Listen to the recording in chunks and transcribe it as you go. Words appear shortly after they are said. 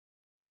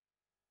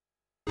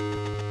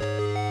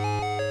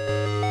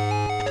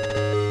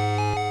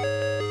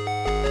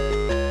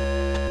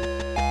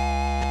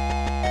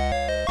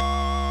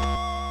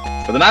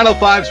For the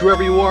 905s,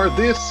 whoever you are,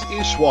 this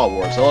is Schwa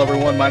Wars. Hello,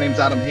 everyone. My name's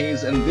Adam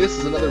Hayes, and this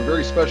is another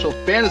very special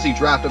fantasy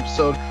draft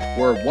episode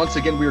where, once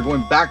again, we are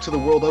going back to the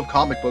world of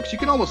comic books. You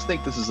can almost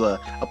think this is a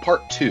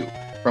part two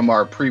from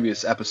our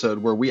previous episode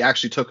where we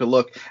actually took a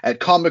look at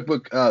comic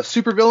book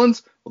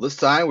supervillains. Well, this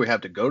time we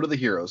have to go to the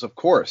heroes, of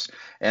course.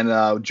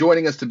 And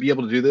joining us to be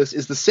able to do this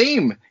is the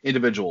same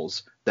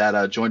individuals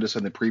that joined us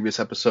in the previous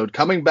episode,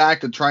 coming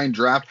back to try and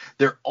draft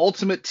their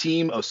ultimate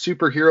team of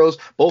superheroes,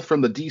 both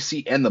from the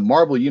DC and the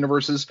Marvel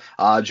universes.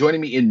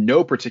 Joining me in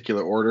no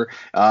particular order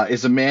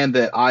is a man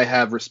that I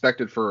have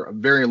respected for a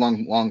very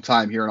long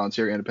time here in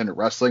Ontario Independent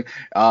Wrestling,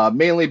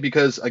 mainly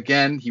because,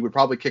 again, he would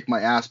probably kick my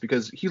ass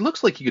because he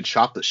looks like he could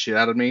chop the shit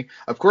out of me.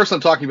 Of course,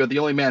 I'm talking about the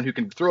only man who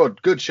can throw a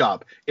good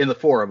chop in the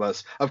four of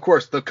us. Of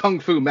course, the Kung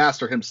Fu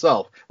master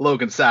himself,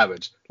 Logan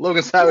Savage.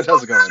 Logan Savage,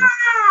 how's it going?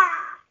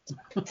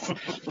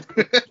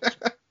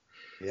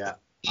 Yeah.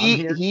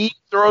 He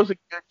throws a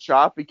good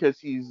chop because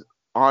he's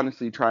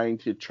honestly trying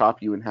to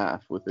chop you in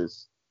half with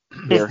his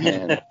bare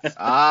hand.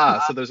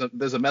 So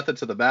there's a method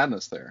to the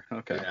madness there.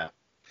 Okay. Yeah.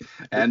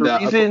 And the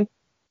reason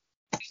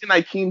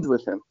I teamed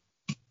with him.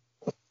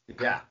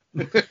 Yeah.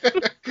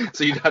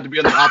 So you'd have to be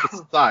on the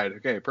opposite side.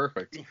 Okay,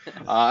 perfect.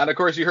 And of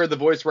course, you heard the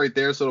voice right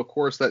there. So of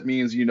course, that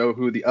means you know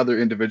who the other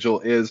individual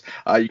is.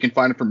 You can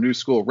find him from New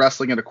School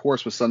Wrestling and of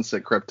course with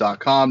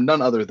SunsetCrypt.com.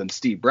 None other than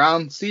Steve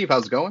Brown. Steve,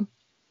 how's it going?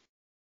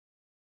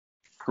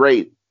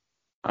 Great.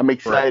 I'm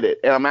excited.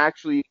 And I'm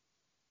actually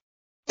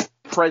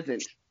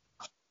present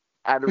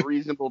at a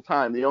reasonable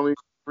time. The only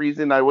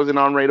reason I wasn't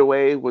on right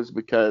away was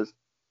because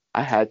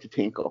I had to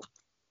tinkle.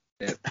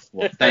 Yeah,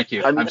 well, thank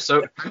you. I'm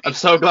so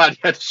glad you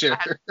had to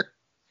share.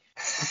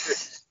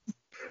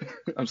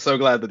 I'm so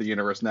glad that the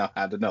universe now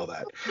had to know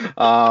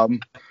that.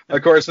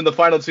 Of course, and the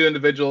final two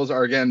individuals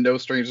are, again, no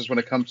strangers when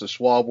it comes to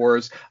Schwa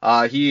Wars.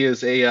 He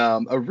is a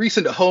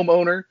recent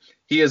homeowner.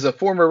 He is a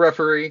former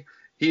referee.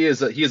 He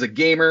is a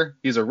gamer.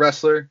 He's a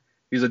wrestler.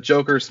 He's a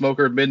joker,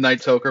 smoker,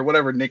 midnight toker,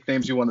 whatever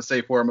nicknames you want to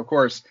say for him. Of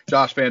course,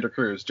 Josh Vander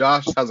Cruz.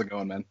 Josh, how's it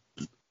going, man?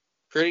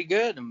 Pretty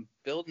good. I'm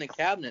building a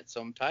cabinet,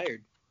 so I'm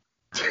tired.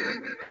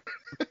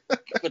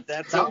 But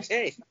that's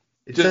okay.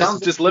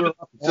 Just living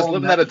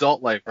that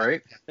adult life,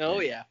 right?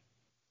 Oh yeah.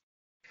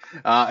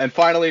 And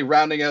finally,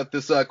 rounding out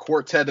this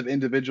quartet of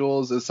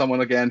individuals is someone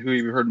again who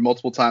you've heard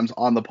multiple times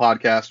on the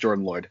podcast,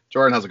 Jordan Lloyd.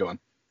 Jordan, how's it going?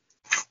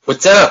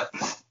 What's up?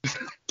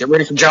 Get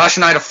ready for Josh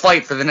and I to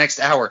fight for the next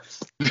hour.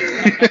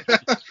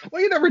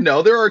 Well, you never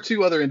know. There are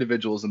two other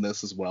individuals in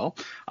this as well.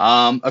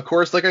 Of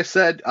course, like I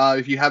said,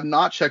 if you have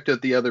not checked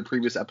out the other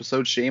previous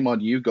episode, shame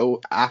on you.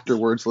 Go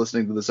afterwards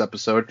listening to this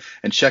episode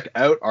and check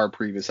out our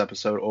previous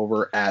episode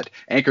over at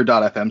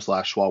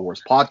anchor.fm/Schwa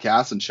Wars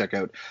podcast and check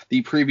out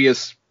the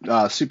previous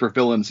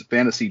Supervillains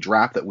fantasy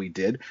draft that we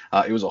did.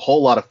 It was a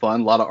whole lot of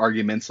fun, a lot of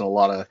arguments, and a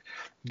lot of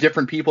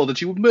different people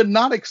that you would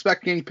not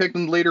expect getting picked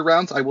in the later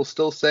rounds. I will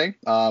still say,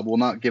 will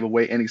not give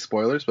away any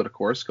spoilers, but of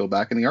course, go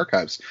back in the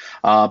archives.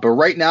 But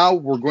right now,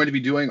 we're going to be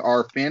doing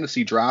our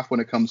fantasy draft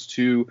when it comes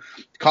to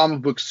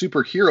comic book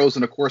superheroes,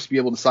 and of course, be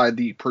able to decide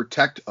the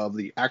protect of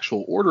the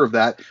actual order of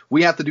that.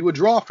 We have to do a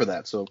draw for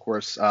that. So of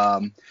course,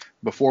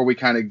 before we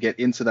kind of get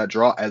into that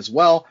draw as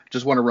well,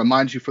 just want to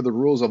remind you for the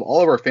rules of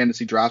all of our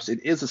fantasy drafts,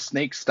 it is a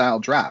snake style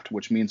draft,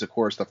 which means, of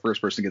course, the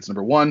first person gets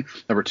number 1,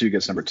 number 2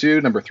 gets number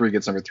 2, number 3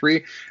 gets number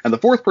 3, and the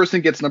fourth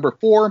person gets number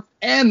 4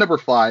 and number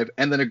 5,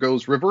 and then it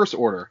goes reverse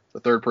order.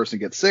 The third person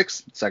gets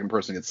 6, the second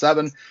person gets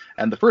 7,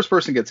 and the first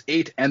person gets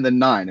 8 and then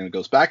 9, and it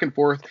goes back and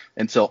forth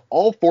until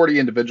all 40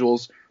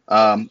 individuals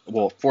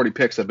 40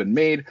 picks have been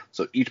made,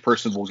 so each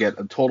person will get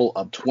a total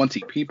of 20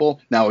 people.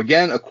 Now,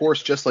 again, of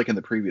course, just like in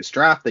the previous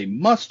draft, they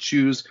must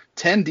choose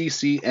 10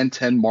 DC and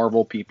 10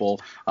 Marvel people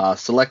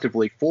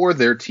selectively for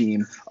their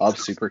team of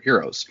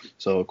superheroes.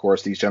 So, of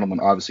course, these gentlemen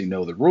obviously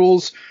know the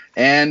rules.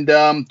 And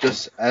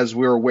just as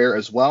we're aware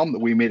as well,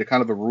 we made a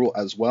kind of a rule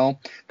as well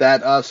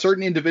that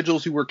certain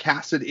individuals who were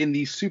casted in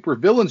the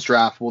supervillains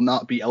draft will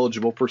not be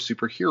eligible for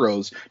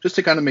superheroes, just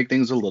to kind of make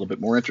things a little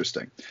bit more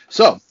interesting.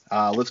 So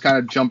let's kind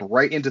of jump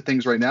right into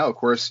things right now. Of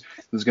course,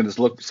 this is going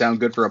to sound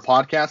good for a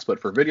podcast, but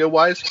for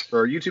video-wise, for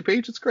our YouTube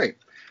page, it's great.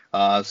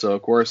 So,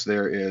 of course,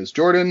 there is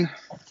Jordan,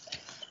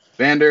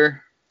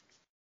 Vander,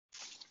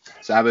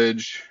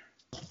 Savage,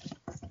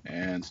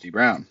 and Steve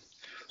Brown.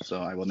 So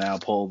I will now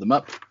pull them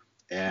up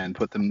and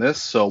put them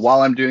this. So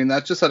while I'm doing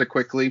that, just out of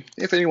quickly,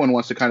 if anyone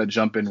wants to kind of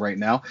jump in right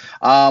now,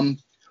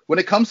 when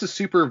it comes to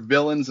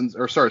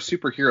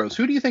superheroes,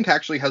 who do you think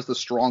actually has the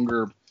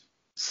stronger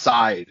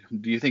side?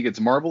 Do you think it's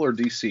Marvel or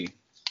DC?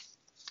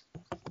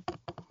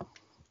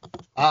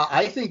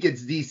 I think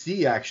it's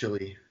DC,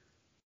 actually.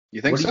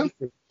 You think so?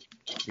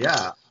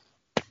 Yeah.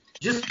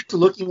 Just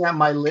looking at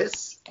my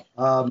list,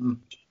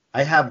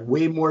 I have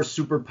way more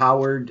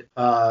superpowered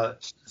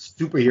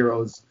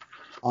superheroes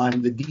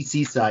on the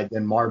DC side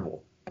than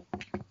Marvel.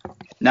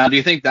 Now, do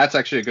you think that's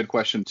actually a good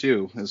question,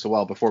 too, as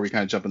well, before we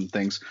kind of jump into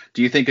things?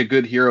 Do you think a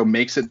good hero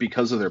makes it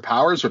because of their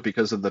powers or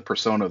because of the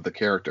persona of the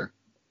character?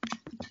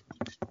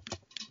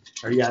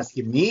 Are you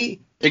asking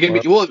me? It can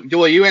be,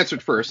 well, you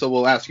answered first, so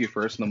we'll ask you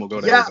first, and then we'll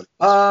go to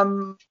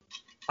everybody.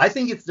 I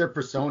think it's their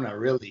persona,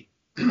 really.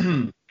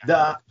 I'm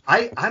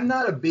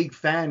not a big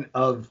fan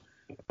of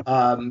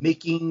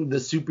making the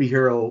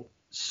superhero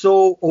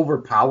so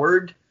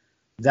overpowered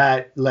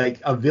that like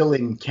a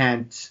villain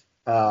can't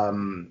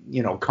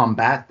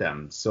combat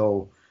them.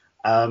 So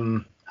I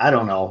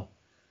don't know.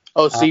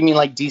 Oh, so you mean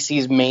like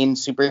DC's main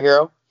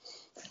superhero?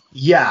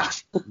 Yeah.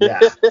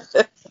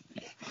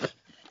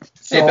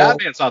 Hey,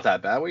 Batman's not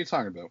that bad. What are you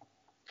talking about?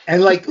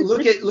 And like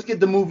look at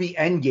the movie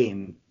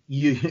Endgame.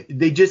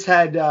 They just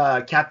had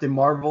Captain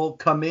Marvel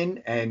come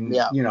in and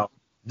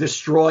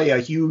destroy a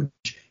huge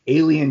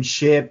alien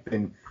ship,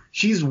 and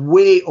she's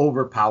way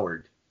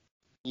overpowered.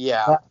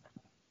 Yeah.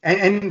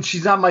 And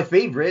she's not my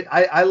favorite.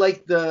 I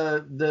like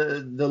the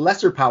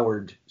lesser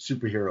powered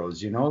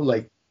superheroes,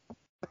 like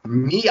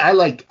me, I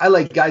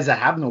like guys that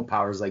have no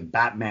powers like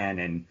Batman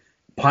and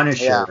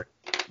Punisher. Yeah.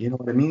 You know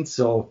what I mean?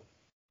 So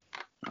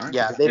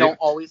yeah, they don't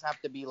always have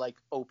to be like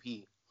OP.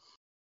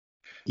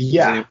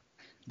 Yeah.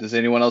 Does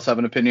anyone else have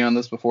an opinion on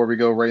this before we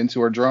go right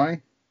into our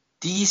drawing?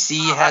 DC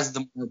has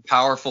the more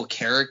powerful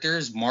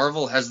characters.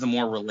 Marvel has the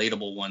more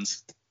relatable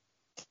ones.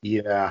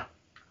 Yeah.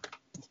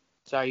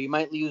 Sorry, you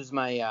might lose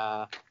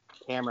my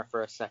camera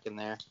for a second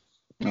there.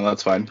 No,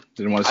 that's fine.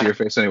 Didn't want to see your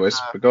face anyways,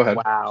 but go ahead.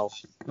 Wow.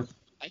 I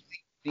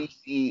think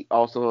DC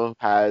also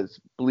has,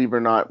 believe it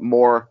or not,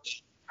 more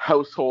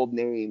household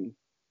name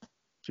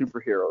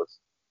superheroes.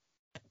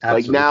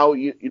 Absolutely. Like now,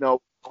 you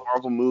know,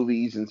 Marvel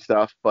movies and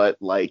stuff, but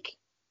like,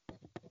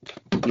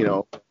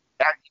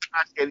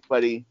 ask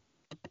anybody,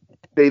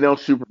 they know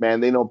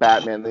Superman, they know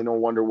Batman, they know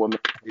Wonder Woman,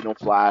 they know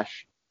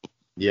Flash.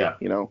 Yeah.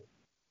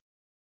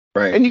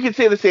 Right. And you can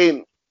say the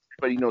same,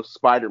 but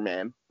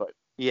Spider-Man, but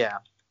Yeah.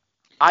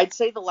 I'd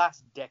say the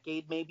last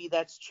decade maybe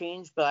that's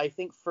changed, but I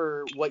think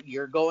for what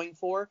you're going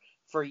for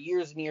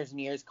years and years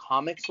and years,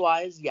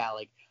 comics-wise, yeah,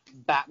 like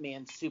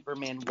Batman,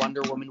 Superman,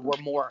 Wonder Woman were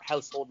more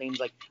household names.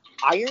 Like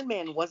Iron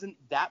Man wasn't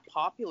that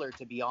popular,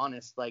 to be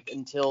honest, like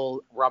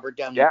until Robert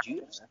Downey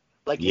Jr.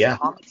 Like his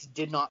comics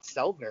did not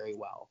sell very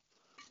well.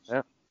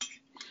 Yeah.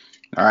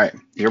 All right,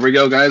 here we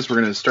go, guys. We're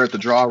going to start the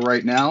draw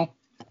right now.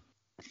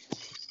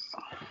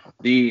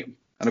 And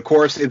of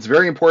course, it's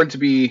very important to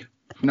be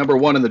number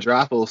one in the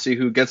draft. We'll see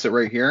who gets it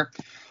right here.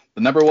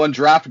 The number one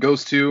draft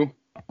goes to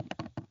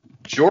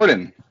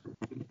Jordan.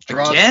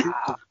 Again?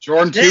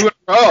 Jordan, 2 in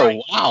a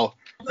row. Wow.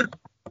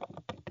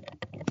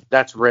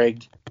 That's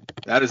rigged.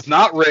 That is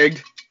not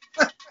rigged.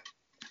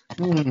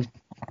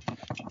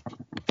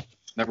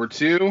 Number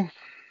 2,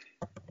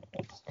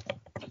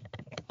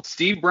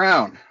 Steve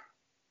Brown.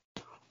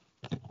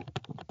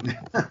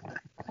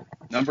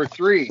 Number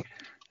 3,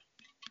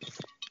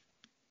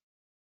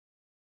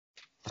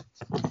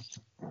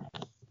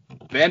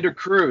 Vander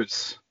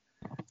Cruz.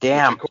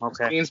 Damn. Which, of course,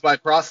 Okay. means by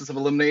process of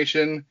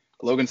elimination,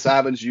 Logan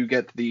Savage, you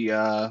get the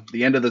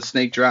end of the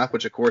snake draft,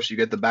 which of course you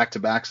get the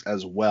back-to-backs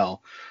as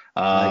well.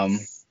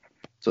 Nice.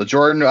 So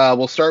Jordan,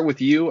 we'll start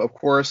with you. Of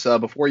course,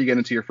 before you get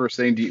into your first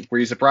thing, were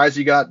you surprised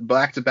you got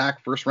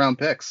back-to-back first-round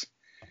picks?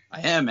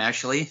 I am,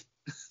 actually.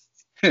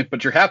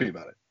 But you're happy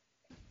about it.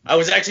 I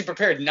was actually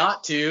prepared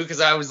not to, because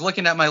I was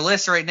looking at my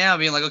list right now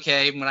being like,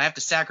 okay, when I have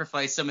to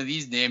sacrifice some of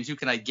these names, who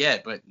can I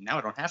get? But now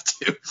I don't have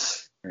to.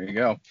 There you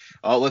go.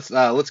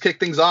 Let's kick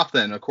things off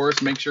then. Of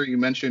course, make sure you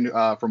mention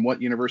from what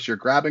universe you're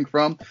grabbing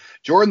from.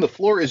 Jordan, the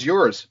floor is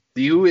yours.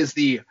 Who is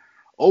the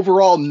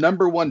overall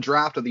number one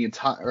pick of the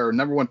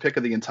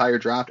entire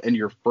draft and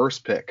your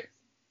first pick?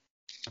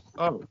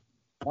 Oh,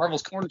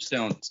 Marvel's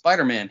cornerstone,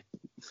 Spider-Man.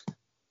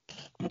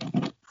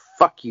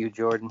 Fuck you,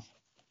 Jordan.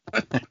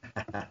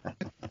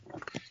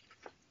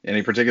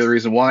 Any particular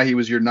reason why he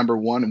was your number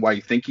one and why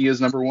you think he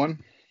is number one?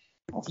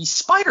 Oh, he's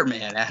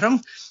Spider-Man,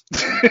 Adam.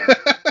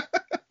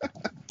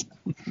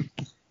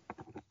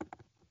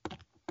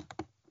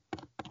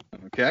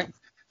 Okay.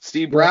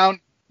 Steve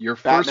Brown, your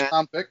Batman. first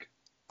round pick.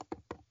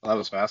 Oh, that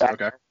was fast.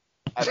 Batman.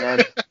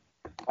 Okay.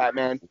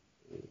 Batman.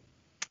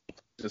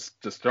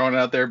 Just throwing it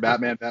out there.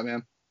 Batman.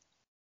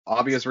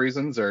 Obvious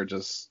reasons or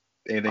just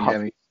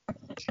anything?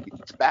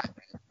 It's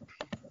Batman.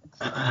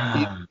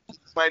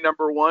 He's my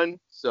number one,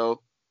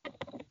 so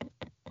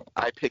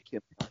I pick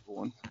him number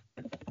one.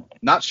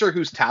 Not sure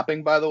who's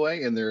tapping, by the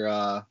way, on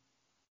their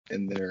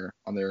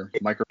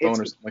microphone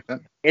or something like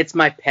that. It's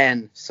my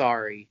pen.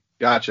 Sorry.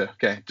 Gotcha.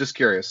 Okay. Just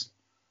curious.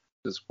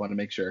 Just want to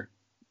make sure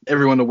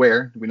everyone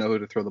aware. We know who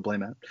to throw the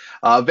blame at.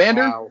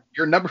 Vander, Wow.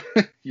 your number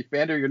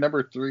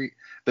 3,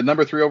 the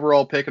number 3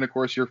 overall pick, and of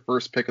course your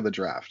first pick of the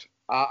draft.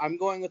 I'm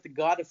going with the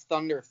God of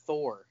Thunder,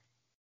 Thor.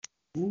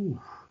 Ooh.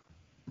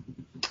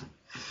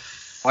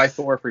 Why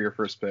Thor for your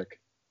first pick?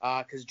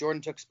 Because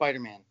Jordan took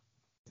Spider-Man.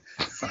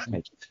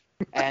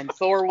 And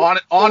Thor.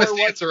 Honest Thor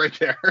answer right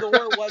there. Thor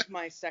was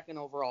my second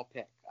overall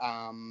pick.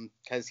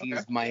 Because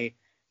he's my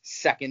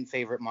second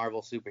favorite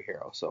Marvel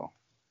superhero. So.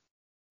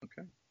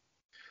 Okay.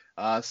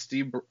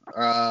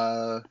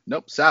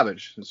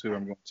 Savage is who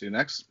I'm going to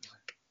next.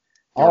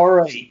 All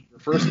right. Your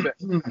first pick.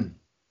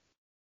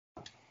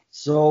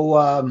 So,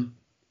 I'm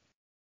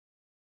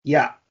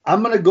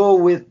going to go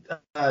with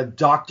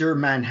Dr.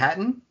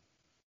 Manhattan.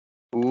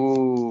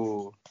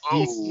 Ooh.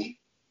 DC.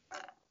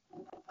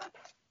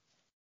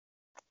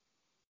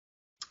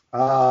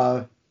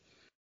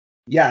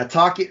 Yeah,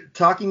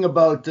 talking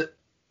about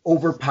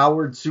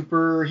overpowered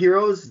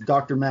superheroes,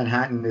 Dr.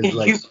 Manhattan is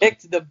like. You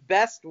picked the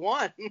best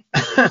one.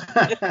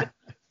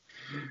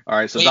 All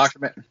right, so Wait,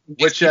 Dr.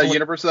 Which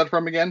universe is that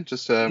from again?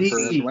 Just for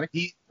everybody?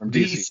 DC. From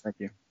DC. Thank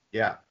you.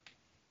 Yeah.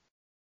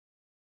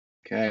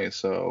 Okay,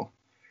 so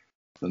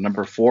the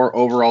number 4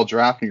 overall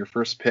draft and your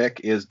first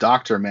pick is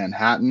Dr.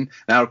 Manhattan.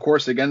 Now, of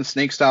course, again,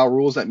 snake style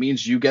rules. That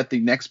means you get the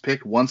next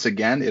pick once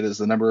again. It is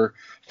the number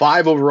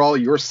 5 overall,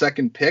 your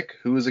second pick.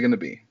 Who is it going to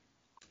be?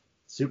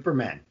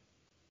 Superman.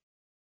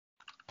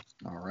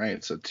 All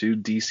right, so 2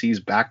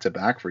 DCs back to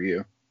back for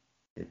you.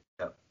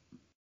 Yep.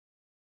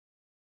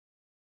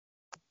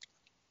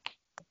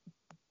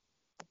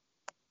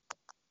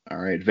 All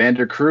right,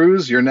 Vander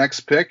Cruz, your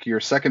next pick, your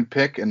second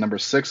pick, and number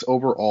 6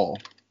 overall.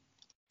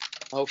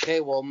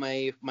 Okay, well,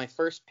 my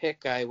first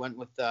pick, I went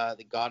with the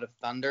God of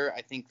Thunder.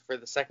 I think for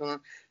the second one,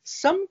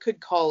 some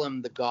could call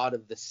him the God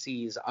of the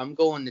Seas. I'm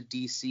going to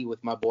DC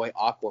with my boy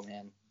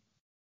Aquaman.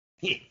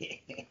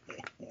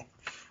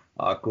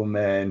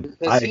 Aquaman.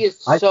 Because he is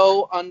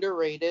so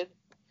underrated,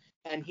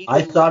 and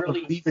I thought of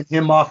leaving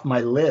him off my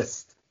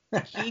list.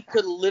 He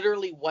could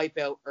literally wipe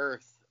out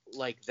Earth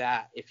like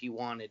that if he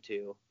wanted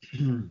to.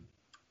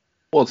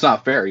 Well, it's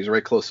not fair. He's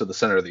right close to the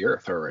center of the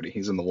Earth already.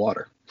 He's in the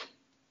water.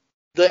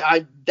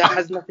 That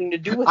has nothing to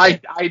do with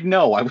it. I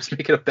know. I was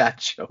making a bad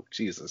joke.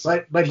 Jesus.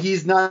 But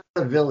he's not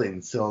a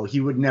villain, so he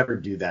would never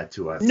do that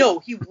to us. No,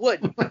 he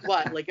wouldn't.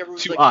 But like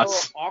everyone's To like,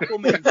 us. oh,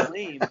 Aquaman's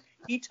lame.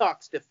 He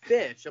talks to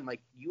fish. I'm like,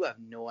 you have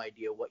no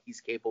idea what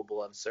he's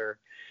capable of, sir.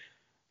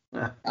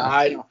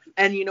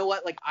 And you know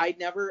what? Like I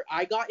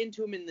got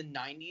into him in the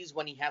 90s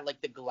when he had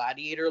like the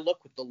gladiator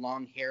look with the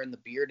long hair and the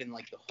beard and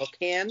like the hook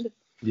hand.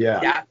 Yeah.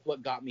 That's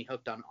what got me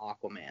hooked on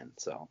Aquaman.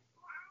 So.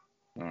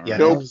 Yeah,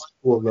 No. that was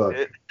a cool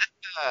look.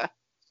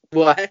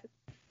 What?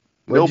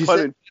 No What'd you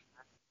pun.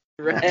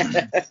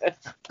 Right.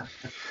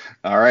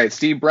 All right,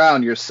 Steve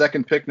Brown, your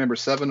second pick, number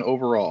 7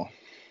 overall.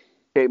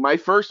 Okay, my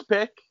first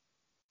pick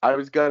I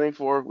was gunning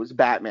for was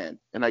Batman,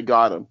 and I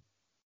got him.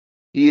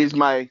 He is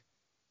my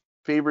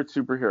favorite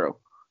superhero.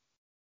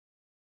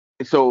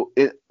 So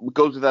it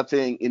goes without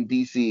saying, in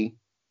DC,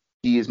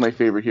 he is my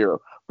favorite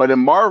hero. But in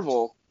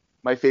Marvel,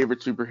 my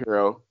favorite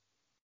superhero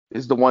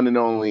is the one and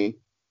only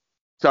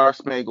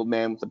Star-Spangled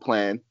Man with a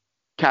Plan,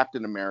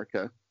 Captain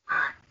America.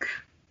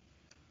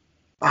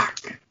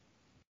 Fuck.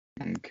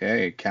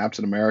 Okay,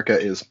 Captain America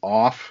is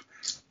off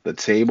the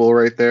table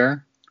right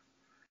there.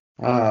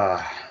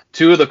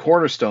 2 of the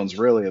cornerstones,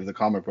 really, of the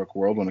comic book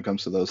world when it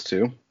comes to those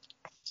 2.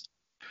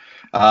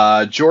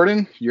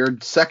 Jordan, your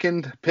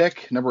second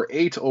pick, number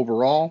 8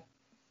 overall.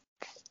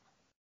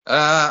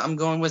 I'm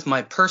going with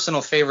my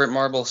personal favorite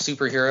Marvel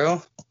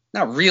superhero.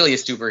 Not really a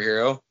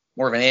superhero,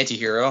 more of an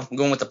anti-hero. I'm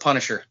going with the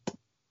Punisher.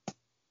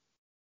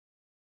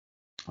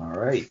 All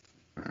right.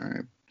 All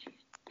right.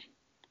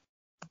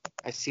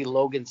 I see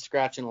Logan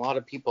scratching a lot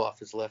of people off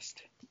his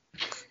list.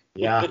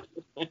 Yeah.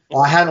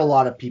 Well, I had a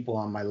lot of people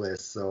on my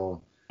list,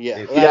 so.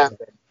 Yeah. Yeah.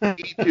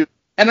 Me too.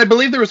 And I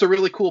believe there was a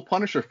really cool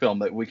Punisher film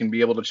that we can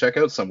be able to check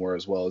out somewhere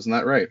as well. Isn't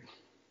that right?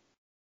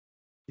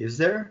 Is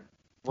there?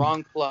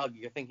 Wrong plug.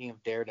 You're thinking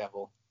of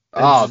Daredevil.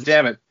 Oh,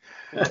 damn it.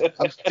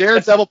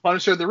 Daredevil,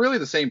 Punisher, they're really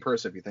the same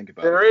person if you think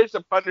about it. There is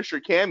a Punisher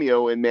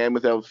cameo in Man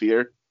Without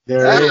Fear.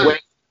 There Ah. is.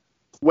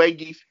 When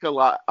Geeks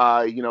Collide,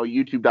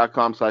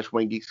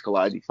 youtube.com/When Geeks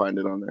Collide, you find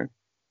it on there.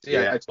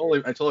 Yeah, Yeah. I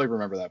totally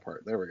remember that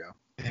part. There we go.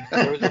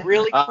 There was a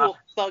really cool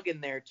thug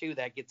in there too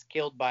that gets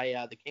killed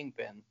by the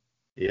Kingpin.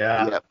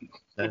 Yeah, Yep.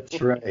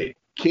 that's right.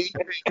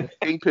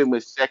 Kingpin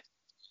was sexy.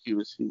 He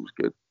was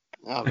good.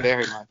 Oh,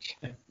 very much.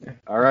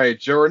 All right,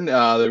 Jordan,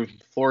 the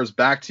floor is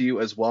back to you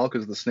as well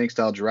because of the snake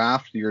style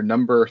draft. Your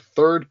number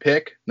 3rd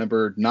pick,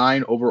 number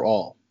 9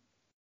 overall.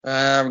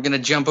 We're going to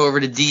jump over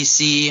to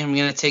DC. I'm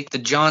going to take the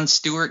John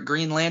Stewart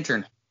Green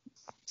Lantern.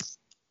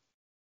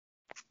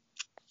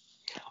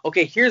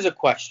 Okay, here's a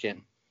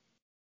question.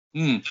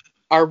 Hmm.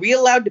 Are we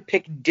allowed to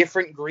pick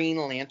different Green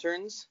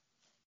Lanterns?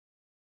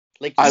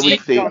 Like I you would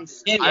picked say- John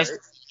Stewart.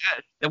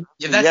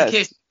 If that's Yes. the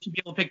case, you should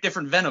be able to pick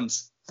different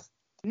Venoms.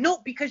 No,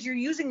 because you're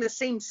using the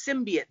same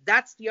symbiote.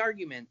 That's the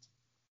argument.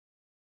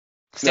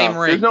 Same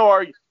ring. There's no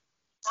argument.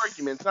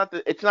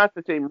 It's not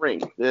the same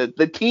ring.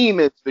 The team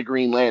is the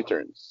Green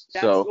Lanterns.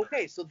 That's So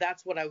okay. So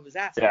that's what I was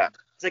asking. Yeah.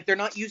 It's like they're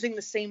not using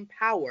the same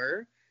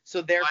power,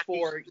 so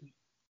therefore,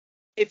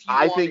 if you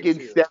I wanted think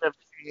to, instead of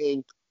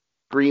saying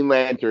Green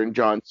Lantern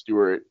John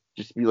Stewart,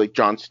 just be like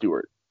John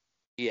Stewart.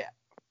 yeah.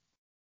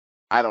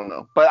 I don't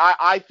know, but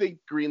I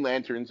think Green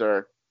Lanterns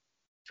are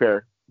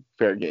fair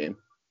game.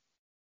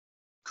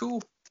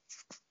 Cool.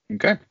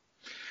 Okay.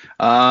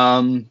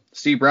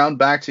 Steve Brown,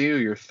 back to you.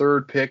 Your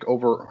 3rd pick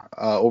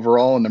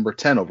overall and number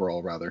 10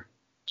 overall, rather.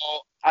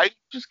 Well, I'm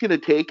just gonna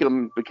take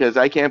him because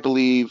I can't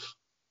believe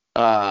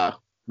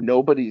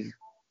nobody's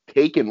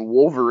taken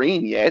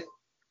Wolverine yet.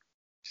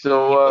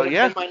 So Would've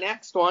yeah, been my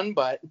next one,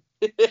 but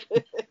This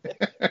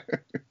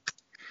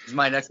is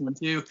my next one,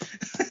 too.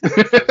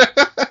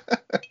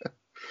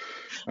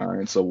 All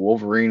right, so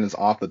Wolverine is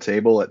off the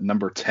table at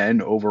number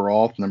 10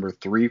 overall, number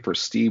 3 for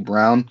Steve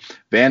Brown.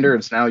 Vander,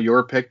 it's now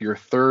your pick, your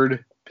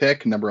third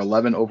pick, number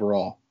 11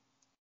 overall.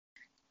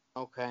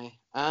 Okay.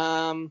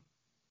 I'm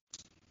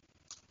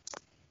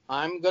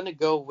gonna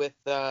go with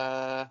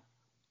I'm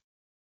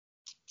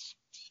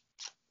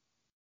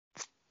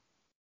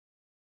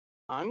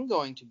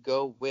going to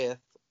go with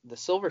the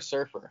Silver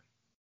Surfer.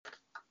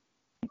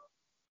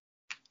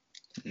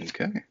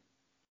 Okay.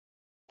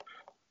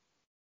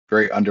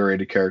 Very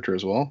underrated character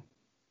as well.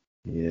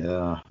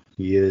 Yeah,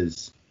 he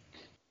is.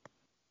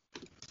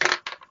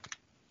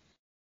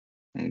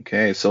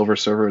 Okay, Silver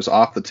Surfer is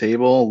off the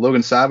table.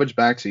 Logan Savage,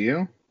 back to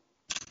you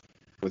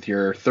with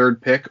your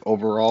third pick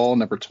overall,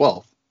 number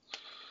 12.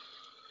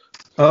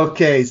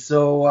 Okay,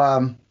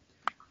 so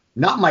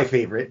not my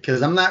favorite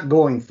because I'm not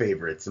going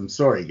favorites. I'm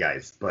sorry,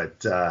 guys,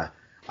 but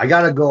I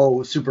gotta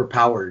go super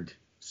powered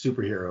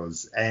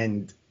superheroes,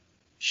 and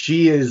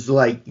she is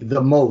like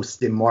the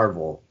most in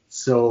Marvel.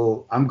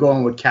 So I'm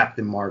going with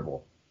Captain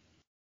Marvel.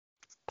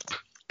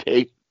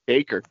 Take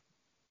her.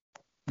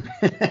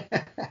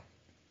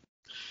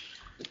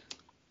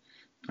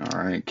 All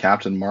right,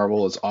 Captain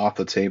Marvel is off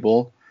the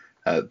table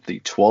at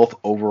the 12th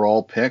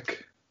overall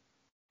pick.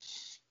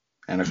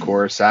 And of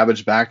course,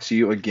 Savage, back to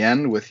you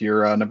again with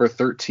your number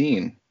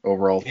 13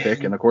 overall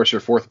pick, and of course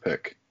your fourth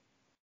pick.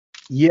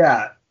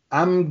 Yeah,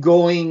 I'm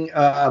going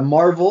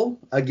Marvel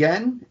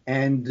again,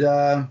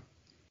 and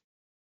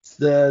it's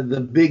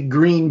the big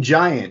green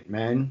giant,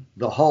 man,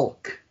 the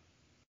Hulk.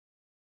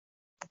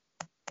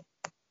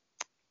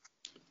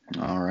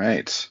 All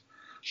right,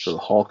 so the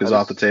Hulk is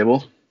off the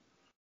table.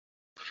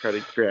 Try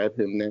to grab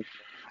him then.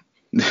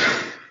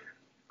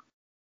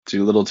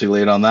 Too little, too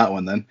late on that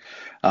one then.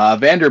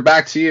 Vander,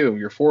 back to you.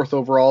 Your fourth pick,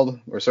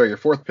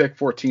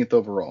 14th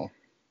overall.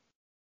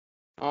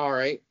 All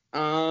right.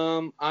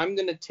 I'm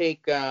gonna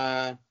take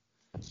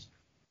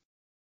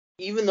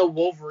even though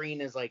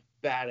Wolverine is like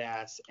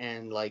badass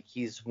and like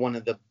he's one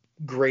of the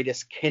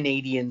greatest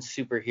Canadian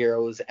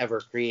superheroes ever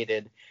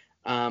created,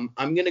 I'm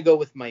gonna go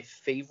with my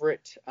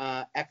favorite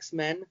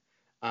X-Men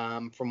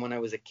from when I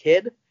was a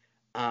kid,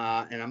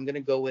 and I'm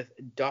gonna go with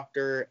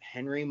Dr.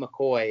 Henry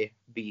McCoy,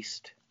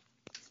 Beast.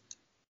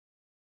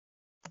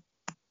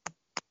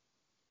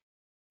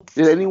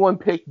 Did anyone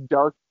pick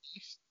Dark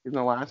Beast in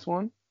the last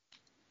one?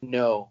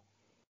 No.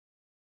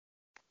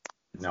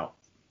 No.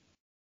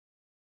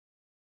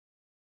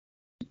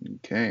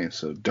 Okay,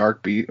 so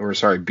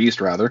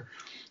Beast rather,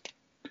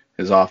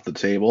 is off the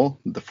table.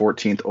 The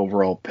 14th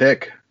overall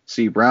pick.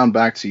 C. Brown,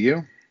 back to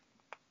you.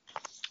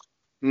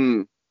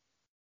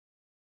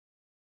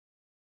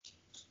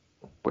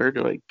 Where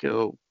do I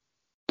go?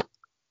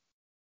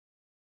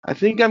 I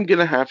think I'm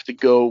gonna have to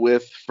go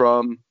with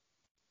from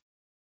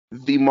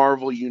the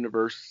Marvel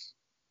Universe,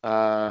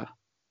 Cable.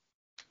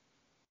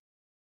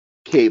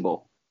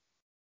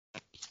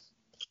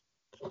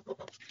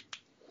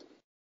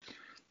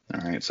 All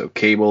right, so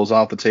Cable is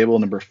off the table,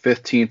 number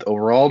 15th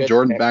overall. Good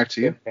Jordan, pick. back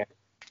to you.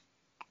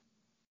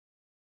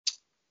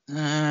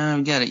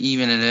 I've got to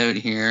even it out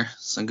here,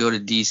 so go to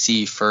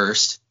DC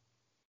first.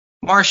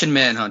 Martian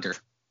Manhunter.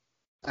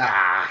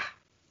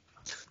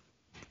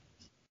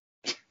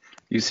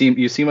 You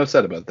seem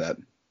upset about that.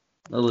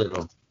 A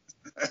little.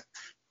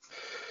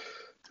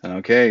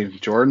 Okay,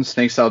 Jordan,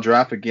 Snake Style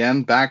Draft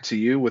again. Back to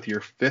you with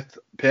your fifth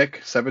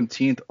pick,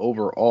 17th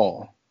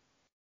overall.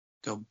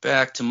 Go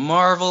back to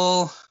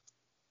Marvel.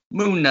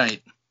 Moon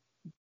Knight.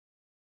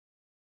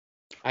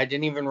 I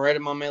didn't even write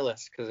him on my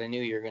list because I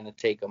knew you were going to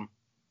take him.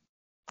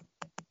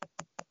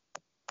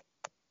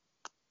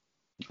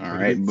 All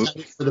right.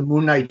 For the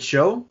Moon Knight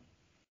show?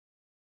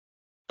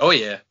 Oh,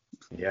 yeah.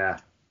 Yeah.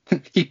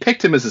 He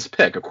picked him as his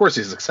pick. Of course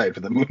he's excited for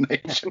the Moon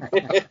Knight show.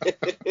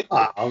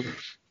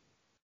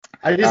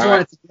 I just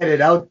wanted to get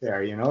it out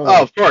there, you know?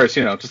 Oh, of course,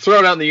 to throw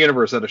it out in the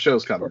universe that a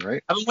show's coming,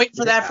 right? I've been waiting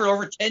for that for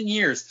over 10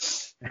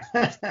 years.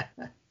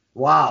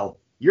 Wow.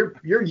 You're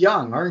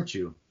young, aren't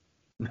you?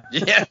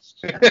 Yeah.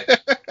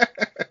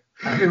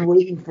 I've been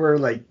waiting for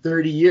like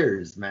 30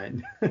 years,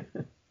 man.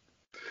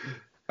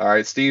 All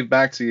right, Steve,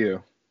 back to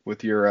you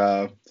with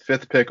your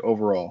fifth pick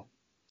overall,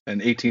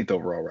 and 18th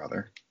overall,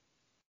 rather.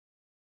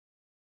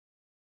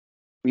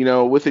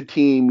 With a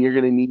team, you're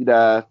going to need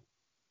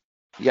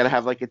you got to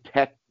have like a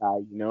tech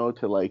guy,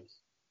 to like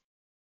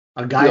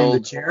a guy in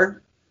the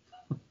chair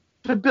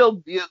to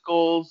build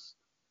vehicles,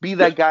 be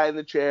that guy in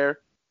the chair,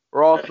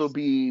 or also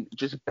be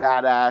just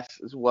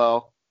badass as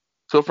well.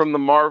 So from the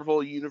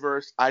Marvel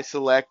universe, I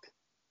select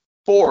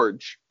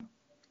Forge.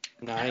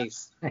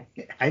 Nice.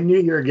 I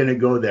knew you were gonna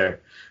go there.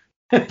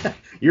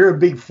 You're a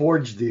big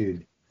Forge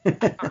dude.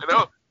 I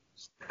know.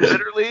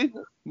 Literally,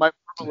 my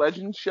Marvel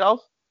Legends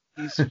shelf,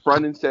 he's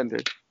front and center.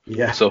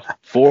 Yeah. So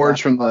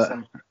Forge from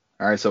awesome.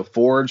 All right, so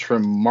Forge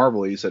from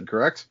Marvel, you said,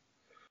 correct?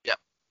 Yep.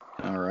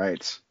 All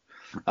right.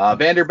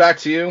 Vander, back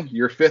to you.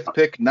 Your fifth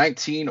pick,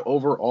 19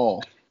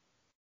 overall.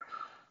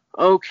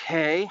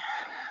 Okay.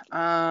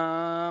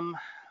 I'm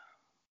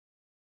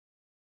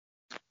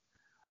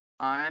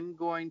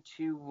going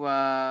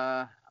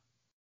to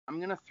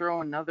gonna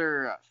throw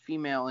another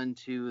female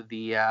into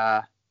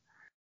the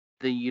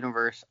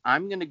universe.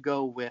 I'm gonna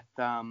go with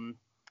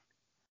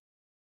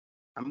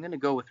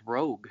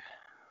Rogue.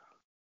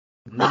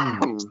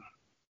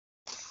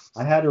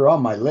 I had her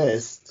on my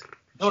list.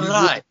 So did She's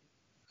I.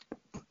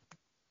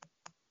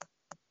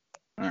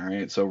 All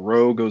right, so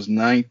Rogue goes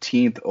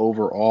 19th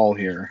overall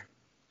here.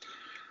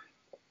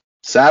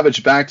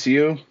 Savage, back to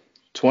you.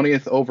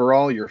 20th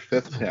overall, your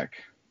 5th pick.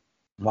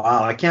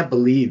 Wow, I can't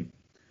believe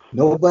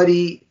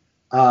nobody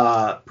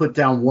put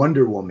down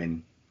Wonder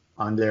Woman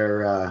on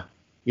their.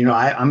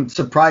 I'm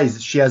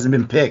surprised she hasn't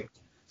been picked.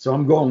 So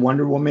I'm going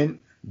Wonder Woman,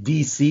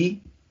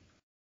 DC.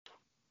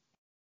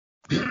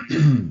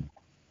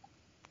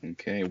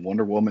 Okay,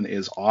 Wonder Woman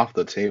is off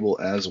the table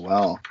as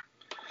well.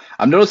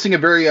 I'm noticing a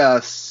very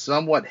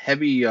somewhat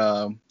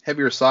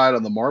heavier side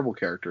on the Marvel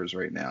characters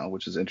right now,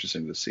 which is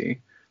interesting to see.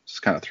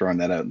 Just kind of throwing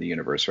that out in the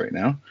universe right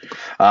now.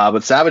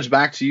 But Savage,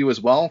 back to you as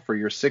well for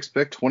your 6th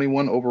pick,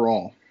 21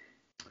 overall.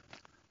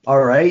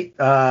 All right,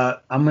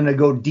 I'm gonna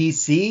go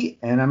DC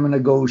and I'm gonna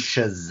go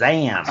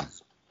Shazam.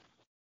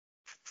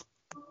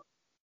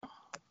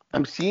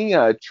 I'm seeing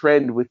a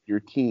trend with your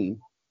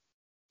team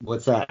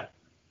What's that?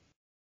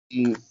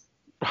 being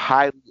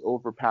highly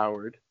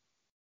overpowered.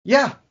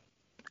 Yeah,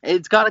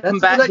 It's got to That's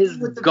combat what I his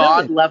did with the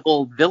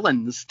god-level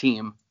villains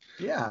team.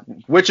 yeah.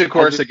 Which, of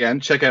course, again,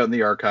 check out in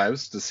the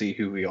archives to see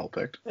who we all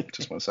picked.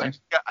 Just want to say.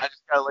 I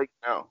just gotta let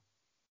you know.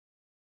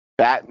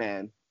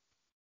 Batman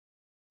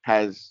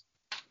has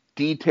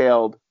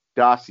detailed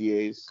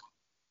dossiers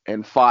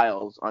and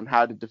files on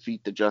how to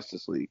defeat the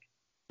Justice League.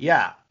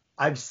 Yeah,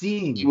 I've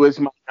seen He was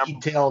my number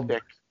detailed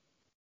pick.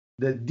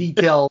 the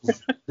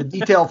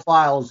detail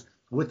files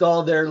with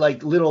all their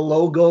like little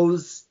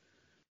logos.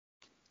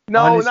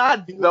 No, on his-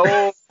 not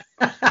those.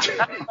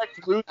 Like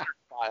Luthor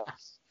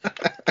files.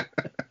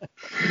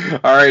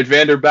 All right,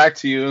 Vander, back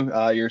to you.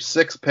 Your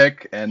 6th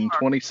pick and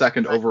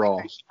 22nd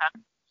overall.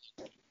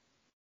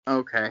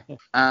 Okay.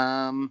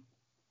 I'm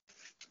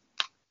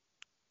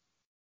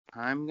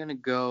gonna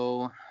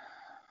go.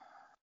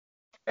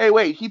 Hey,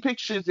 wait, he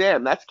picked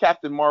Shazam. That's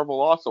Captain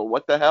Marvel also.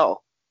 What the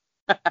hell?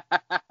 I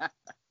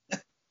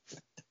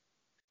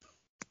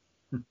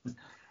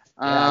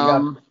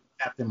got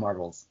Captain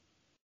Marvels.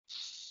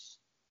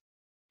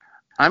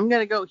 I'm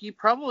gonna go.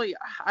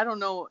 I don't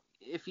know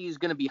if he's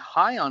gonna be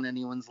high on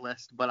anyone's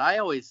list, but I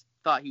always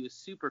thought he was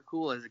super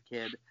cool as a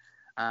kid.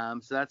 So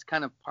that's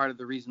kind of part of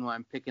the reason why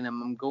I'm picking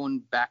him. I'm going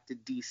back to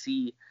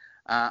DC.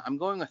 I'm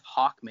going with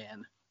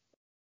Hawkman.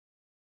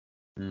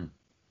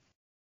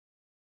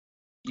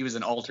 He was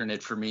an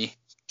alternate for me.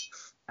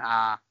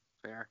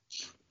 Fair.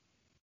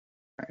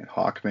 All right,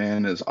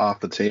 Hawkman is off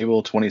the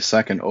table,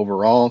 22nd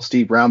overall.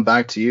 Steve Brown,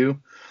 back to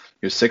you.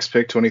 Your 6th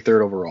pick,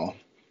 23rd overall.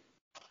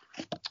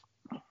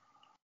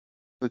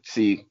 Let's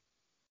see.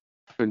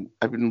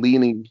 I've been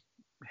leaning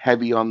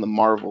heavy on the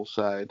Marvel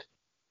side.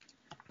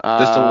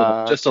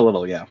 Just a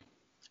little, yeah.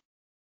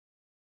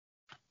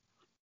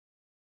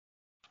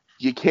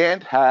 You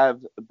can't have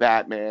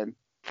Batman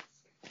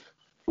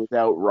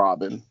without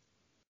Robin.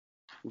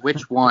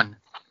 Which one?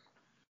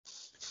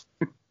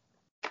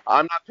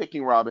 I'm not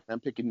picking Robin.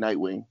 I'm picking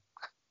Nightwing.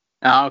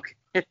 Okay.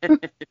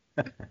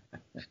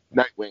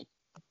 Nightwing.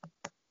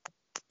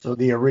 So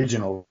the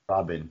original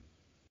Robin.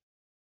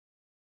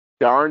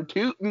 Darn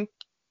tootin'.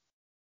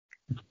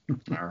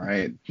 All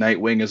right,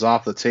 Nightwing is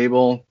off the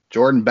table.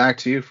 Jordan, back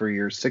to you for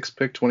your 6th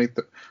pick,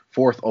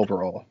 24th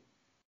overall.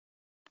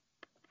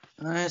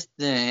 I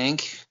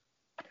think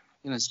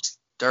I'm gonna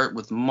start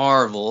with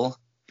Marvel.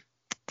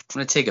 I'm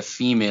gonna take a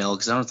female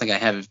because I don't think I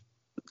have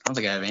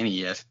any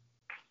yet.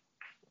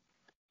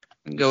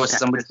 I'm gonna go with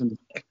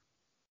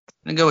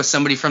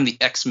somebody from the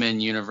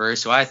X-Men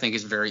universe who I think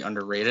is very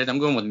underrated. I'm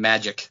going with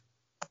Magic.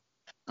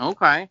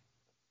 Okay.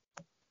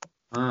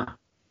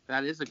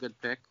 That is a good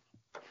pick.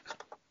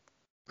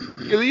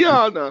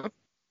 Ileana.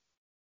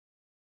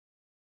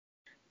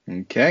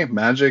 Okay,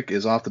 Magic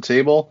is off the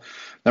table.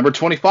 Number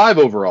 25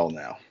 overall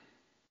now.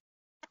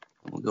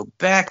 We'll go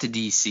back to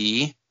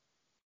DC.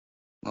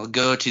 We'll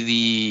go to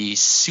the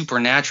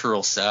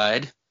supernatural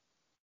side.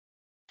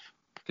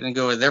 Gonna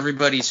go with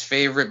everybody's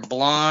favorite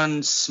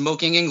blonde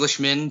smoking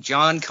Englishman,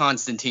 John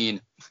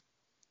Constantine.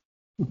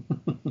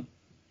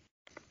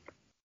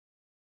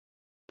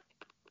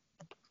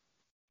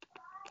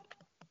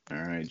 All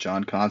right,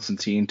 John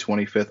Constantine,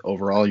 25th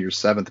overall, your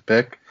 7th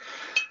pick.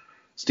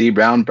 Steve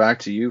Brown, back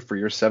to you for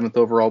your 7th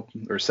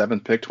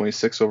pick,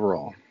 26th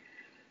overall.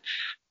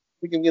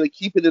 I think I'm going to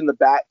keep it in the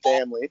Bat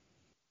family.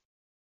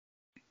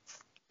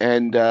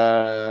 And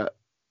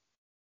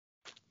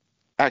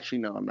actually,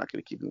 no, I'm not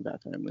going to keep it in the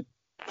Bat family.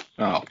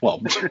 Oh,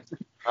 well.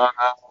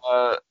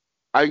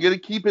 I'm going to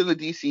keep it in the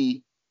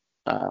DC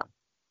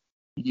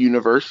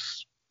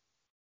universe.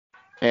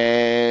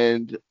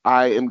 And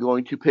I am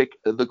going to pick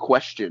The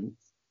Question.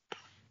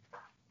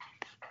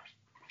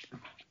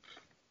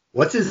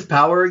 What's his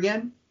power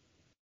again?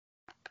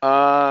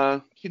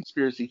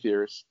 Conspiracy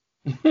theorist.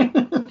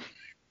 All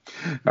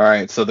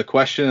right, so The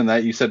Question, and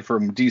that you said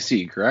from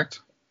DC,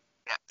 correct?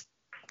 Yes.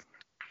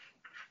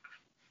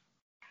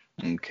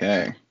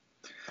 Okay.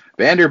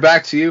 Vander,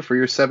 back to you for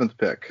your 7th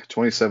pick,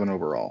 27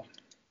 overall.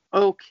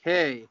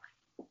 Okay.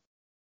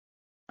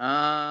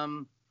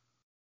 I'm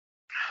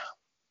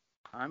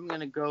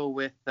gonna go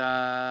with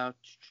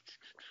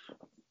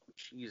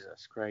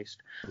Jesus Christ.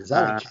 Is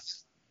that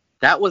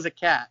That was a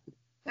cat.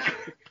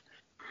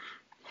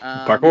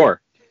 Parkour.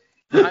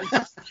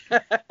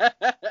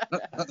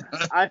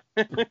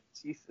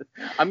 Jesus.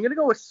 I'm gonna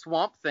go with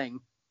Swamp Thing.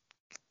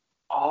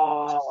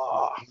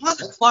 Oh,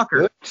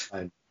 Motherfucker.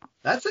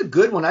 That's a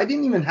good one. I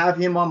didn't even have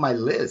him on my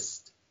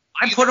list.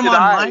 I put him Did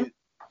on I? mine.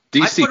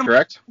 DC,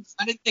 correct?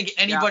 I didn't think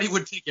anybody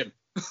would pick him.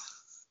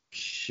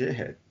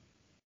 Shit.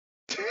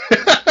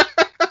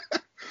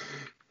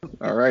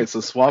 All right, so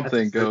Swamp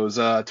Thing goes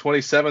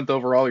 27th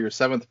overall, your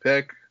 7th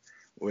pick,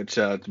 which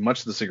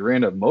much to the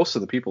chagrin of most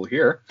of the people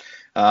here.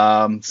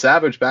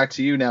 Savage, back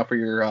to you now for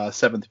your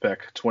 7th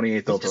pick,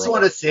 28th overall. I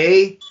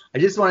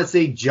just want to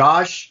say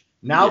Josh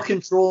now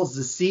controls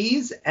the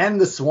seas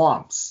and the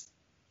swamps.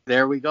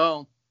 There we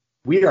go.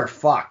 We are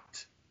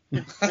fucked.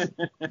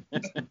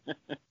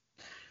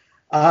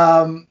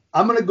 I'm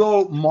gonna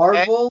go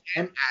Marvel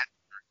and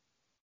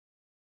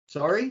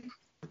sorry.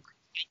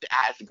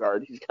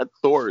 Asgard. He's got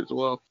Thor as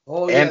well.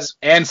 Oh yeah.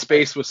 And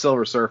Space with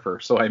Silver Surfer.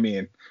 So I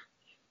mean,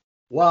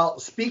 Well,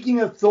 speaking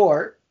of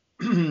Thor,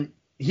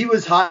 he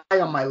was high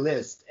on my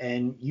list,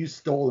 and you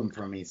stole him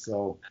from me.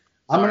 So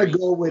I'm gonna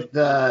go with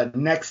the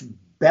next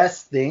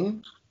best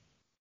thing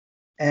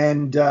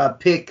and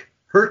pick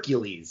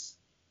Hercules.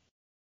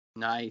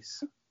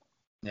 Nice.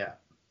 Yeah,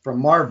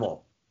 from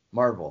Marvel.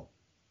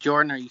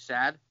 Jordan, are you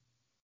sad?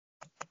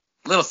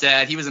 A little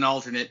sad. He was an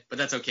alternate, but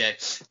that's okay.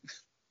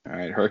 all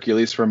right,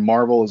 Hercules from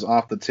Marvel is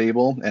off the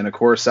table, and of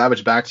course,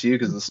 Savage, back to you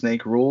because the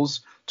snake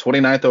rules.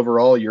 29th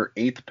overall, your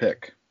 8th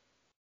pick.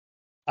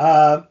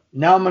 Now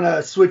I'm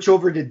gonna switch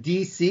over to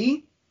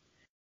DC,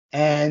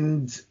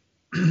 and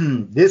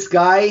this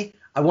guy.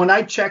 When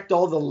I checked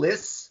all the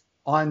lists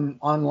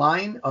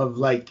online of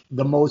like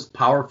the most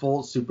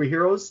powerful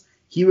superheroes,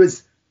 he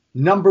was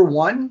number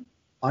 1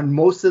 on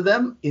most of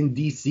them in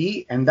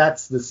DC, and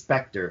that's the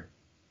Spectre.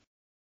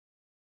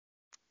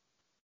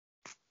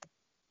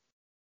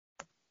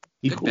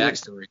 Good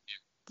backstory.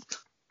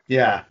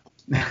 Yeah.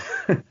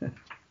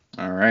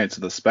 All right,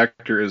 so the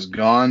Spectre is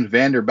gone.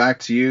 Vander, back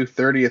to you,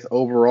 30th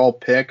overall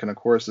pick, and of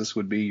course, this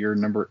would be your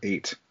number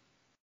 8.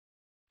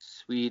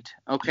 Sweet.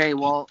 Okay,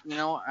 well,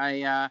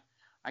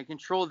 I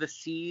control the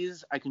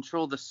seas. I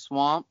control the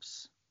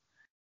swamps.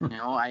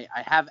 I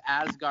have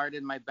Asgard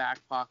in my back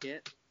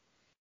pocket.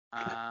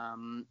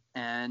 And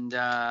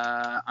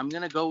I'm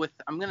gonna go with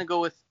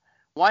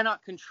why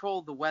not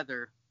control the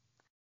weather?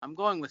 I'm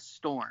going with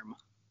Storm.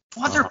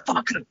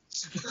 Motherfucker.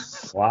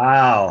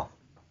 Wow.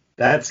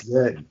 That's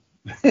good.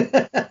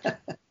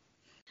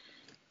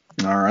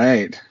 All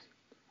right.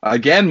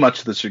 Again, much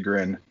to the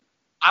chagrin.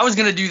 I was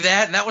gonna do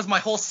that, and that was my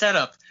whole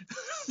setup.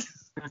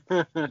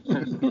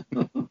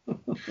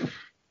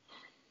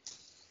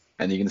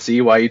 And you can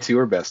see why you two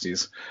are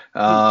besties.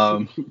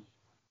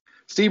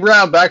 Steve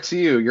Brown, back to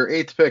you. Your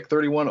 8th pick,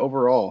 31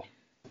 overall.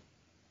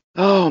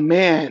 Oh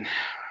man.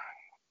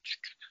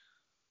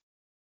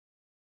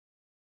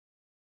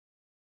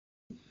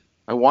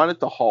 I wanted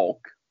the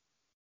Hulk,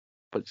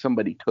 but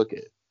somebody took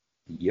it.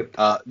 Yep.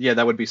 Yeah,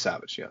 that would be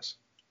Savage, yes.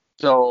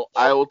 So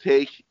I will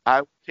take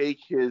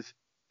his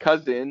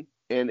cousin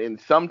and in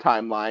some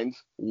timelines,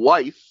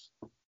 wife,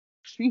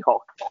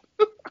 She-Hulk.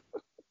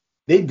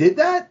 They did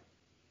that?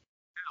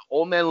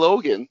 Old Man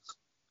Logan.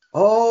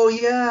 Oh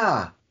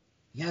yeah.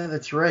 Yeah,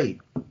 that's right.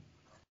 All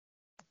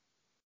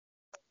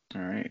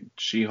right.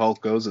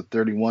 She-Hulk goes at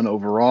 31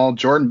 overall.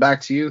 Jordan,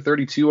 back to you,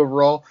 32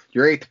 overall.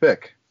 Your 8th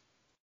pick.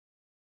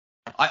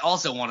 I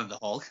also wanted the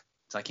Hulk,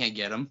 so I can't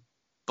get him.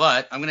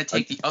 But I'm going to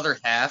take the other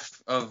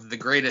half of the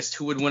greatest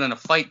who would win in a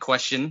fight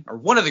question, or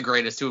one of the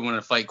greatest who would win in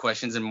a fight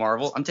questions in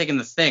Marvel. I'm taking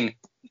the Thing.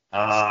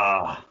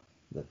 Ah,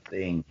 the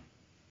Thing.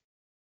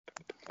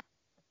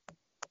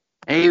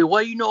 Hey,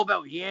 what do you know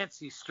about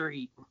Yancey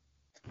Street?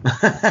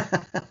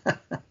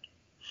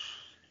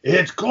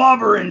 It's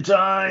clobbering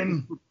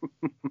time.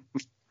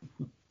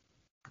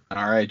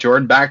 All right,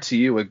 Jordan, back to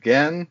you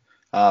again.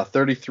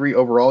 33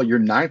 overall, your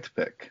 9th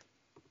pick.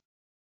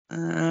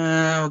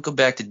 I'll go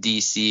back to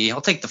DC. I'll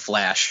take the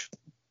Flash.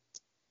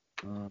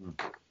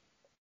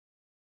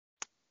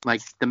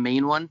 Like the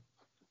main one?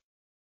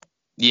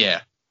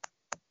 Yeah.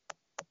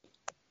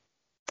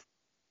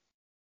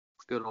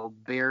 Good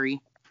old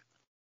Barry.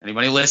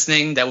 Anybody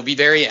listening, that would be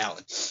Barry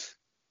Allen.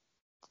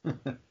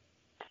 All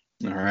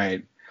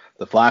right.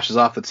 The Flash is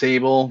off the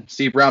table.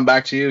 Steve Brown,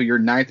 back to you. Your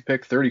 9th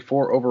pick,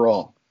 34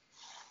 overall.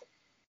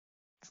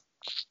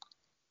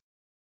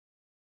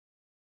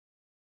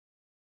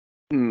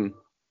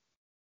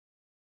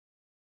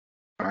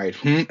 All right.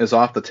 Is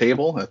off the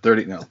table at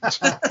 30. No.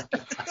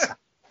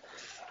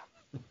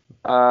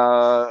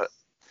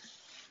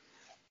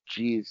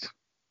 Jeez.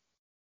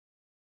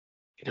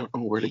 I don't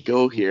know where to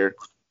go here.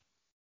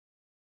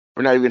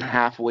 We're not even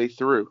halfway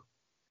through.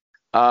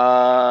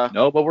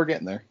 No, but we're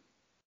getting there.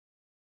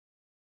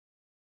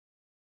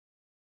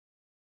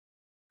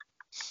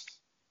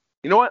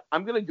 You know what?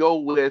 I'm gonna go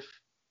with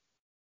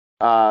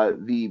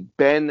the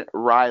Ben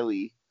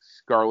Riley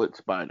Scarlet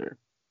Spider.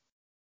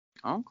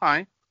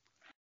 Okay.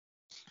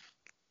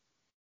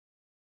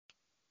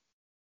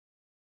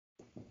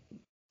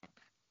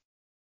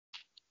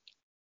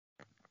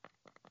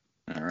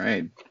 All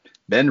right.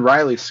 Ben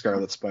Riley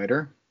Scarlet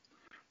Spider.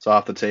 It's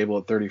off the table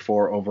at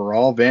 34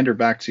 overall. Vander,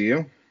 back to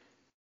you.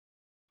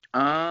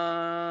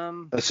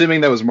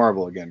 Assuming that was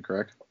Marvel again,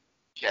 correct?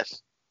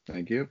 Yes.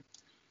 Thank you.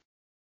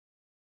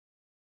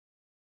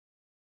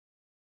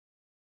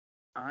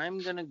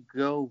 I'm gonna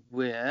go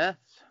with.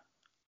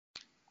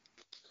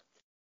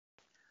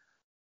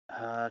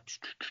 I'm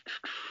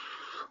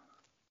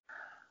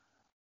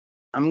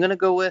gonna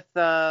go with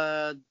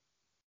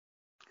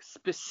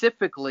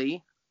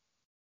specifically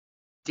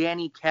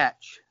Danny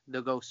Ketch,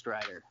 the Ghost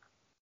Rider.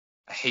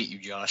 I hate you,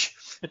 Josh.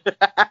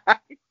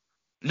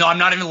 No, I'm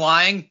not even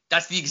lying.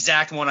 That's the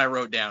exact one I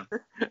wrote down.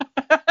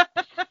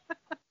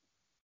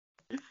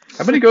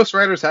 How many Ghost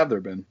Riders have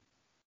there been?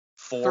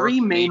 4,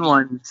 3 main maybe.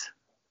 ones.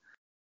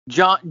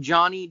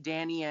 Johnny,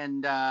 Danny,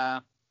 and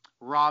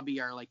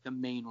Robbie are like the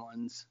main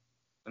ones.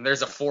 And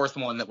there's a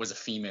 4th one that was a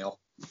female.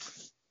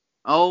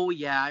 Oh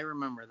yeah, I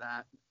remember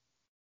that.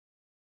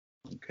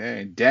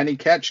 Okay. Danny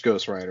Ketch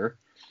Ghost Rider,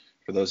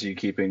 for those of you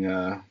keeping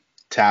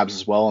tabs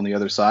as well on the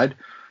other side,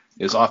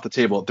 is off the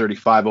table at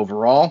 35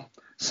 overall.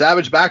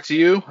 Savage, back to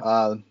you.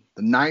 The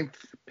 9th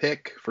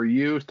pick for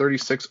you,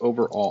 36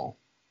 overall.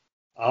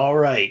 All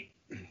right.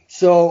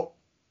 So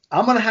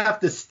I'm going to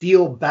have to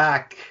steal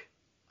back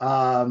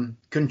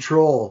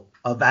control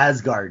of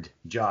Asgard,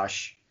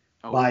 Josh,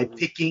 by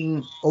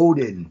picking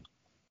Odin,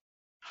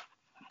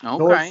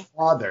 Thor's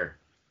father.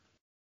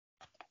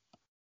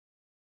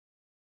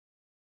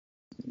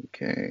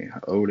 Okay,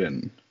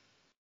 Odin.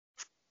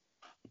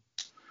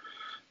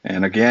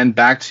 And again,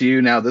 back to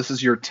you. Now, this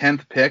is your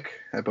 10th pick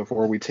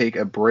before we take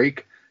a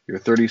break. Your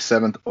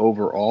 37th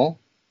overall.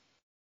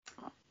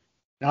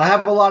 Now, I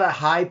have a lot of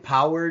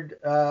high-powered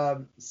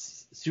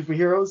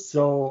superheroes,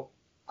 so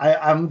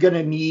I'm going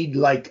to need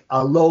like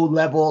a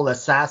low-level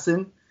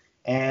assassin,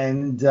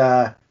 and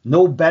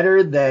no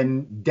better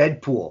than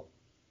Deadpool.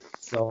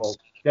 So,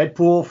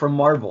 Deadpool from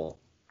Marvel.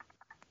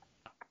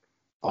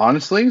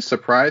 Honestly,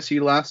 surprised he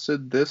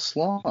lasted this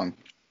long.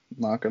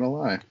 Not going to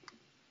lie.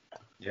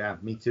 Yeah,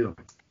 me too.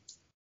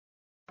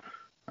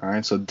 All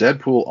right, so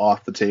Deadpool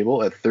off the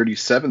table at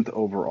 37th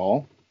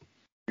overall.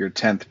 Your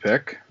 10th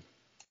pick.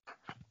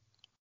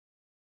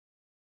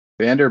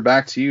 Vander,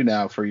 back to you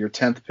now for your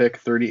 10th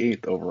pick,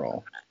 38th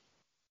overall.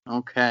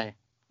 Okay.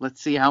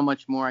 Let's see how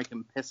much more I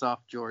can piss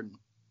off Jordan.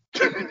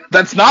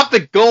 That's not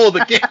the goal of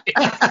the game.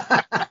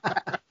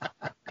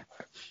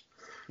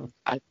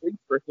 I think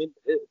for him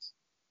it is.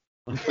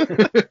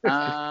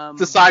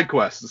 It's a side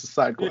quest. It's a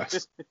side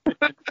quest.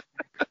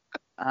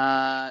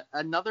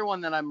 Another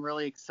one that I'm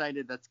really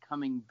excited that's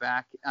coming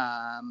back,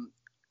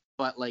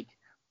 but like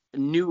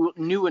new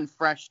and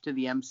fresh to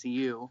the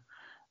MCU.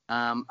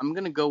 I'm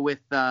gonna go with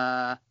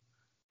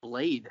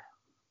Blade.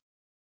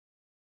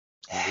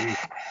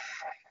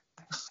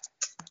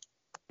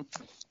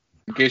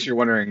 In case you're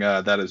wondering,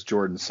 that is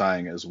Jordan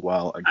sighing as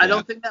well. Again. I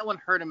don't think that one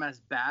hurt him as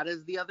bad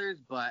as the others,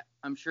 but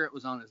I'm sure it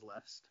was on his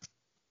list.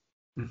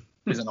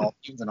 He was an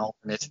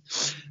alternate.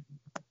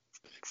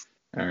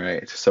 All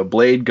right, so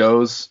Blade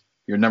goes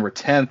your number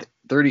 10th,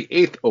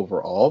 38th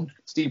overall.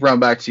 Steve Brown,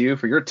 back to you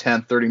for your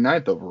 10th,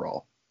 39th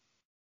overall.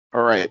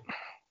 All right.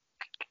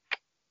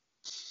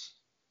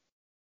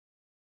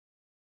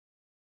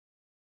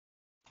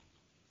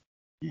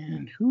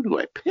 And who do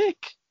I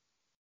pick?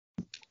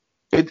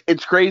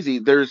 It's crazy.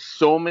 There's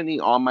so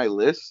many on my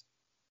list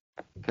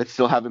that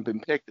still haven't been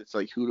picked. It's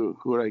like who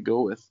would I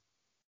go with?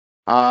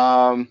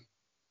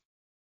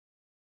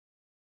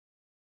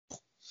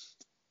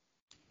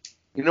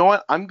 You know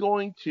what? I'm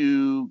going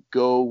to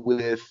go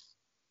with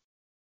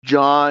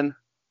John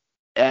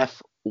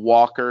F.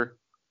 Walker,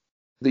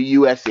 the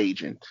U.S.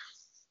 agent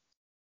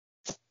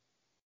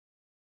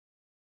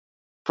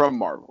from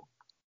Marvel.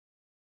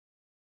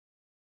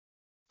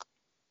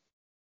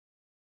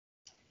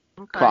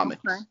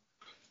 Comics. Okay.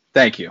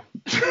 Thank you.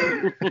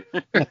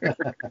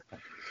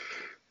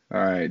 All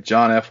right,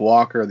 John F.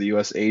 Walker, the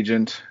U.S.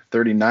 agent,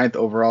 39th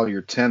overall,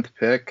 your 10th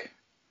pick.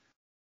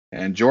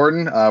 And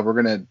Jordan,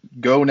 we're going to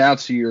go now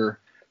to your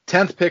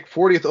 10th pick,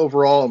 40th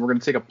overall, and we're going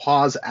to take a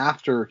pause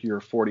after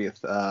your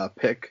 40th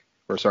pick,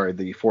 or sorry,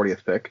 the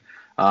 40th pick,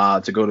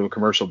 to go to a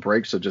commercial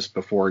break, so just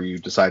before you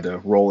decide to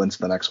roll into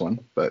the next one.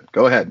 But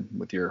go ahead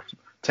with your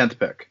 10th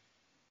pick.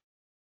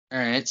 All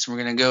right, so we're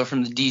gonna go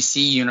from the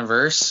DC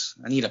universe.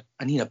 I need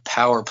a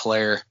power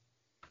player.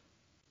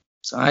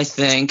 So I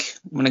think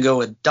I'm gonna go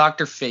with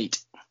Dr. Fate.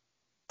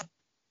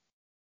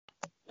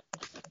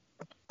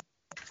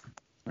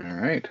 All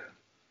right.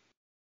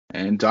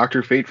 And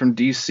Dr. Fate from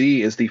DC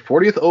is the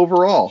 40th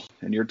overall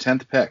and your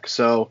 10th pick.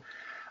 So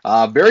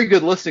very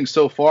good listing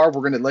so far.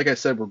 We're going to, like I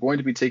said, we're going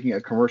to be taking a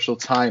commercial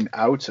time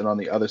out. And on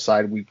the other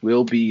side, we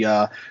will be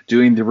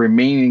doing the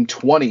remaining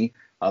 20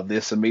 of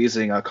this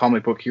amazing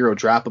comic book hero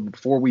draft. But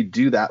before we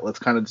do that, let's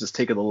kind of just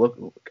take a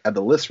look at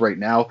the list right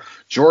now.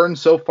 Jordan,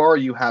 so far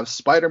you have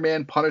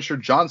Spider-Man, Punisher,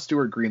 John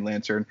Stewart, Green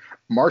Lantern,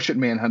 Martian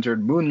Manhunter,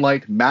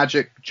 Moonlight,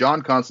 Magic,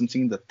 John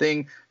Constantine, The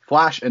Thing,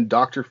 Flash, and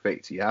Dr.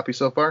 Fate. You happy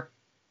so far?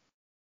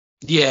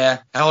 Yeah.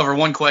 However,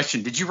 one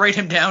question. Did you write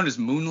him down as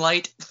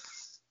Moonlight?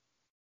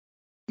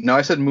 No,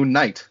 I said Moon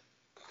Knight.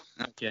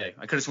 Okay.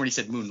 I could have sworn he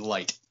said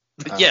Moonlight.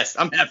 Yes,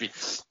 I'm happy.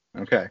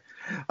 Okay.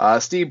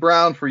 Steve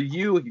Brown, for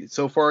you,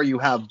 so far you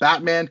have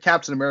Batman,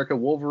 Captain America,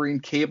 Wolverine,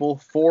 Cable,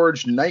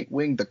 Forge,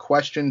 Nightwing, The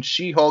Question,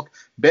 She-Hulk,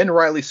 Ben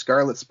Reilly,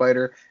 Scarlet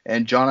Spider,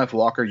 and John F.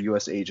 Walker,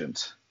 U.S.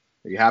 Agent.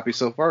 Are you happy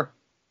so far?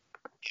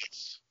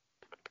 Yes.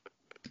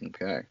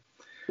 Okay.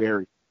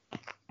 Very.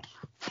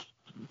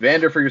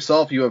 Vander, for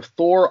yourself, you have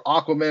Thor,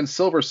 Aquaman,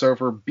 Silver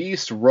Surfer,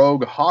 Beast,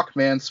 Rogue,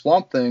 Hawkman,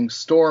 Swamp Thing,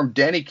 Storm,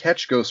 Danny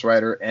Ketch, Ghost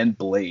Rider, and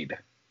Blade.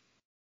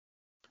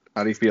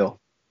 How do you feel?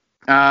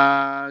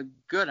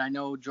 Good. I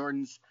know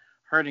Jordan's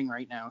hurting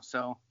right now,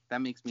 so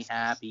that makes me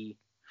happy.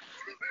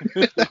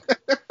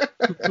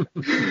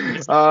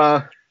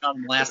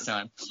 Last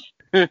time.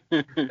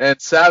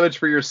 And Savage,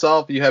 for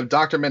yourself, you have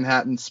Dr.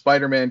 Manhattan,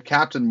 Spider-Man,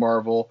 Captain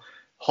Marvel,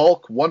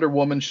 Hulk, Wonder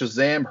Woman,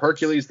 Shazam,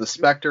 Hercules, the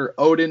Spectre,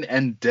 Odin,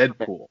 and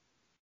Deadpool.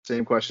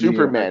 Same question.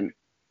 Superman.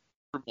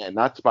 Superman,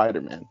 not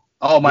Spider-Man.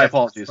 Oh, my Yes,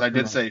 apologies.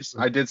 Superman.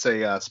 I did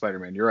say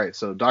Spider-Man. You're right.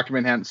 So Dr.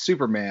 Manhattan,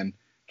 Superman,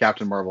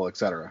 Captain Marvel,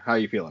 etc. How are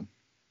you feeling?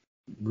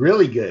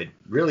 Really good.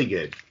 Really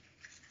good.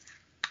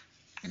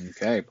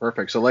 Okay,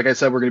 perfect. So like I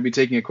said, we're going to be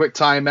taking a quick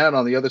timeout.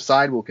 On the other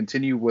side, we'll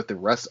continue with the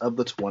rest of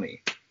the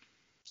 20.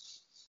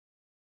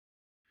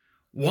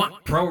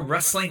 Want pro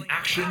wrestling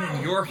action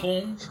in your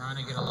home? Trying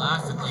to get a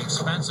laugh at the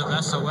expense of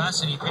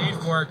SOS, and he paid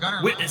for it.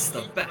 Gunner. Witness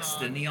the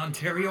best in the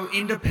Ontario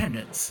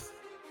Independents.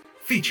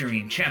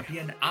 Featuring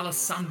champion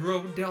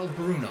Alessandro Del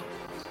Bruno.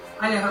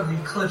 I have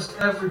eclipsed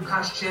every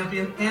past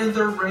champion and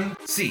their reign.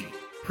 See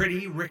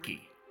Pretty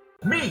Ricky.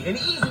 Me and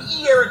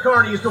Easy E Eric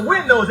Carney is to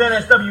win those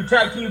NSW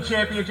Tag Team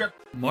Championships.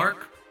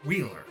 Mark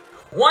Wheeler.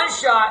 One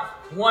shot,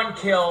 one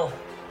kill.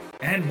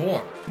 And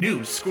more.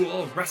 New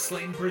School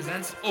Wrestling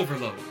presents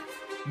Overload.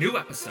 New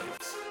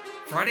episodes.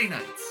 Friday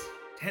nights,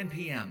 10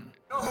 p.m.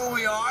 You know who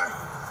we are?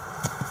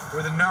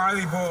 We're the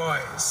Gnarly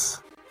Boys.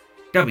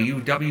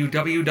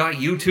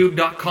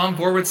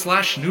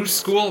 www.youtube.com/New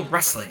School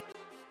Wrestling.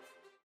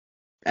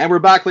 And we're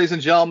back, ladies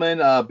and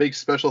gentlemen. Big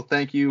special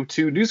thank you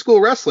to New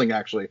School Wrestling,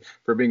 actually,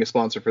 for being a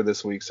sponsor for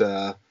this week's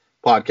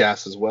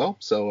podcast as well.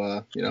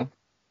 So,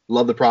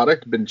 love the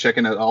product. Been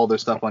checking out all their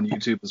stuff on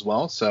YouTube as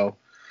well. So,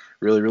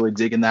 really, really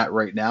digging that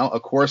right now.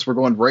 Of course, we're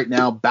going right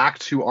now back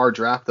to our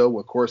draft, though.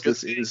 Of course,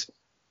 this is...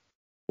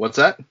 What's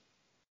that?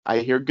 I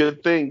hear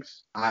good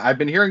things. I've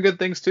been hearing good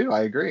things, too.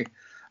 I agree.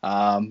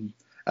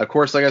 Of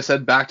course, like I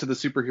said, back to the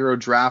superhero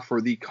draft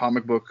for the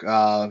comic book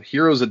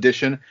Heroes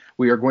Edition.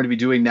 We are going to be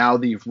doing now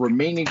the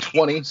remaining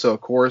 20. So, of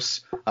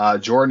course,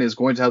 Jordan is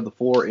going to have the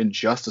floor in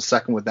just a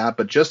second with that.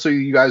 But just so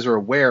you guys are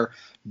aware,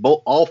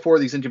 all four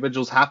of these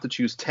individuals have to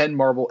choose 10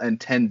 Marvel and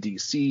 10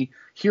 DC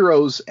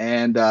heroes,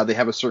 and they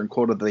have a certain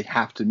quota that they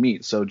have to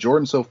meet. So,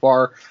 Jordan, so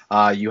far,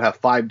 you have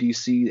 5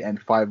 DC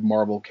and 5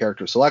 Marvel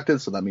characters selected.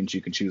 So that means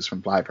you can choose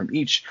from 5 from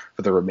each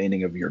for the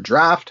remaining of your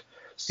draft.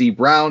 Steve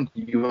Brown,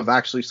 you have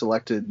actually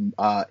selected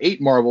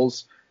 8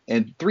 Marvels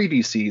and 3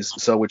 DCs,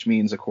 so which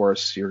means, of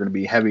course, you're going to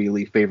be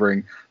heavily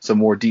favoring some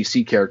more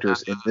DC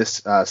characters in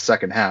this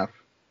second half.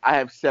 I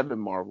have 7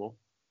 Marvel.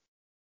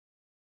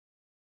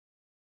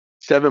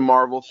 7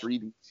 Marvel, 3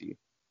 DC.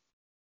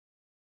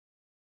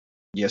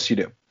 Yes, you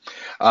do.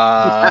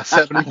 7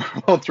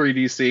 Marvel, 3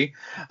 DC.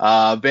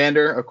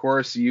 Vander, of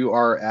course, you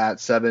are at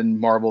 7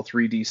 Marvel,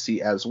 3 DC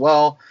as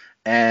well.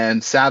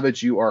 And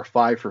Savage, you are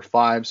 5 for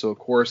 5. So, of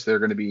course, they're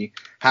going to be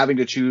having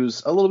to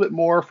choose a little bit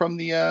more from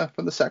the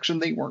section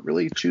they weren't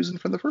really choosing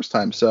from the first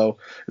time. So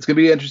it's going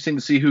to be interesting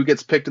to see who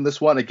gets picked in this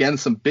one. Again,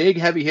 some big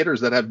heavy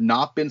hitters that have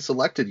not been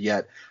selected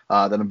yet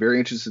that I'm very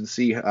interested to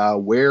see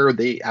where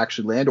they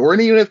actually land, or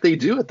even if they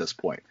do at this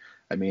point.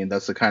 I mean,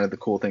 that's the kind of the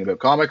cool thing about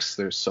comics.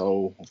 They're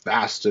so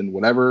vast and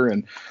whatever,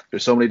 and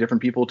there's so many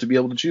different people to be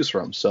able to choose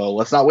from. So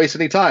let's not waste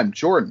any time.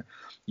 Jordan,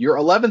 your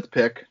 11th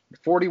pick,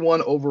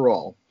 41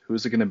 overall.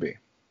 Who's it going to be?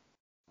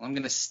 I'm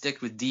going to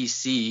stick with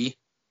DC.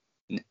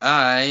 And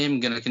I'm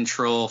going to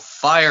control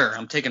fire.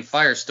 I'm taking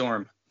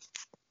Firestorm.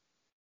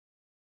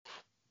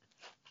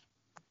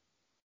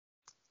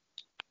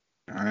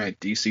 All right,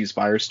 DC's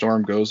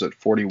Firestorm goes at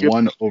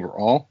 41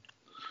 overall.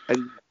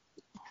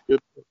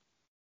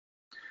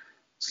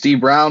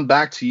 Steve Brown,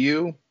 back to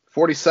you.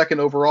 42nd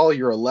overall,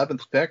 your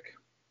 11th pick.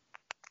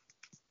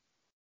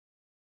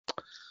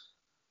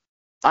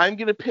 I'm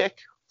going to pick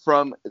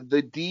from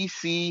the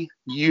DC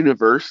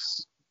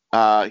universe.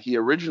 He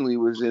originally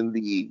was in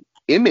the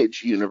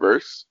Image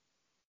universe.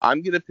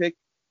 I'm going to pick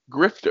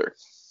Grifter.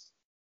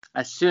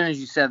 As soon as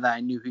you said that,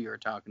 I knew who you were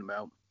talking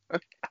about.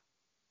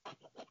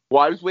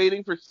 Well, I was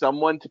waiting for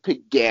someone to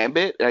pick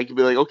Gambit, and I could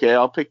be like, okay,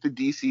 I'll pick the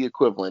DC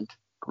equivalent,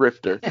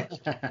 Grifter.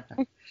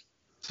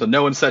 So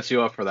no one sets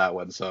you up for that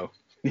one, so.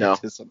 No.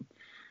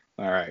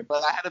 All right.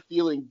 But I had a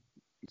feeling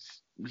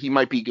he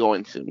might be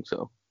going soon.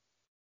 So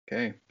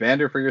Okay,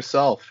 Vander, for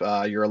yourself,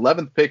 your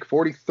 11th pick,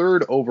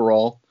 43rd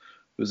overall.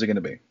 Who's it going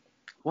to be?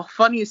 Well,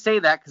 funny you say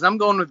that because I'm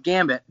going with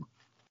Gambit.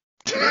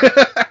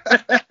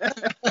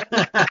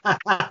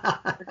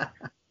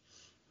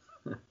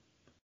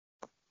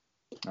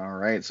 All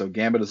right, so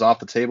Gambit is off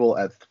the table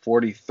at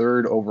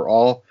 43rd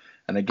overall.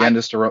 And again,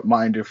 just a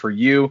reminder for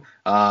you,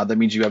 that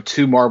means you have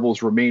 2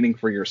 marbles remaining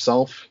for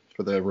yourself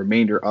for the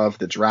remainder of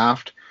the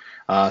draft.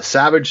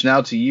 Savage,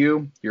 now to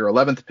you, your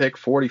 11th pick,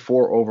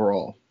 44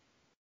 overall.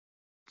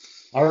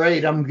 All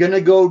right, I'm going to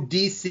go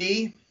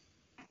DC.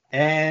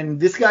 And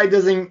this guy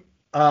doesn't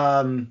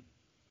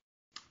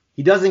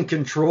he doesn't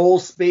control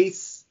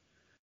space,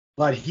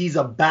 but he's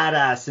a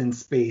badass in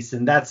space,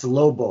 and that's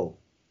Lobo.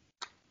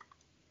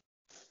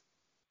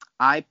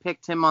 I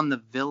picked him on the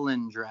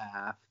villain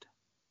draft.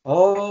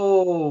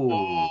 Oh.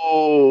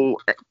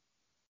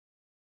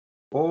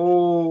 So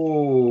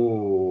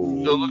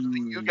looks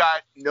like you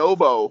got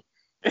Nobo.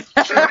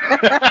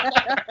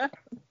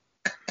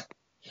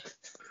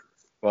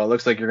 Well, it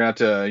looks like you're gonna have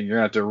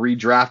to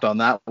redraft on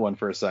that one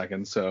for a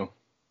second. So.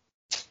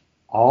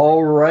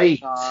 All right.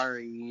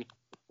 Sorry.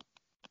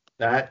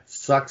 That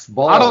sucks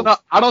balls.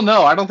 I don't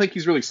know. I don't think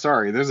he's really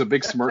sorry. There's a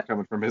big smirk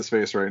coming from his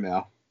face right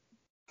now.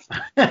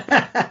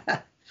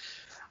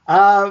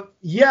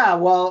 Yeah,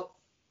 well,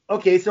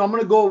 okay, so I'm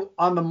going to go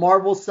on the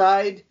Marvel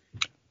side,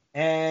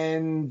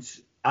 and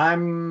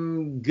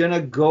I'm going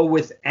to go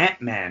with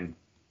Ant-Man.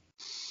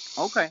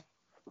 Okay.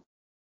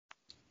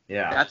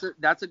 Yeah.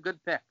 That's a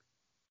good pick.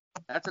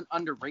 That's an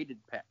underrated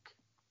pick.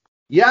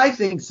 Yeah, I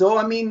think so.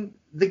 I mean,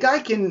 the guy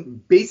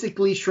can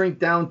basically shrink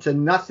down to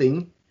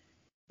nothing,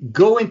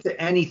 go into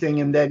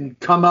anything, and then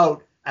come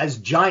out as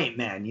Giant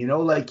Man, you know?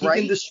 Like, he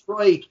can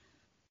destroy...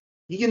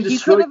 He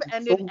could have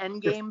ended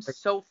Endgame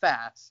so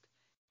fast.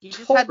 He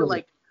just had to,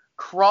 like,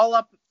 crawl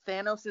up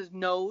Thanos'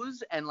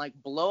 nose and, like,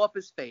 blow up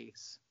his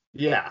face.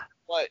 Yeah.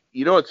 But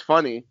you know what's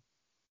funny?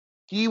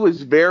 He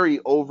was very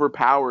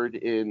overpowered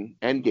in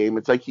Endgame.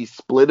 It's like he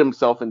split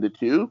himself into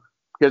 2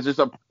 because there's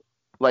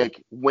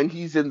like, when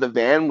he's in the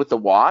van with the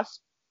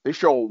Wasp, they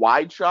show a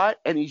wide shot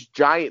and he's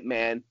Giant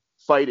Man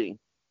fighting.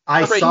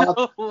 I saw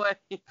that.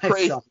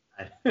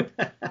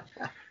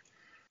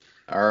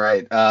 All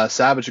right,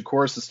 Savage, of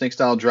course, the Snake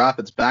Style Draft.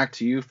 It's back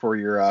to you for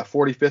your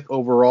 45th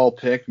overall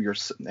pick and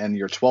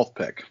your 12th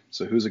pick.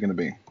 So who's it going to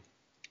be?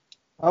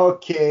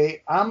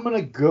 Okay, I'm going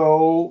to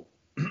go...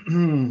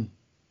 I'm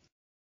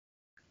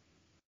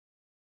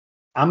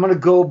going to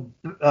go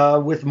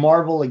with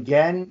Marvel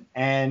again,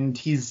 and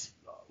he's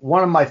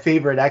one of my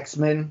favorite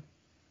X-Men,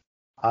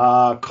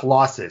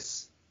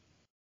 Colossus.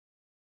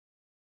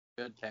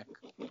 Good pick.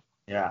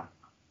 Yeah.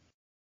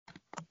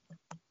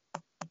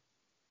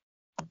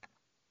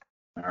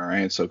 All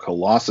right, so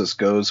Colossus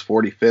goes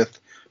 45th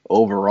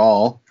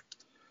overall.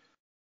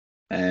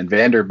 And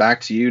Vander,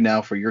 back to you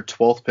now for your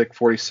 12th pick,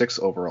 46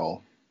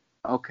 overall.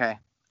 Okay.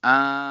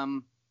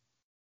 I'm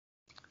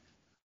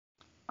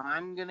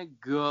going to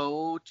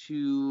go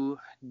to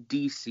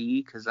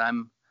DC because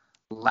I'm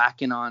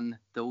lacking on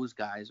those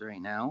guys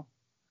right now.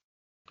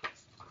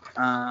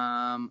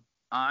 I'm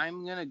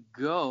going to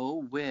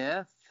go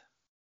with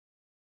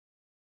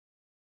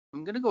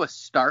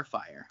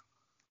Starfire.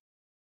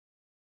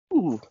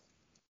 Ooh.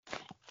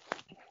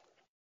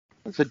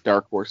 That's a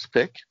dark horse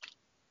pick.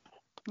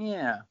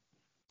 Yeah.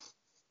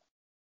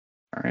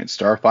 All right,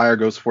 Starfire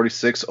goes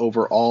 46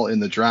 overall in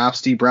the draft.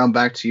 Steve Brown,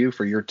 back to you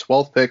for your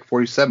 12th pick,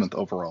 47th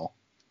overall.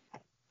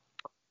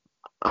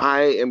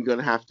 I am going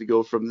to have to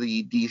go from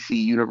the DC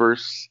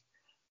universe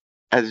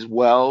as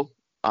well.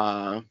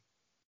 And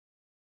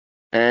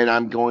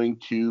I'm going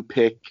to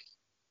pick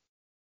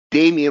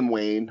Damian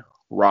Wayne,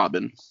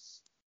 Robin.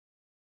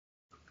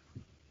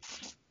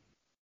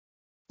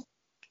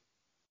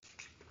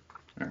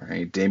 All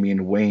right,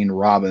 Damian Wayne,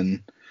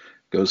 Robin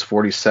goes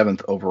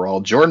 47th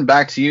overall. Jordan,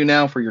 back to you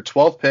now for your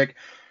 12th pick,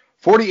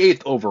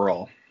 48th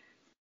overall.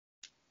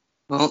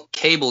 Well,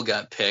 Cable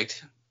got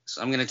picked,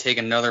 so I'm going to take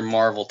another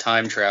Marvel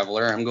time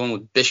traveler. I'm going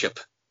with Bishop.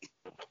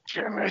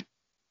 Damn it.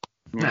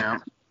 Yeah.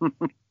 All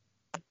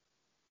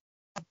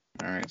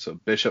right, so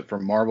Bishop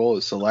from Marvel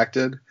is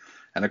selected.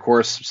 And, of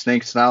course,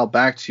 Snake Style,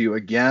 back to you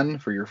again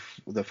for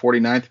the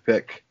 49th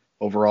pick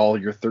overall,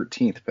 your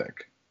 13th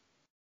pick.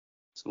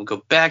 So we'll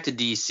go back to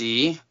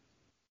DC.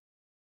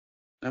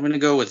 I'm going to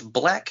go with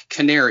Black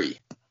Canary.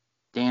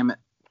 Damn it.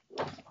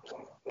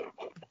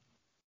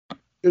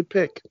 Good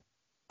pick.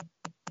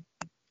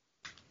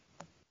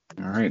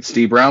 All right,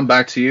 Steve Brown,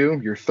 back to you.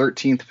 Your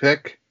 13th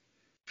pick,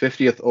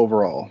 50th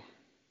overall.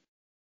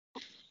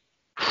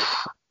 I'm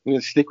going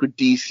to stick with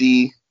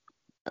DC.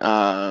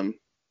 I'm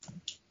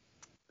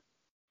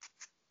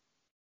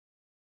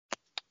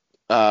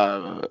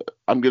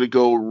going to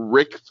go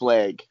Rick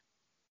Flag.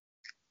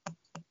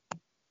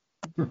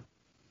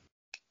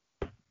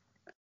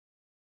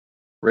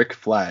 Rick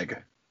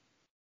Flag.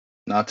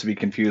 Not to be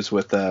confused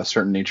with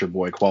certain Nature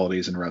Boy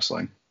qualities in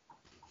wrestling.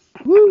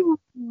 Woo!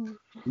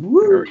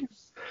 Woo!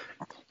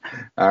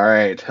 All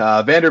right.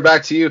 Vander,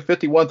 back to you.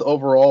 51st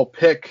overall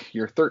pick,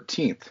 your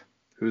 13th.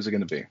 Who's it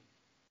going to be?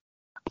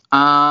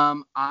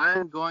 I'm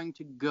going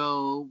to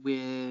go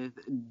with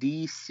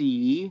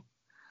DC.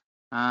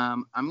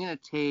 I'm going to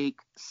take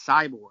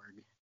Cyborg.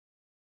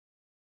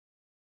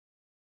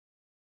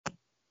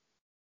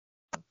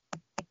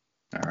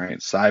 All right,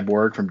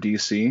 Cyborg from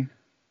DC.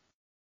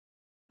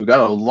 We got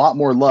a lot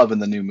more love in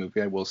the new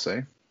movie, I will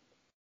say.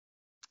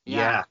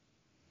 Yeah.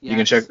 You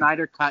can check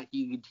Snyder Cut.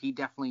 He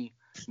definitely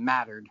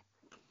mattered.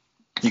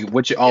 You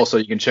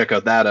can check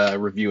out that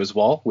review as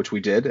well, which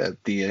we did at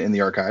in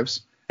the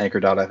archives,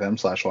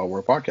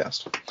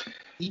 anchor.fm/wildwarpodcast.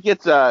 He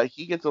gets a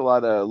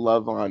lot of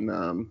love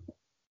on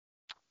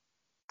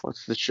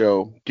what's the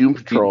show? Doom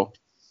Patrol.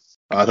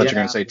 I thought you were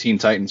going to say Teen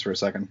Titans for a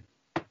second.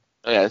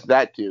 Yeah, it's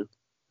that too.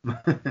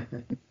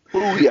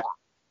 Oh yeah.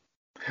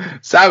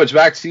 Savage,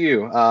 back to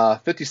you.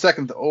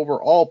 52nd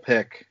overall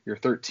pick, your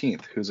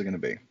 13th. Who's it going to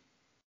be?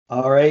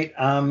 All right,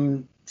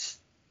 I'm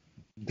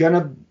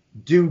gonna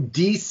do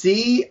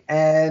DC,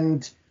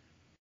 and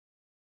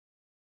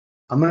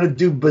I'm gonna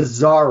do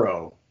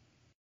Bizarro.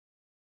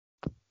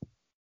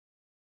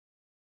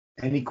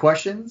 Any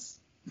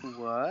questions?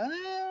 What?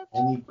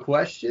 Any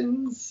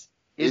questions?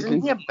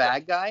 Isn't he a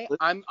bad guy?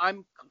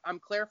 I'm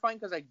clarifying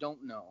because I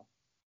don't know.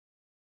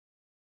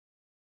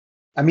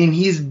 I mean,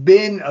 he's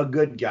been a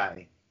good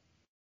guy.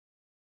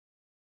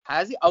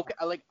 Has he? Okay,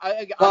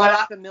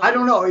 I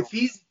don't know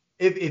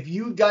if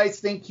you guys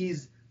think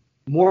he's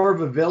more of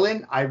a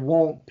villain, I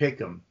won't pick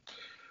him.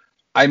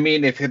 I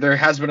mean, if there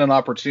has been an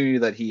opportunity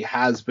that he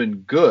has been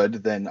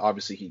good, then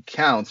obviously he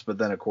counts. But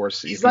then, of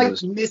course, he's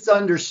like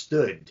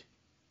misunderstood.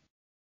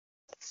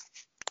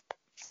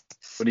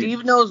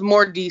 Steve knows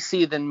more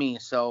DC than me,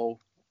 so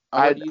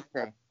what do you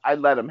think? I'd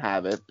let him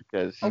have it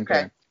because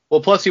okay.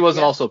 Well, plus he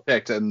wasn't also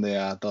picked in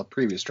the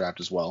previous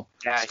draft as well.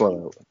 Yeah,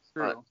 true.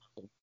 Okay.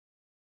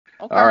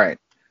 All right.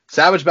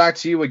 Savage, back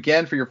to you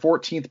again for your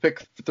 14th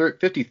pick,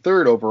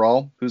 53rd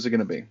overall. Who's it going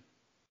to be?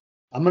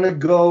 I'm going to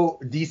go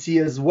DC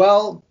as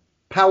well.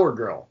 Power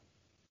Girl.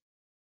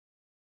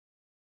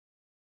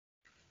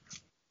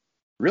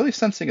 Really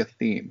sensing a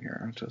theme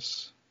here. I'm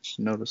just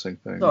noticing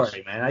things.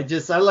 Sorry, man. I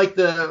like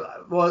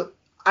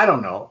I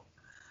don't know.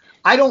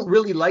 I don't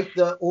really like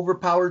the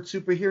overpowered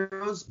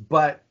superheroes,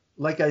 but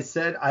like I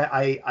said,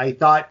 I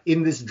thought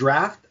in this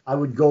draft I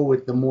would go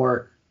with the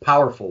more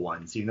powerful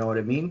ones. You know what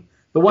I mean?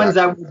 The ones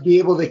that would be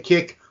able to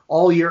kick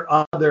all your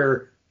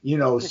other,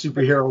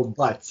 superhero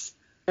butts.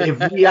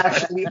 If we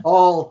actually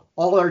all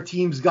our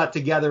teams got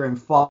together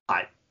and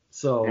fought.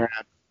 So. Yeah,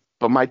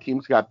 but my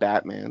team's got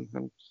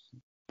Batman.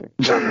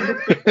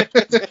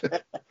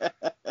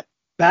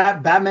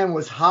 Batman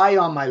was high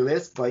on my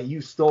list, but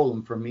you stole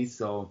him from me,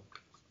 so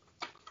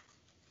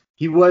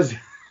he was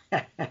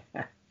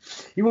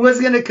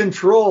going to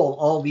control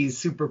all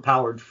these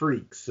superpowered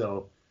freaks.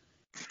 So.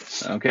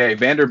 Okay,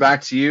 Vander,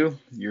 back to you.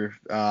 Your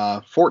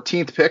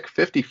 14th pick,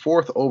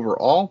 54th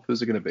overall.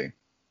 Who's it going to be?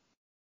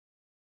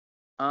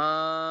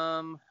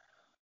 I'm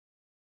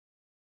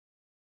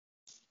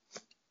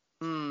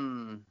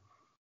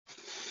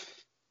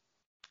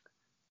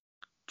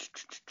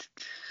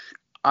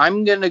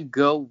going to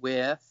go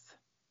with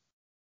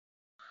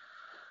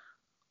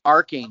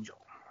Archangel.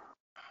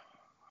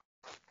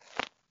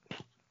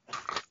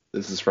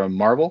 This is from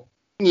Marvel?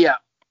 Yeah.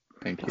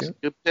 Thank you. That's a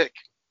good pick.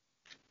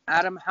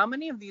 Adam, how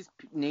many of these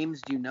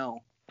names do you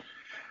know?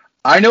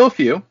 I know a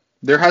few.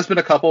 There has been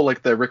a couple,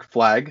 like the Rick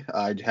Flag.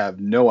 I have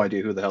no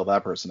idea who the hell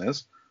that person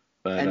is.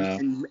 But,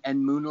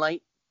 and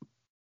Moonlight?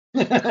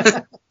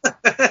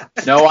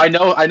 No, I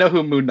know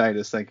who Moon Knight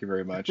is. Thank you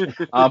very much.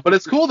 But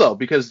it's cool though,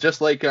 because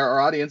just like our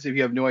audience, if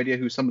you have no idea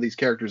who some of these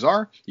characters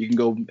are, you can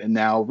go and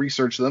now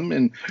research them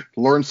and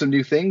learn some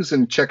new things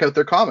and check out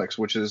their comics,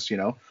 which is,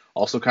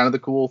 also kind of the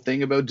cool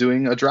thing about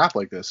doing a draft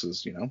like this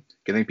is,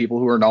 getting people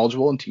who are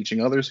knowledgeable and teaching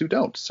others who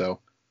don't. So,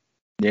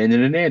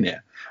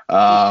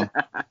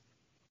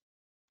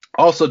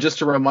 Also, just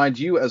to remind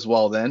you as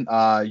well, then,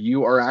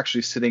 you are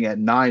actually sitting at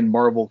 9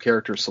 Marvel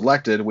characters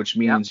selected, which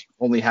means you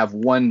only have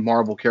 1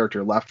 Marvel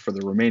character left for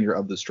the remainder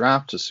of this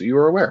draft, just so you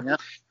are aware.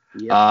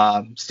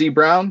 Yep. Steve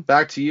Brown,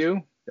 back to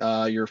you.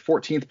 Your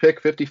 14th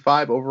pick,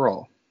 55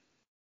 overall.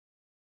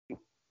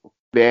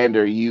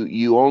 Vander,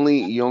 you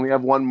only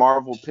have 1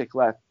 Marvel pick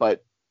left,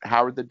 but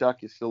Howard the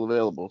Duck is still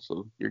available,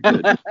 so you're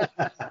good. You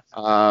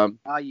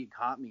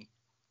caught me.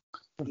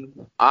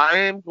 I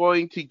am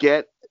going to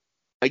get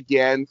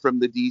again from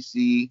the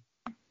DC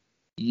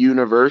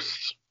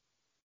universe.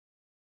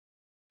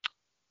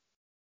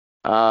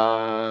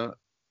 There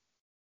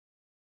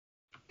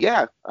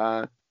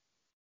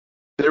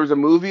was a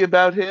movie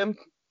about him.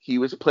 He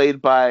was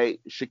played by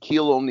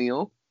Shaquille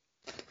O'Neal.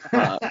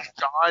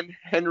 John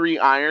Henry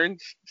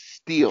Irons,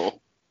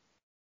 Steel.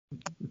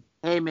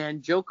 Hey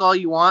man, joke all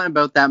you want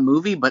about that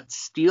movie, but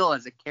Steel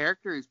as a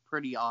character is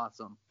pretty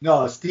awesome.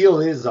 No, Steel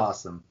is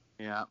awesome.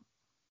 Yeah.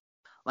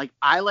 Like,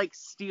 I like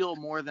Steel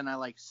more than I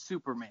like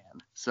Superman,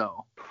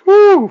 so.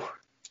 Woo!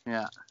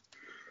 Yeah.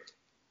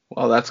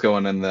 Well, that's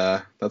going in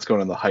the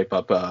hype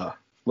up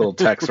little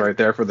text right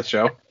there for the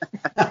show.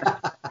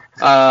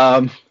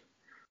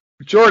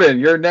 Jordan,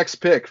 your next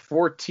pick,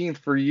 14th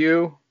for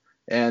you,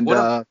 and What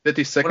am-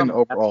 52nd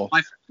What overall.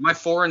 am I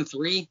 4 and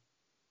 3?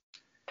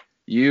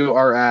 You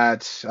are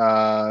at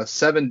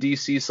 7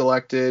 DC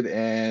selected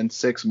and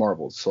 6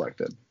 Marvel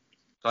selected.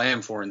 I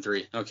am 4 and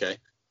 3. Okay.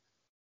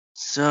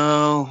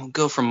 So we'll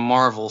go from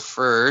Marvel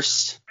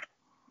first.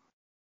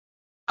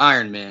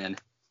 Iron Man.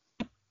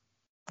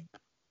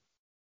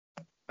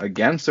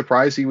 Again,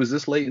 surprised he was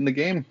this late in the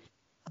game.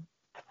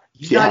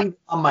 He's not even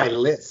on my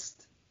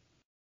list.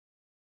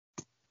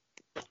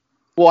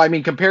 Well, I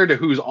mean, compared to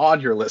who's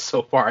on your list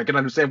so far, I can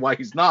understand why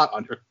he's not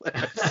on your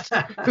list.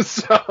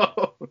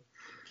 So,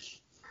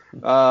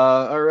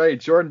 all right,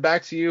 Jordan,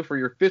 back to you for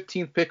your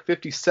 15th pick,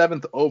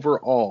 57th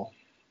overall.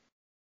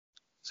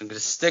 So I'm going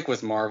to stick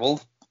with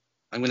Marvel.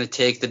 I'm going to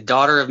take the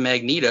daughter of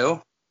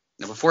Magneto.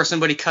 Now, before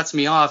somebody cuts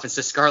me off and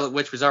says Scarlet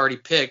Witch was already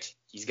picked,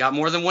 he's got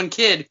more than one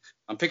kid.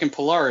 I'm picking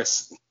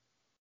Polaris.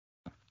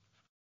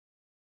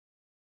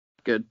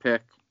 Good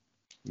pick.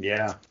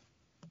 Yeah.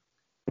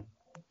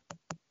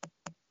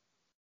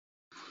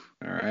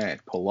 All right,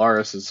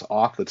 Polaris is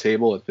off the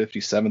table at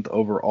 57th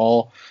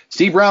overall.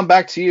 Steve Brown,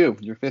 back to you.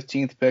 Your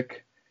 15th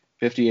pick,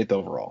 58th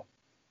overall.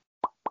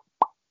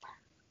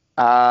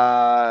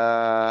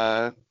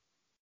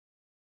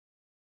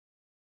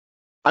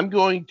 I'm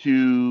going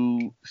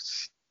to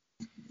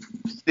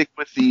stick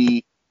with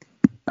the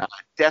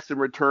death and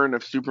return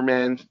of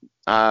Superman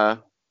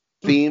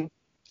theme,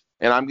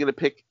 and I'm going to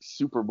pick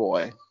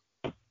Superboy.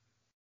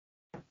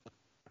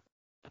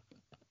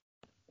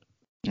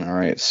 All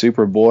right,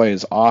 Superboy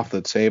is off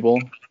the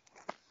table.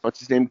 What's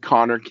his name?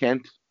 Connor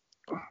Kent.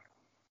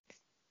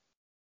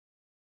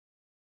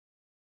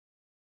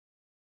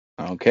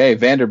 Okay,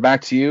 Vander,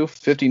 back to you.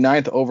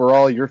 59th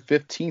overall, your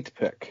 15th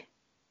pick.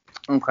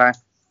 Okay.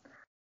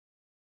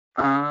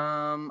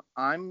 I'm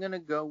gonna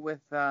go with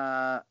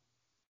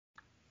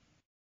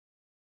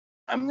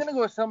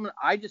someone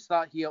I just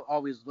thought he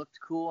always looked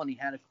cool and he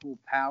had a cool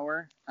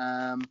power.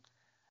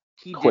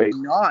 He Quake.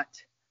 did not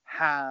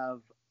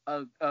have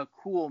a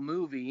cool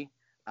movie.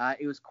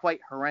 It was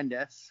quite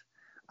horrendous.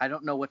 I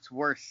don't know what's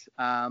worse.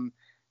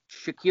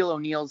 Shaquille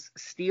O'Neal's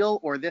Steel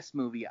or this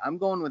movie. I'm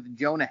going with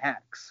Jonah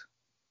Hex.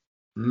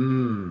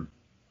 No.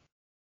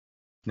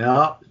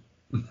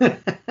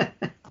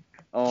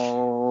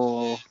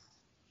 Oh.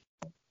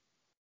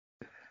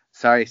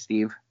 Sorry,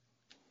 Steve.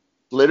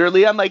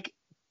 Literally, I'm like,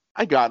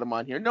 I got him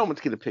on here. No one's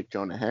going to pick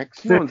Jonah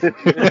Hex. No one's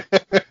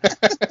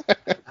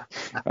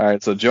All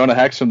right, so Jonah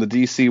Hex from the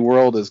DC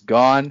world is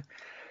gone.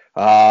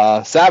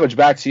 Savage,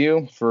 back to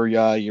you for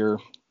your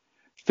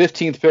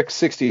 15th pick,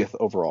 60th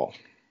overall.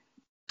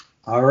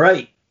 All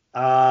right.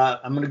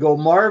 I'm going to go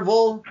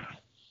Marvel.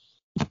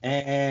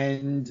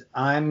 And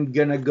I'm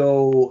going to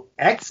go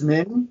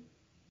X-Men.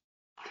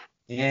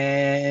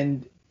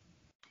 And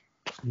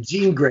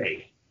Jean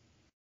Grey.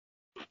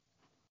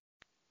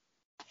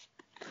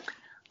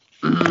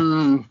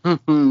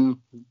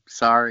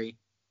 Sorry.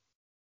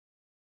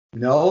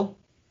 No?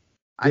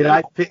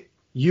 I pick?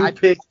 You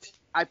picked?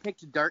 I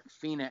picked Dark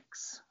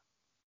Phoenix.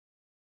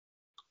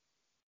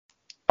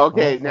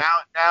 Okay, now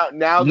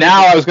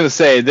I was going to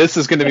say, this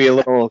is going to be a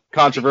little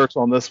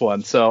controversial on this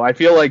one. So I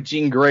feel like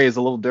Jean Grey is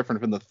a little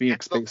different from the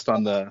Phoenix based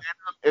on the...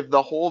 If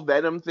the whole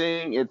Venom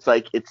thing, it's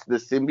like, it's the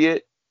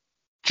symbiote.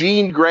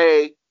 Jean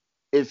Grey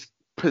is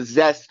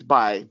possessed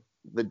by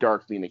the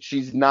Dark Phoenix.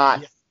 She's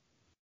not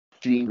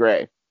Jean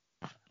Grey.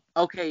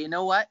 Okay, you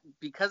know what?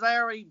 Because I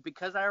already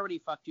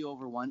fucked you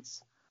over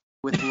once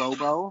with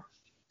Lobo.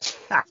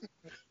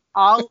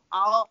 I'll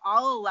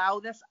allow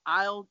this.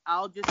 I'll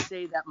just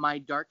say that my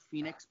Dark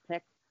Phoenix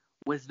pick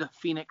was the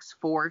Phoenix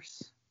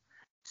Force,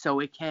 so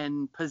it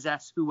can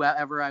possess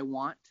whoever I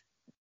want.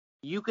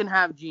 You can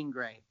have Jean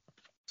Grey.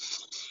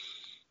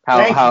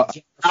 How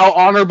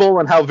honorable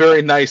and how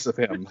very nice of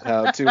him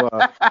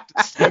to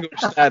distinguish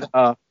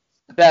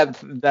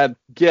that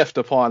gift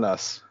upon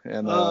us,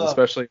 and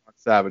especially on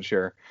Savage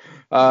here.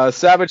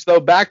 Savage, though,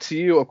 back to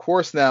you. Of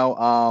course,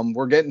 now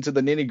we're getting to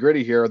the nitty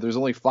gritty here. There's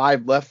only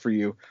 5 left for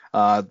you.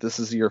 This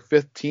is your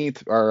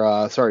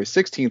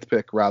 16th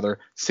pick, rather,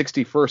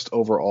 61st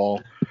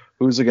overall.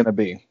 Who's it going to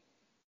be?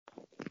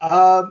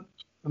 I'm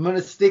going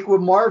to stick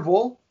with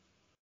Marvel,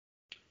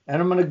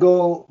 and I'm going to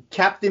go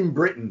Captain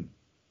Britain.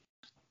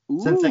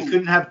 Ooh. Since I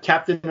couldn't have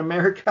Captain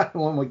America, I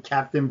went with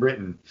Captain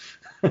Britain.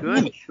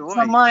 Good choice. It's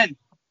not mine.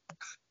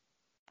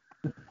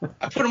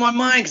 I put him on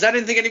mine because I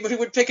didn't think anybody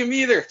would pick him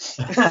either.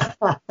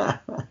 All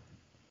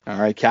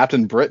right,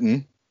 Captain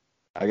Britain.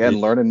 Again,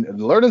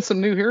 learning some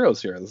new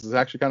heroes here. This is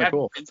actually kind of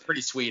cool. It's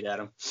pretty sweet,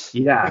 Adam.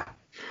 Yeah.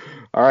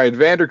 All right,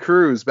 Vander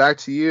Cruz, back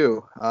to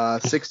you.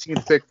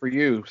 16th pick for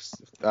you,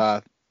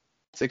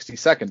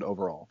 62nd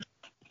overall.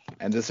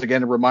 And this,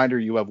 again, a reminder,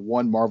 you have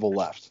 1 Marvel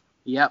left.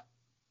 Yep.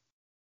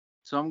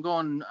 So I'm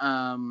going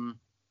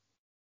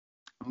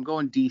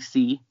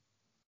DC.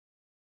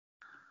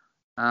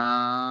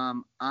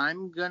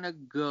 I'm gonna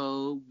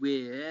go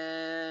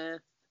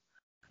with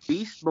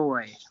Beast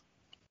Boy.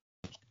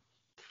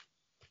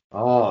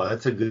 Oh,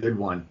 that's a good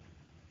one.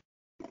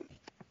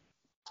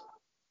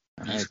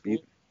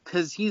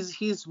 Because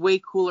he's way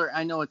cooler.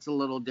 I know it's a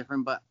little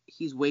different, but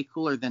he's way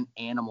cooler than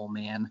Animal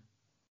Man.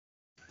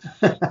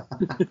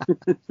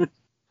 All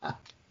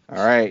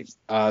right.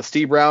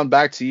 Steve Brown,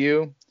 back to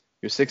you.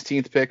 Your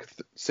 16th pick,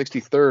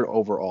 63rd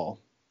overall.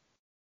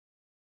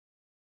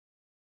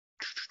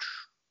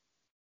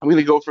 I'm going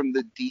to go from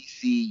the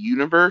DC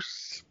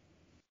universe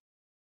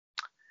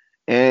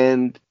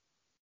and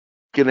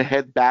going to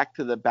head back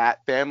to the Bat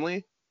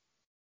family.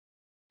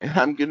 And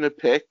I'm going to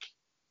pick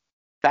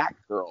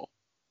Batgirl.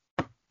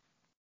 All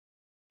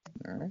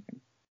right.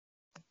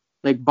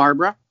 Like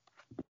Barbara?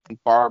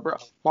 Barbara.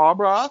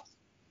 Barbara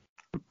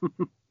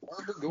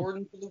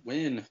Gordon for the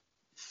win.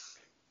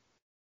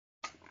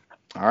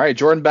 All right,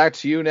 Jordan, back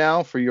to you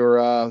now for your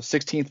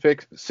 16th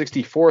pick,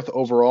 64th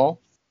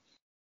overall.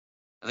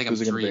 I think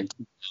Who's I'm it gonna 3 be? and 2.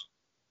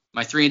 Am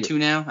I 3 and 2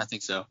 now? I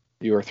think so.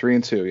 You are 3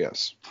 and 2,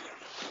 yes.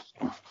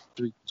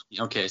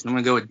 Okay, so I'm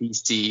going to go with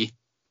DC.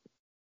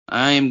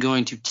 I am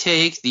going to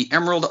take the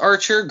Emerald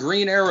Archer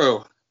Green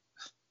Arrow.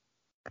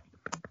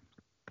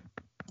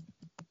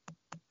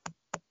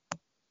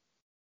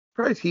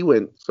 Surprised he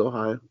went so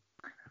high.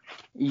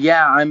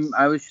 Yeah,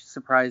 I was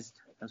surprised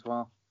as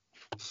well.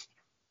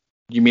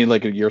 You mean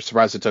like you're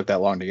surprised it took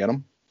that long to get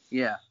him?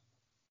 Yeah.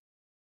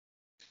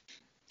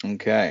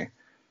 Okay.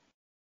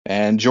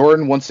 And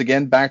Jordan, once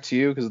again, back to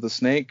you because of the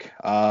snake.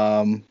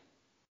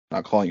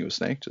 Not calling you a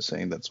snake, just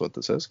saying that's what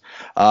this is.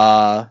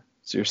 So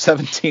your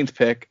 17th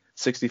pick,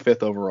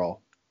 65th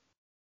overall.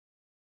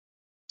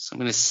 So I'm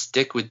going to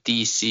stick with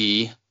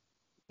DC.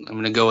 I'm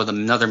going to go with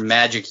another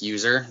magic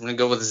user. I'm going to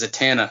go with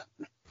Zatanna.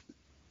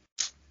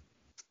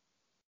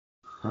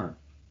 Huh.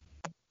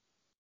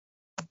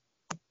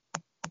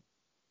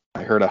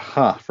 I heard a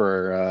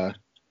for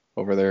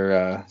over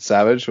there,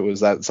 Savage. Was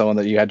that someone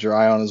that you had your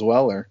eye on as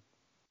well, or?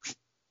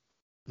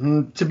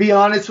 To be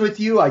honest with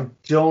you, I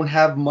don't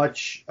have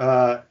much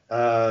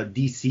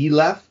DC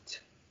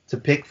left to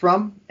pick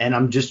from, and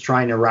I'm just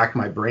trying to rack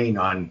my brain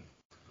on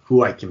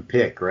who I can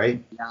pick,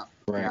 right? Yeah.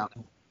 Right. Yeah.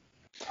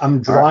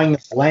 I'm drawing a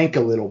blank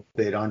a little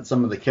bit on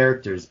some of the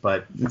characters,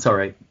 but it's all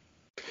right.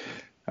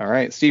 All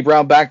right, Steve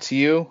Brown, back to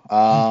you.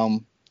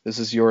 This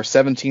is your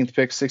 17th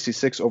pick,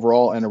 66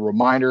 overall, and a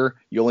reminder,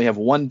 you only have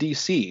one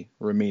DC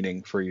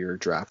remaining for your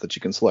draft that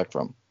you can select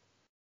from.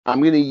 I'm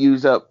going to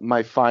use up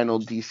my final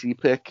DC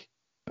pick.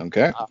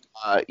 Okay.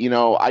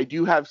 I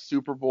do have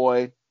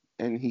Superboy,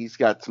 and he's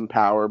got some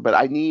power, but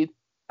I need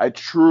a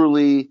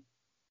truly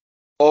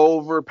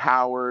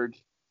overpowered,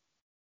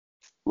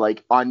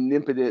 like,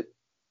 omnipotent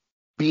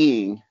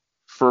being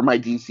for my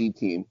DC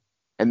team.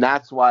 And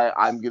that's why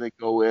I'm going to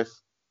go with,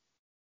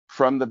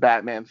 from the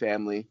Batman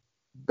family,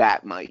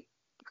 Batmite.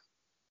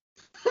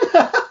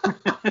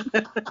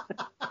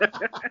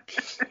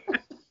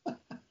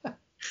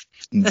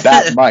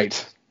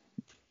 Batmite.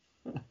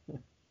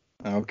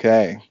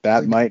 Okay,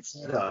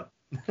 Batmite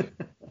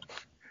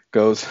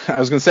goes. I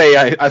was gonna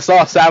say I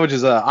saw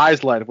Savage's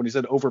eyes light up when he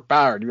said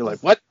overpowered. You're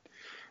like, what?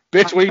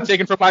 Bitch, what are you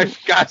taking from my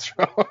guys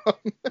from?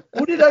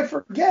 Who did I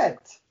forget?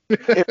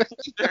 It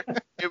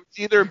was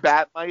either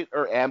Batmite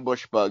or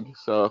Ambush Bug,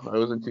 so I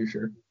wasn't too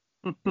sure.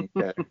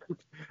 Okay.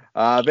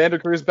 Vander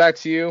Cruz, back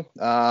to you.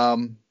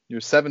 Your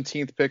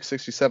 17th pick,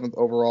 67th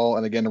overall,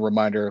 and again a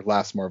reminder,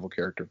 last Marvel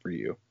character for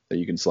you that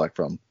you can select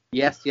from.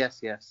 Yes.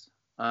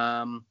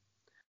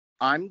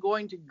 I'm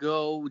going to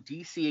go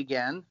DC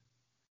again.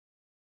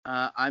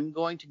 I'm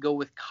going to go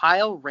with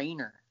Kyle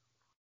Rayner.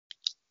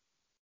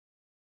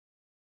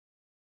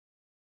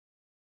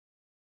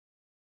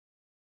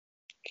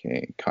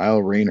 Okay,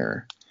 Kyle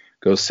Rayner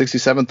goes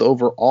 67th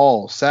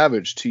overall.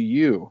 Savage, to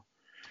you.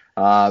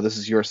 This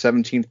is your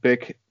 17th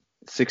pick,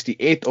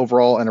 68th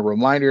overall, and a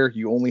reminder,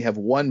 you only have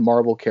one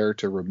Marvel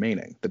character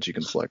remaining that you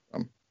can select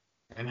from.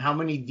 And how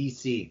many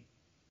DC?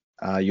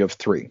 You have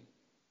 3.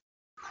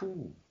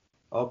 Whew.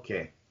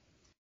 Okay.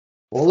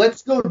 Well,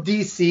 let's go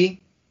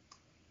DC.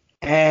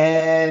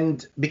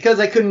 And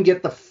because I couldn't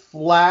get the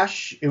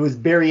Flash, it was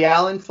Barry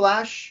Allen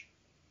Flash,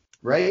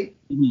 right?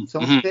 Mm-hmm.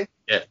 Someone pick?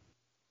 Yeah.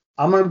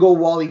 I'm going to go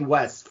Wally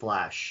West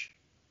Flash.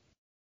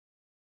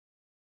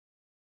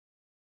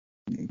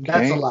 Okay.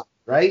 That's a lot,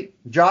 right?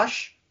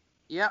 Josh?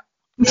 Yeah.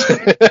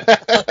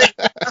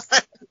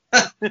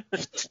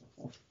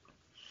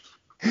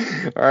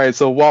 All right,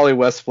 so Wally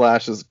West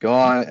Flash is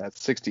gone at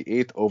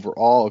 68th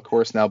overall. Of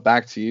course, now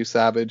back to you,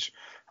 Savage.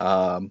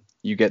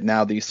 You get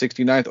now the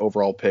 69th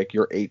overall pick,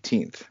 your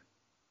 18th.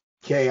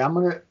 Okay, I'm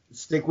going to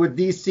stick with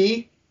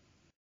DC.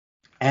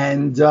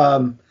 And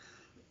I'm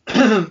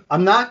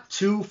not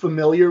too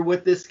familiar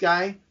with this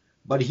guy,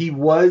 but he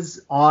was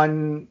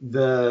on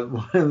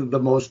one of the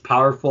most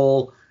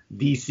powerful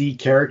DC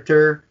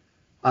character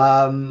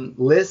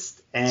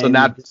list. And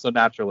So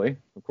naturally,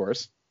 of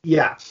course.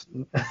 yeah.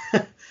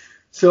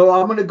 So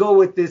I'm going to go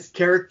with this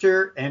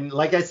character. And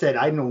like I said,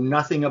 I know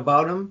nothing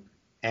about him.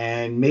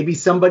 And maybe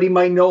somebody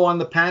might know on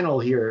the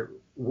panel here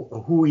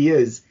who he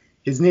is.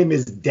 His name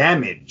is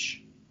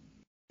Damage.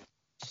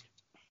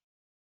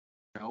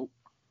 Nope.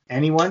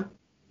 Anyone?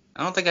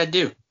 I don't think I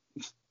do.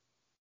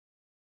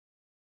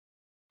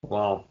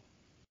 Well,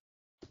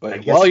 I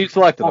But guess- well, you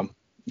selected him.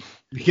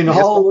 you can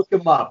all look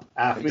him up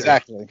after.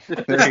 Exactly.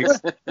 There you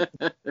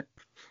go.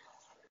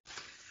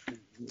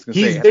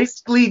 He's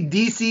basically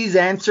DC's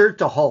answer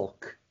to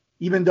Hulk,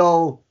 even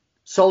though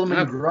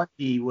Solomon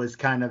Grundy was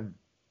kind of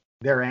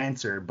their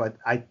answer. But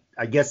I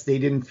guess they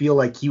didn't feel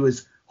like he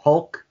was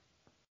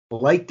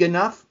Hulk-like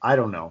enough. I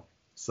don't know.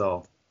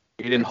 So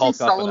he didn't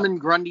Hulk up Solomon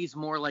Grundy's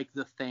more like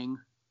the Thing.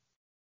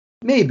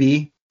 Maybe.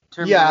 In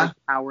terms of like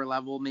power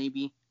level,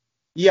 maybe.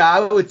 Yeah,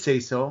 I would say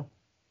so.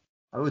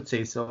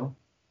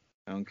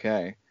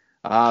 Okay.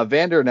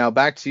 Vander, now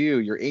back to you.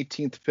 Your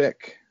 18th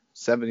pick,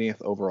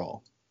 70th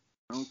overall.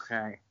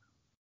 Okay.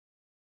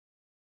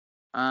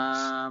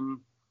 I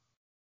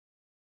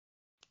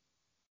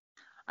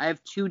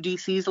have 2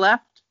 DCs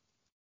left.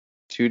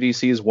 2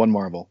 DCs, 1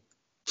 Marvel.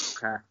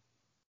 Okay.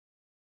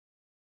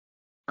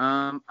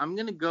 I'm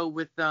gonna go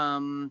with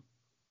there's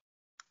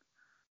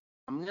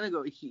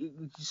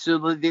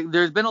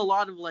been a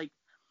lot of like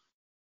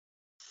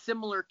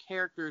similar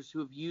characters who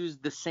have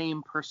used the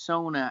same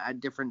persona at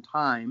different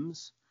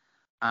times.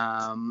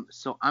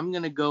 So I'm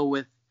gonna go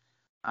with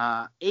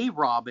a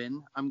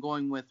Robin. I'm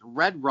going with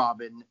Red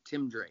Robin,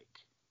 Tim Drake.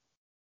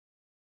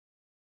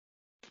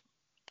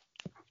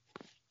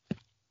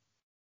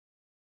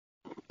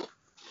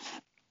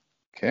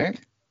 Okay.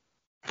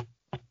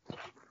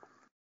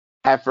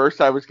 At first,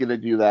 I was gonna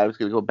do that. I was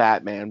gonna go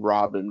Batman,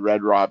 Robin,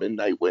 Red Robin,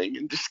 Nightwing,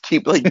 and just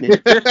keep like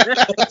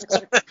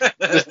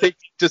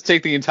just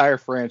take the entire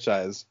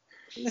franchise.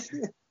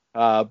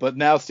 But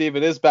now, Steve,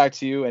 it is back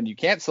to you, and you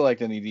can't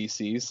select any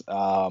DCs.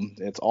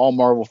 It's all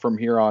Marvel from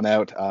here on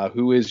out.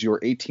 Who is your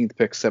 18th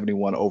pick,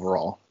 71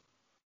 overall?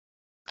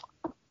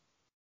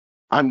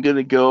 I'm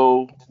gonna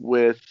go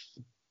with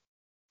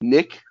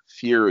Nick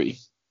Fury.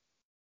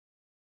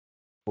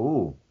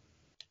 Ooh.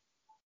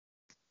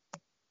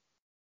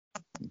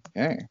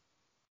 Okay.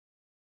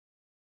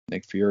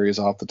 Nick Fury is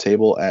off the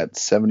table at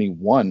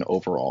 71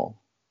 overall.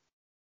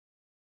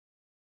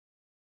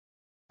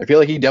 I feel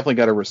like he definitely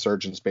got a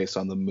resurgence based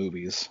on the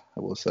movies, I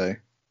will say.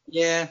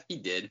 Yeah, he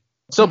did.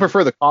 Still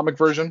prefer the comic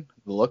version,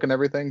 the look and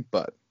everything,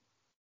 but...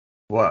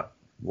 What?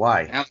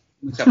 Why? Now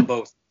we've got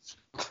both.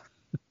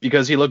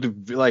 Because he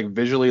looked like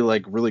visually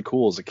like really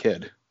cool as a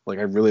kid. Like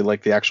I really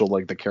like the actual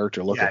like the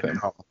character look of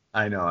him.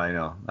 I know.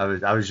 I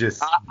was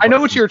just. I know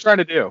what you were trying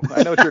to do.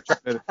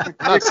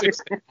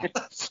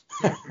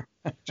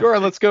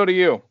 Jordan, let's go to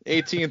you.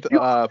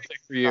 18th pick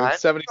for you.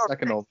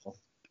 72nd overall.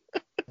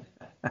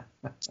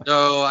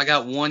 So I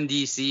got 1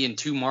 DC and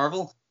 2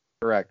 Marvel.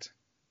 Correct.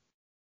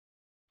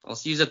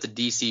 Let's use up the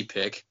DC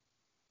pick.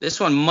 This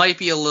one might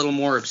be a little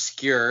more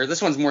obscure.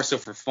 This one's more so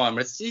for fun,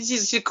 but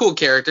he's a cool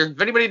character.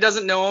 If anybody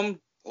doesn't know him,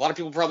 a lot of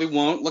people probably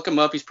won't. Look him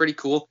up. He's pretty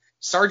cool.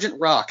 Sergeant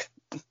Rock.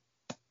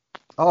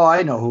 Oh,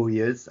 I know who he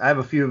is. I have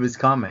a few of his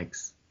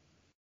comics.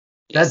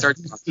 Yeah, that's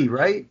DC,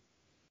 right?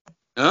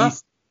 Huh?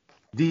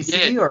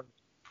 DC or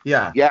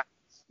yeah. Yeah,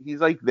 he's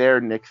like their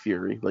Nick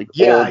Fury. Like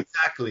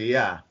exactly.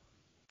 Yeah.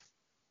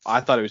 I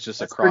thought it was just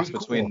that's a cross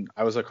between. Cool.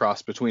 I was a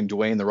cross between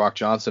Dwayne the Rock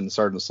Johnson and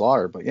Sergeant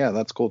Slaughter, but yeah,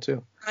 that's cool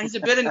too. He's a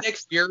bit of Nick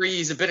Fury.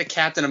 He's a bit of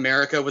Captain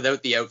America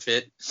without the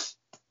outfit.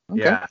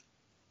 Okay. Yeah.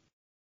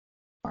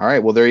 All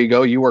right, well, there you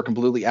go. You are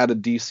completely out of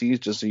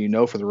DCs, just so you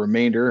know, for the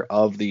remainder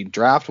of the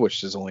draft,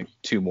 which is only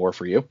 2 more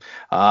for you.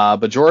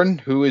 But Jordan,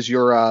 who is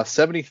your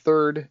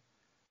 73rd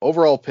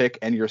overall pick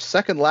and your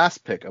second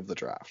last pick of the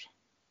draft?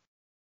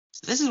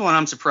 So this is one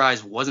I'm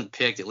surprised wasn't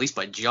picked, at least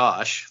by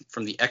Josh,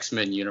 from the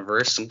X-Men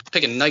universe. I'm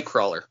picking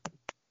Nightcrawler.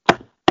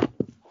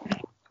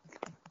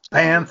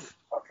 Pamf.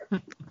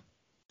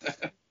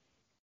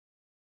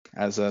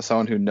 As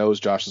someone who knows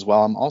Josh as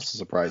well, I'm also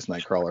surprised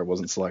Nightcrawler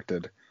wasn't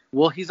selected.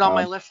 Well, he's on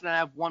my list, and I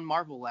have 1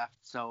 Marvel left,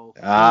 so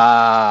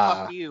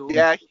fuck you.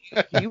 Yeah.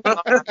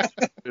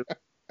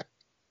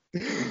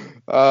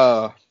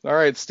 All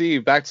right,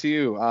 Steve, back to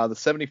you. The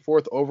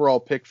 74th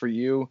overall pick for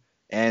you,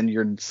 and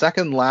your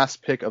second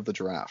last pick of the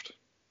draft.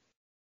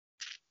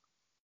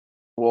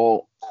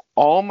 Well,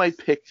 all my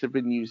picks have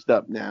been used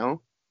up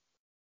now,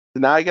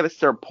 so now I got to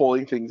start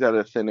pulling things out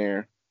of thin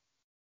air.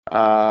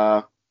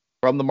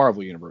 From the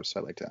Marvel universe, I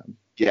like to add.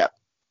 Yeah.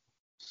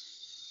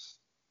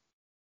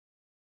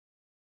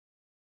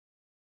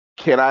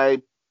 Can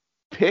I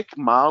pick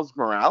Miles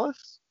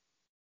Morales?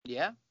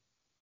 Yeah.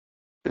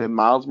 Then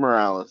Miles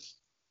Morales.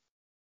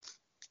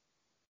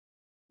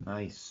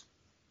 Nice.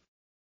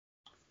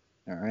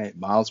 All right,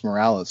 Miles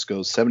Morales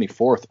goes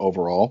 74th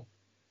overall.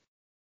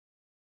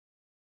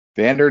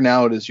 Vander,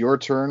 now it is your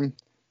turn.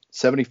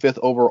 75th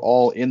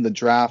overall in the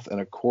draft,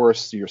 and of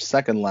course, your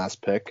second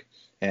last pick.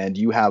 And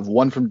you have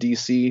 1 from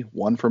DC,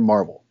 1 from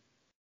Marvel.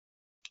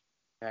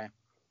 Okay.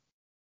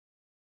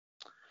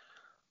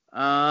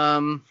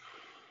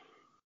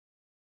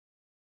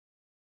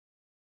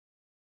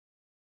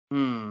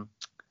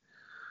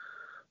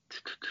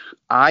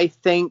 I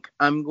think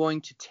I'm going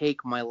to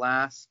take my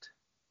last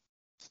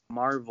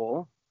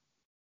Marvel.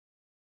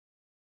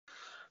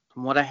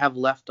 From what I have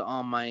left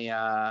on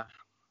my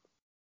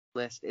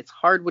list, it's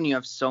hard when you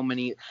have so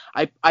many.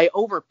 I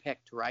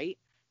overpicked, right?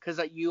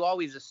 Because you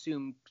always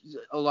assume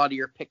a lot of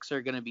your picks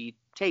are going to be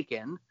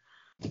taken.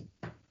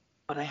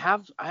 But I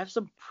have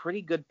some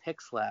pretty good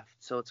picks left,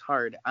 so it's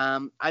hard.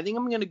 I think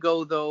I'm going to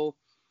go, though.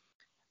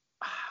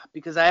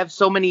 because I have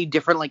so many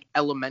different like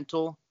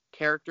elemental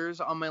characters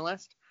on my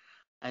list,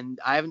 and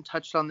I haven't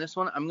touched on this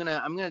one. I'm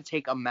gonna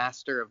take a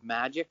master of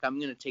magic. I'm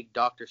gonna take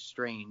Doctor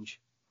Strange.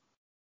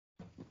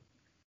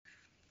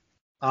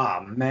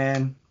 Oh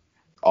man,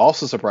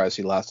 Also surprised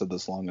he lasted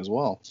this long as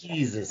well.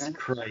 Jesus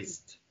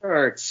Christ.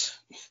 Hurts.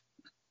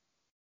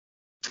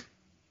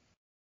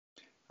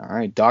 All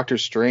right, Doctor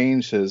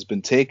Strange has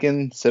been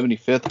taken,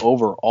 75th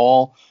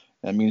overall.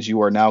 That means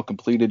you are now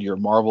completed your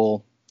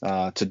Marvel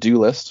to-do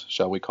list,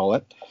 shall we call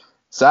it.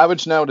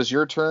 Savage, now it is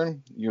your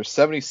turn. You're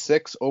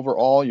 76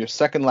 overall, your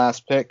second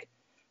last pick.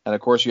 And, of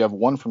course, you have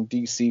one from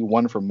DC,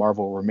 one from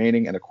Marvel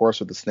remaining. And, of course,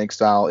 with the snake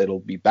style, it'll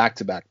be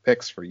back-to-back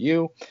picks for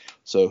you.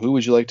 So who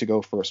would you like to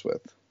go first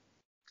with?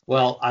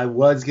 Well, I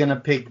was gonna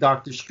pick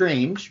Doctor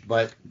Strange,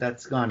 but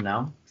that's gone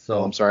now. So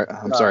Oh, I'm sorry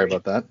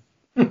about that.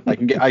 I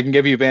can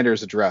give you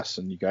Vander's address,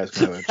 and you guys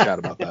can have a chat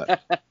about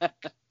that.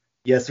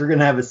 Yes, we're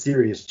gonna have a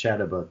serious chat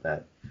about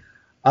that.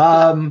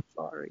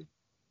 Sorry.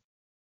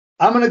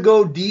 I'm gonna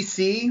go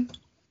DC,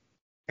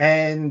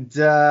 and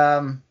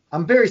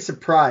I'm very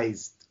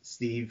surprised,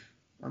 Steve.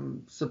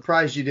 I'm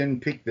surprised you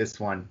didn't pick this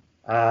one.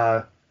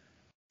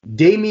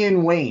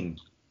 Damian Wayne.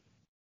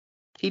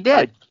 He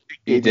did.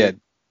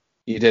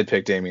 You did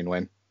pick Damian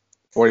Wayne,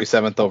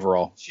 47th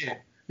overall. Shit.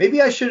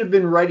 Maybe I should have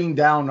been writing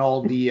down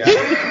all the.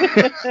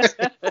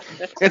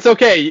 It's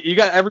okay. You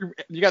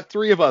got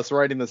three of us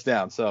writing this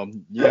down, so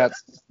you got.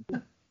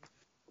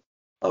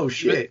 Oh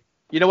shit!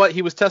 You know what?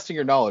 He was testing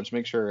your knowledge.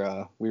 Make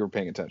sure we were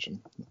paying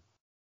attention.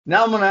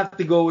 Now I'm gonna have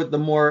to go with the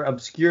more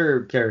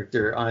obscure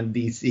character on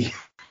DC.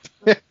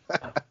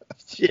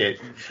 Shit.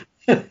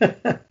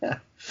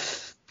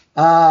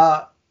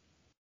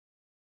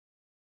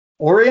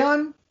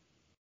 Orion?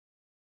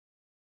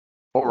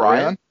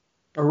 Orion.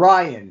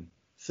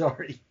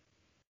 Sorry.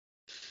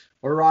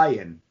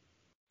 Orion.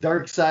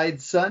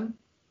 Darkseid's son?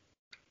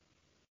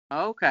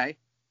 Okay.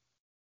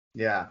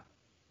 Yeah.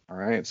 All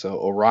right. So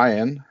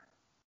Orion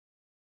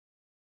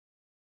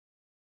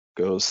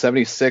goes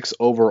 76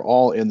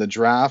 overall in the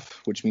draft,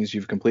 which means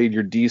you've completed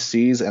your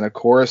DCs. And of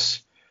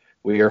course,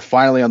 we are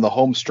finally on the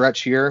home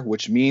stretch here,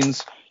 which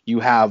means you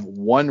have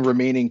one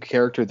remaining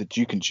character that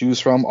you can choose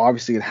from.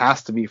 Obviously, it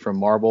has to be from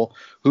Marvel.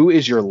 Who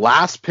is your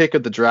last pick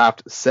of the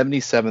draft,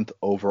 77th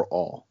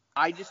overall?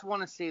 I just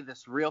want to say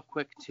this real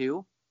quick,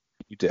 too.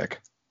 You dick.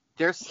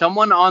 There's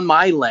someone on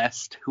my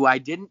list who I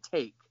didn't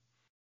take,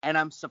 and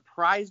I'm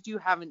surprised you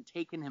haven't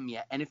taken him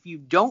yet. And if you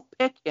don't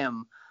pick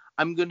him,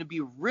 I'm going to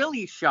be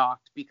really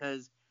shocked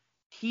because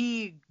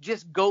he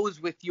just goes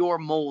with your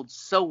mold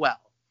so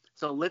well.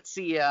 So let's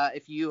see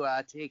if you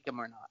take him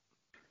or not.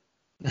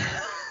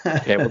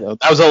 Okay, well,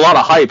 that was a lot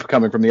of hype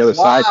coming from the other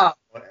side.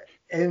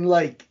 And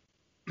like,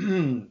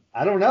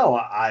 I don't know.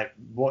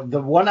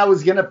 The one I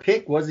was gonna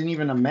pick wasn't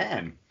even a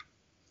man.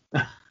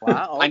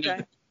 Wow.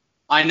 Okay.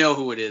 I know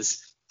who it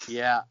is.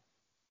 Yeah.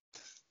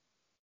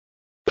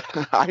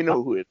 I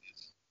know who it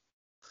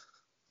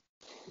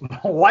is.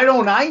 Why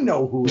don't I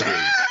know who it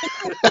is?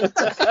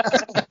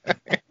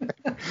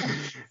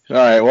 All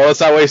right, well, let's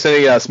not waste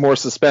any more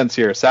suspense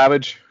here.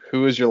 Savage,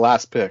 who is your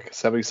last pick,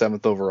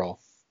 77th overall?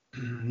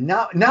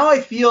 Now I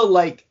feel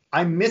like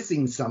I'm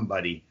missing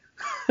somebody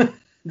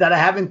that I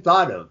haven't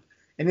thought of,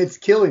 and it's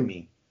killing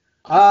me.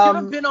 Should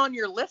have been on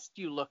your list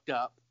you looked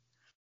up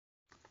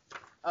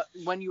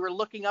when you were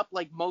looking up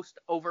like most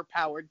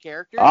overpowered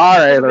characters. All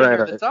right.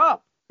 The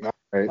top. All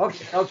right.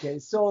 Okay.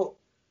 So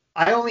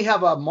I only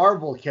have a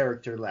Marvel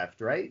character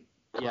left, right?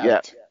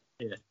 Yeah.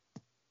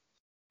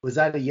 Was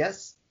that a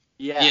yes?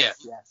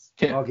 Yes. Yeah.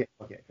 Yes.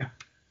 Okay.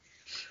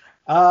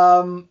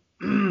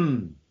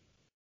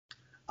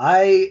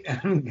 I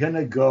am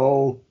gonna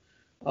go.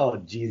 Oh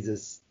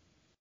Jesus!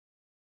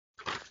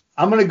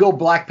 I'm gonna go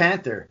Black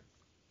Panther.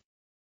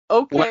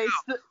 Okay.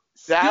 Wow.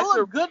 Still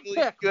a good really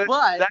pick, good,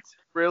 but that's a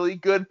really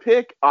good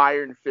pick.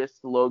 Iron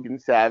Fist, Logan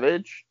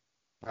Savage.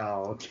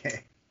 Oh,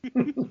 okay.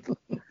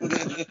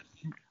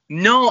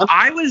 no,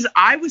 I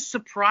was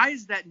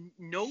surprised that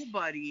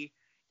nobody.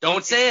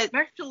 Don't say it.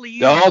 Especially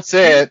you. Don't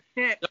say it.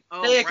 Pick.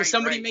 Oh, Say it, because right,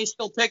 somebody right. may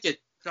still pick it.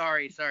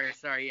 Sorry.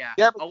 Yeah.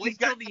 Yeah, but I'll wait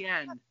till the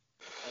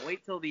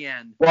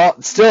end.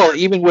 Well, still,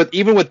 even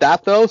with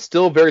that though,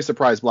 still very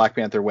surprised Black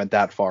Panther went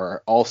that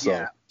far.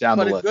 Also down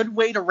but the a list. good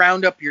way to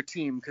round up your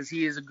team because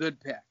he is a good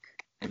pick.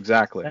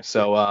 Exactly.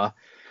 So,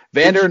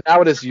 Vander,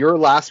 now it is your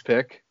last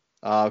pick.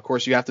 Of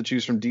course, you have to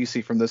choose from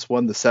DC from this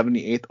one, the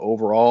 78th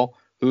overall.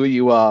 Who are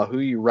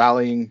you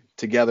rallying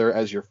together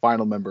as your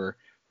final member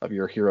of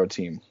your hero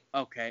team?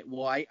 Okay.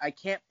 Well, I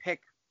can't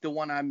pick the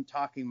one I'm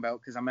talking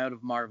about because I'm out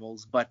of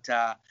Marvels, but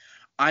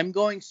I'm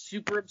going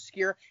super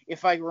obscure.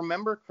 If I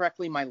remember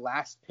correctly, my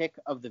last pick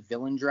of the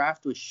villain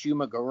draft was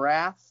Shuma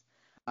Gorath,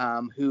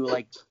 who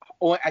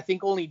I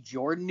think only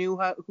Jordan knew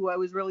who I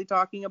was really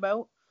talking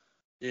about.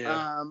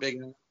 Yeah,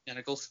 big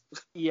tentacles.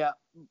 Yeah.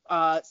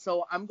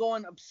 So I'm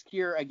going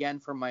obscure again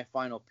for my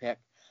final pick.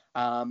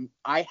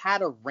 I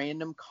had a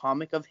random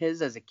comic of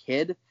his as a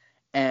kid,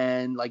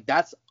 and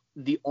that's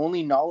the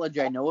only knowledge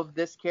I know of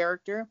this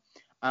character.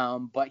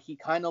 But he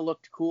kind of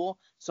looked cool,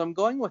 so I'm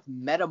going with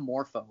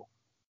Metamorpho.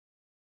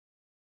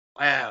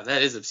 Wow,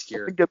 that is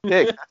obscure. That's a good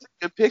pick. That's a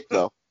good pick,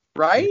 though.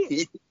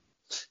 Right?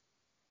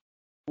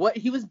 What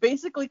he was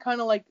basically kind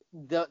of like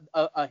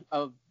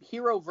a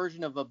hero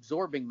version of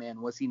Absorbing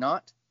Man, was he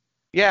not?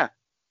 Yeah.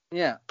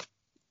 Yeah.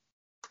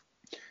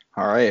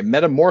 All right,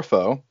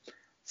 Metamorpho,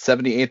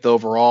 78th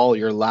overall.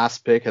 Your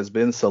last pick has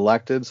been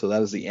selected, so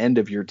that is the end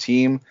of your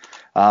team.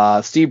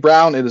 Steve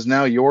Brown, it is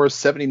now yours.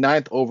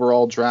 79th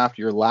overall draft,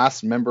 your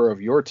last member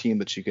of your team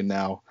that you can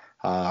now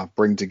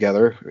bring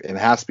together. It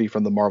has to be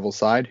from the Marvel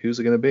side. Who's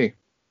it going to be?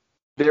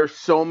 There's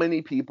so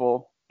many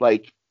people.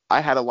 Like,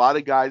 I had a lot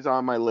of guys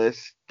on my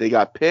list. They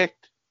got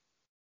picked.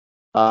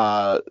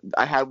 I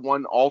had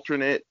one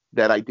alternate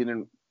that I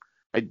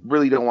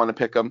really don't want to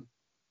pick them.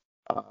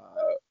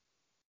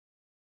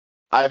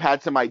 I've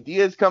had some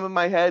ideas come in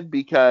my head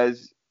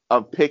because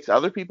of picks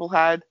other people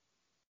had.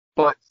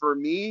 But for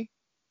me,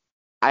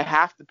 I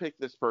have to pick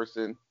this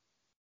person.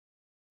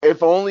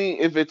 If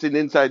only if it's an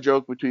inside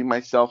joke between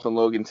myself and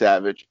Logan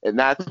Savage. And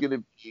that's going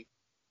to be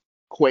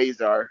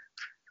Quasar.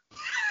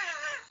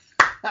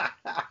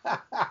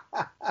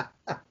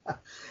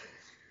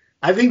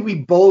 I think we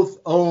both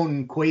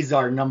own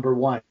Quasar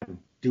 #1.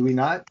 Do we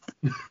not?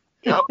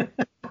 Yep.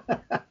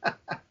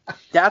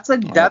 That's a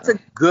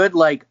good,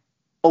 like,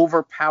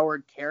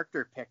 overpowered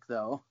character pick,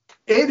 though.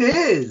 It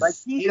is. Like,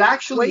 it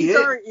actually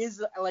Quasar is.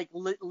 is like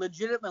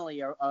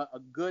legitimately a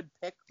good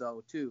pick,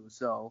 though, too.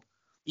 So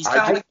He's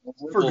I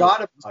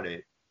forgot about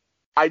it.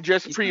 I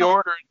just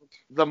pre-ordered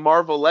the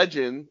Marvel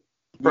Legend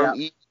from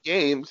EA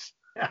Games.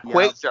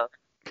 Quasar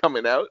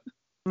coming out.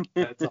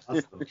 That's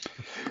awesome.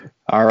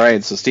 All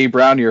right, so Steve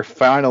Brown, your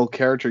final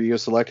character you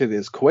have selected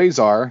is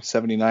Quasar,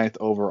 79th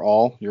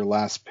overall, your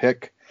last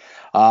pick.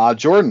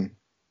 Jordan,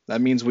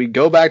 that means we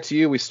go back to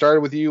you. We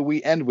started with you.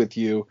 We end with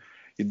you.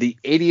 The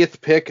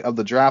 80th pick of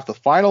the draft, the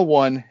final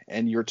one,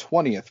 and your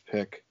 20th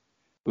pick.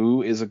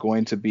 Who is it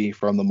going to be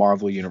from the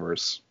Marvel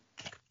Universe?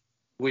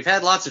 We've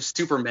had lots of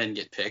Supermen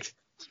get picked.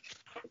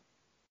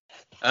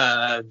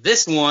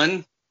 This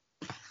one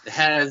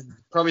has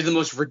probably the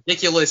most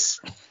ridiculous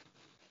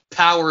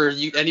power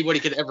anybody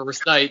could ever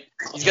recite.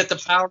 He's got the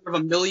power of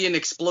 1 million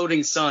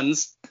exploding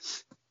suns.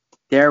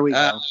 there we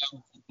go.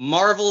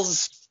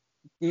 Marvel's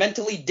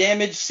mentally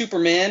damaged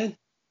Superman,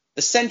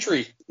 the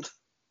Sentry.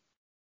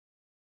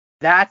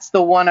 That's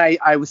the one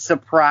I was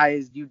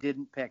surprised you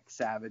didn't pick,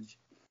 Savage.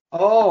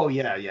 Oh,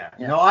 yeah.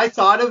 No, I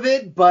thought of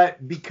it,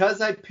 but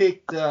because I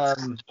picked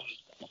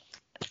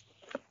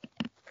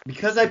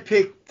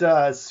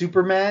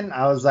Superman,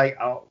 I was like,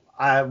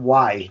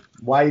 why?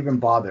 Why even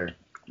bother?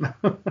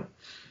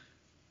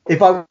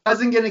 If I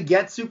wasn't going to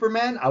get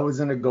Superman, I was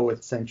going to go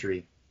with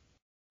Sentry.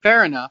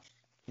 Fair enough.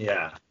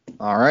 Yeah.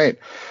 All right.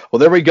 Well,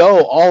 there we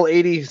go. All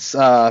 80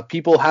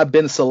 people have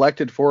been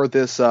selected for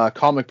this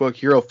comic book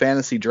hero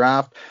fantasy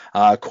draft.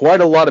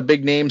 Quite a lot of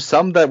big names,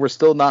 some that were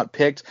still not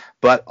picked,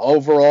 but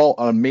overall,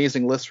 an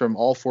amazing list from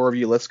all four of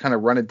you. Let's kind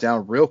of run it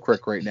down real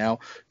quick right now.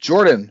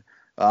 Jordan,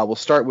 we'll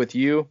start with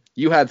you.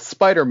 You had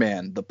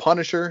Spider-Man, The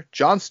Punisher,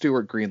 John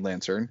Stewart, Green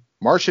Lantern,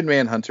 Martian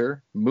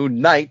Manhunter,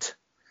 Moon Knight.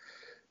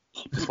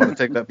 Just want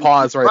to take that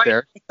pause right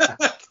there.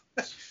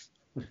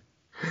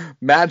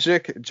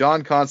 Magic,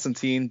 John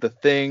Constantine, The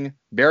Thing,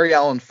 Barry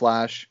Allen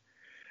Flash,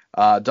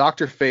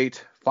 Dr.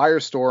 Fate,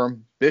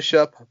 Firestorm,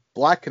 Bishop,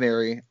 Black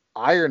Canary,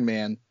 Iron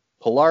Man,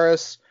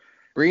 Polaris,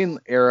 Green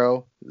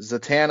Arrow,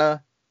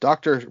 Zatanna,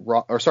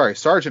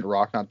 Sergeant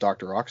Rock, not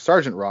Dr. Rock,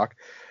 Sergeant Rock,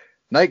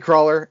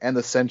 Nightcrawler, and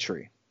the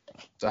Sentry.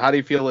 So how do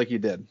you feel like you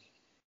did?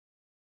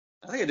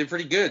 I think I did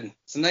pretty good.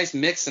 It's a nice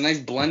mix, a nice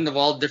blend of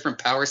all different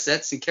power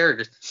sets and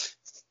characters.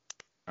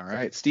 All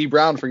right, Steve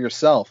Brown, for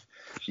yourself.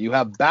 You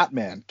have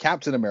Batman,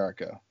 Captain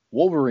America,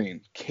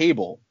 Wolverine,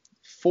 Cable,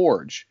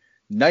 Forge,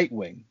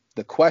 Nightwing,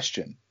 The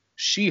Question,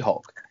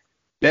 She-Hulk,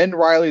 Ben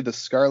Reilly, the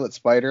Scarlet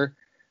Spider,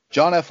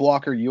 John F.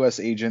 Walker, U.S.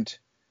 Agent,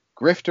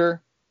 Grifter,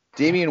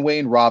 Damian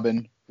Wayne,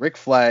 Robin, Rick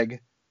Flag,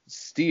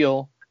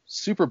 Steel,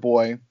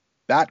 Superboy,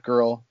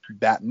 Batgirl,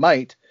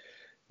 Batmite,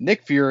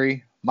 Nick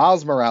Fury,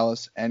 Miles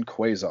Morales, and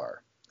Quasar.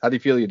 How do you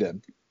feel you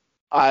did?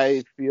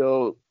 I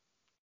feel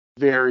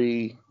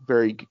very,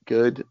 very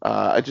good.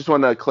 I just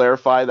want to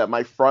clarify that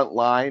my front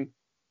line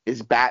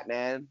is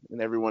Batman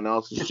and everyone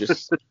else is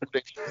just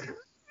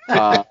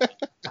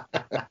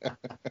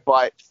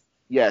but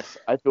yes,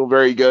 I feel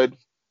very good.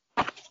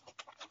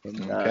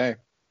 And, Okay.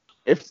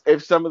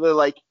 If some of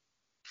the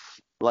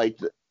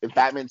if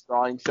Batman's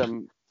drawing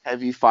some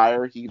heavy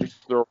fire, he can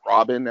just throw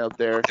Robin out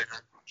there,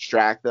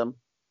 distract them,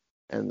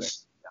 and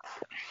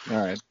All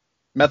right.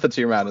 Method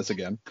to your madness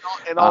again.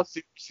 in all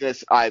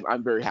seriousness,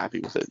 I'm very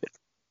happy with it.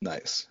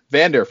 Nice.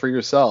 Vander, for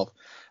yourself,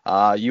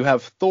 you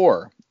have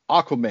Thor,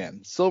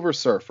 Aquaman, Silver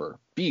Surfer,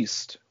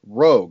 Beast,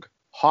 Rogue,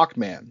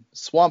 Hawkman,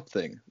 Swamp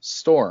Thing,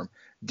 Storm,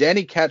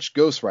 Danny Ketch,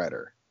 Ghost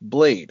Rider,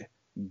 Blade,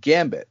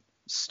 Gambit,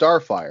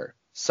 Starfire,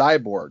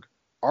 Cyborg,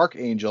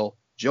 Archangel,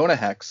 Jonah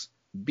Hex,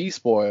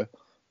 Beast Boy,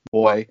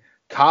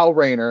 Kyle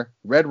Rayner,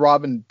 Red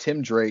Robin,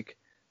 Tim Drake,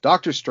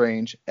 Doctor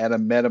Strange, and a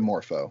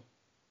Metamorpho.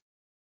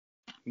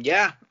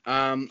 Yeah,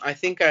 I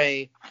think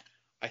I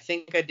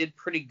did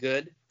pretty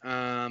good.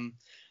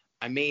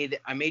 I made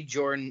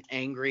Jordan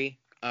angry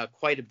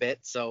quite a bit,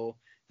 so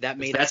that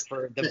made up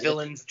for the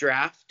villains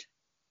draft.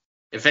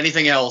 If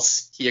anything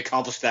else, he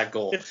accomplished that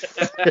goal.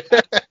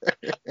 The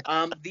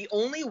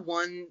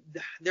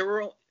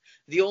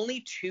only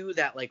two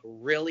that like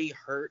really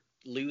hurt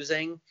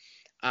losing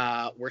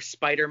were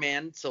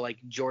Spider-Man, so like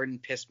Jordan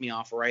pissed me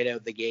off right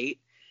out the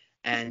gate,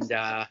 and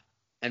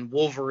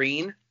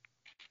Wolverine.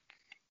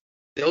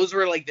 Those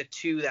were like the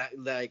two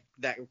that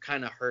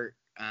kind of hurt.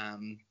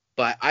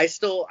 But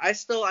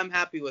I'm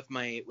happy with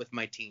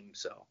my team.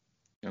 So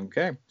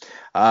Okay.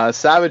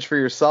 Savage, for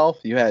yourself,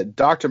 you had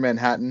Dr.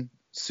 Manhattan,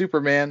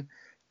 Superman,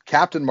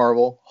 Captain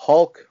Marvel,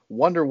 Hulk,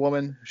 Wonder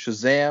Woman,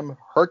 Shazam,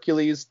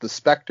 Hercules, the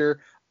Spectre,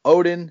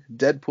 Odin,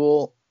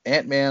 Deadpool,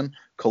 Ant-Man,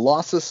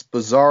 Colossus,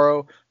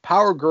 Bizarro,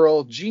 Power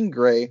Girl, Jean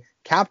Grey,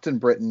 Captain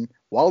Britain,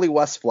 Wally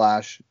West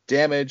Flash,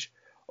 Damage,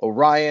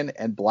 Orion,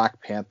 and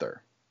Black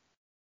Panther.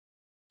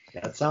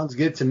 That sounds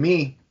good to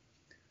me.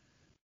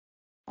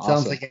 Awesome.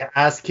 Sounds like an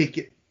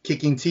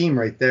ass-kicking team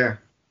right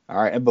there. All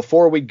right, and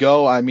before we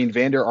go, I mean,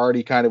 Vander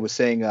already kind of was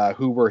saying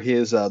who were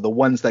his the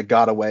ones that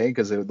got away,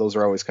 because those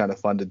are always kind of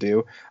fun to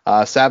do.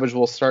 Savage,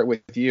 we'll start with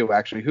you,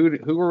 actually.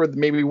 Who were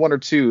maybe one or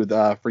two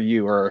for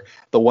you, or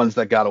the ones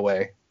that got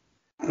away?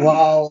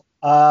 Well,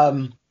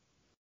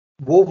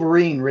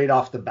 Wolverine right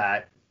off the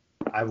bat,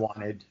 I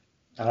wanted.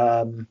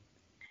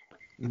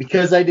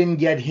 Because I didn't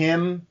get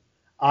him,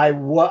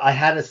 I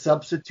had a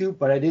substitute,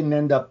 but I didn't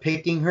end up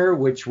picking her,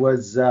 which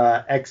was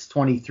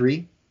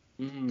X-23.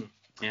 Mm-hmm.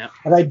 Yeah.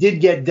 But I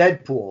did get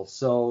Deadpool,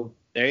 so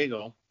there you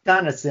go.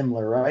 Kind of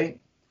similar,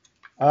 right?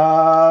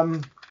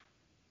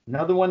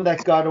 Another one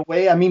that got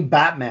away. I mean,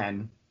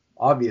 Batman,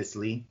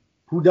 obviously.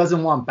 Who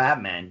doesn't want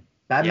Batman?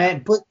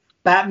 Put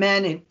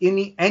Batman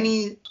in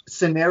any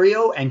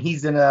scenario, and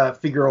he's gonna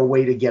figure a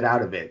way to get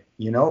out of it,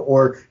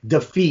 or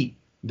defeat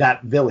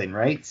that villain,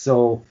 right?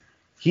 So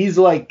he's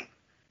like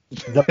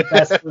the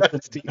best person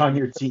to be on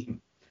your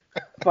team.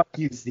 Fuck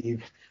you,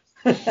 Steve.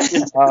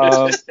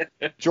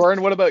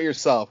 Jordan, what about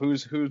yourself?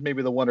 Who's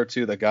maybe the one or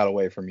two that got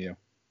away from you?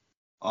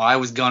 Oh, I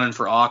was gunning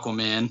for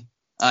Aquaman.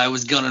 I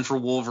was gunning for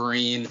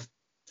Wolverine.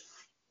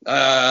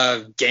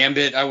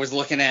 Gambit I was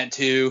looking at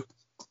too.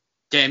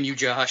 Damn you,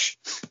 Josh.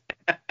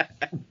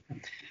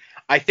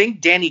 I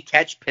think Danny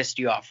Ketch pissed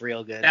you off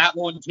real good. That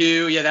one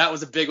too. Yeah, that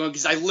was a big one,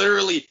 because I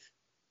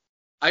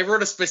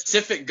wrote a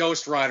specific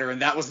Ghost Rider,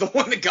 and that was the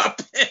one that got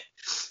picked.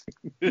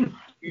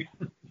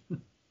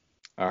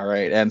 All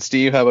right, and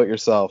Steve, how about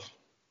yourself?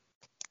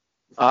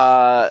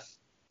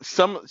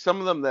 Some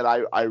of them that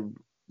I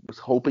was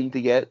hoping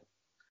to get.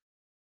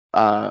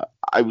 I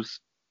was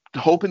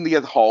hoping to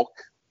get Hulk,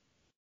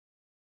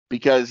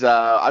 because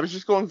I was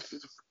just going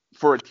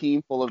for a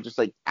team full of just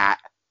like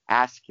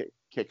ass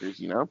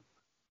kickers,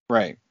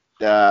 Right.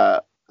 So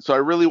I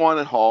really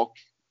wanted Hulk.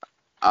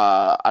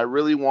 I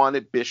really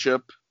wanted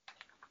Bishop.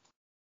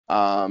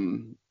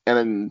 And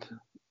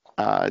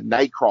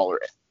Nightcrawler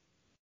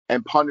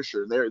and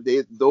Punisher.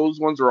 Those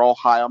ones are all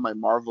high on my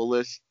Marvel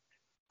list.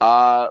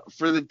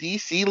 For the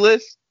DC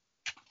list,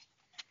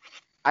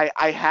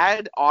 I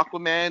had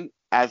Aquaman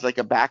as like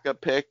a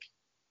backup pick.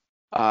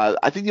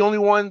 I think the only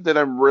one that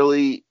I'm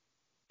really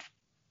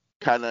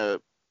kind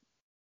of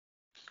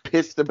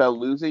pissed about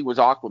losing was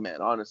Aquaman,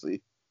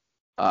 honestly.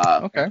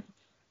 Okay.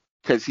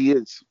 Because he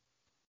is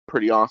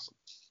pretty awesome.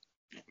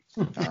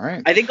 All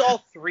right. I think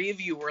all three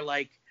of you were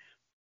like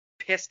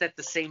pissed at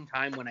the same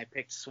time when I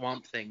picked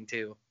Swamp Thing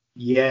too.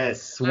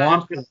 Yes,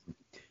 Swamp Thing.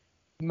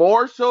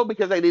 More so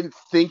because I didn't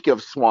think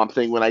of Swamp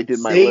Thing when I did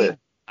my list.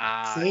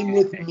 Same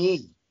with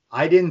me.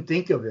 I didn't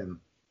think of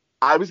him.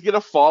 I was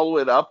gonna follow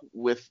it up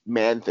with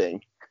Man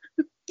Thing.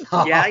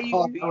 Yeah,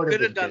 you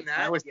could have done that.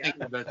 I was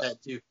thinking about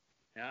that too.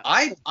 Yeah.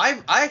 I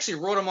actually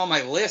wrote him on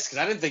my list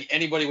because I didn't think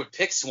anybody would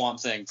pick Swamp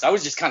Thing. So I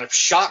was just kind of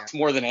shocked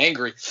more than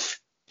angry.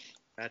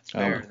 That's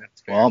fair.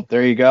 That's fair. Well,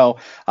 there you go.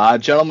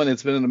 Gentlemen,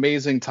 it's been an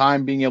amazing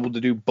time being able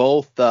to do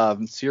both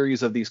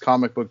series of these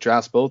comic book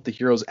drafts, both the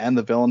heroes and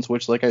the villains,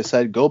 which, like I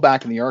said, go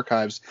back in the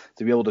archives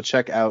to be able to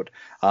check out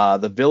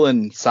the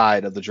villain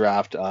side of the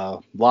draft. A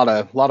lot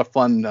of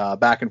fun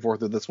back and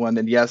forth with this one.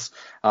 And yes,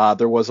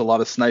 there was a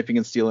lot of sniping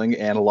and stealing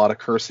and a lot of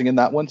cursing in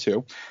that one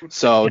too.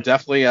 So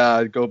definitely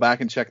go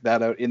back and check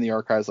that out in the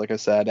archives, like I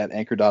said, at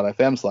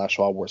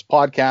anchor.fm/Wild Wars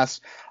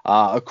Podcast.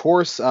 Of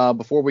course,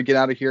 before we get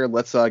out of here,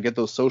 let's get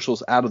those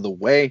socials out of the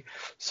way.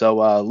 So,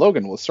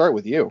 Logan, we'll start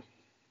with you.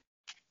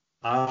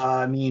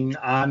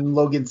 I'm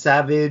Logan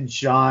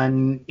Savage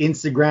on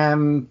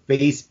Instagram,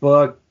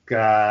 Facebook,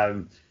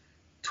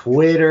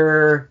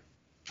 Twitter.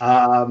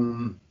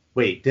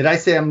 Wait, did I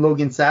say I'm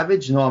Logan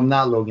Savage? No, I'm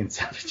not Logan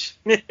Savage.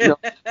 No,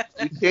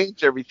 you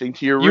changed everything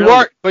to your You real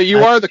are, but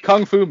you are the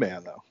Kung Fu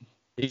Man, though.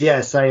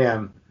 Yes, I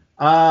am.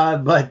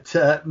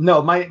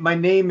 No, my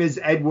name is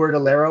Edward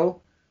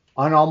Alero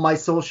on all my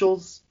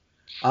socials.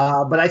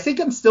 But I think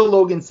I'm still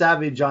Logan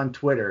Savage on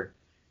Twitter.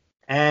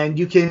 And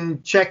you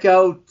can check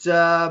out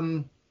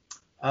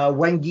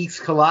When Geeks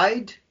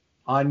Collide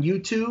on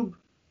YouTube.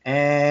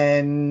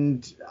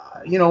 And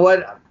you know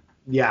what?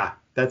 Yeah,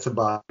 that's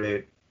about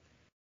it.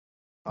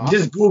 Awesome.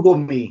 Just Google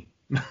me.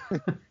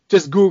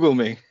 Just Google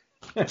me.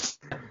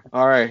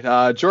 All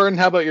right. Jordan,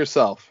 how about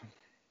yourself?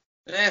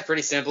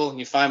 Pretty simple.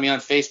 You find me on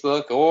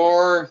Facebook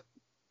or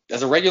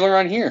as a regular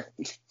on here.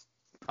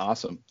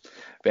 Awesome.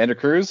 Vander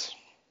Cruz?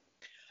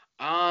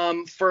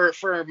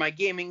 For my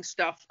gaming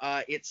stuff,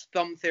 it's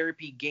Thumb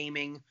Therapy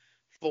Gaming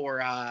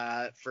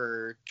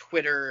for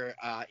Twitter,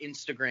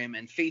 Instagram,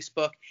 and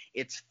Facebook.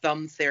 It's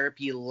Thumb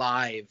Therapy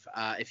Live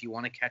if you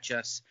want to catch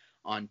us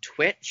on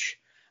Twitch.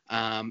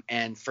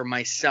 And for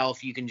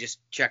myself, you can just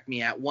check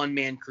me at One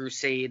Man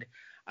Crusade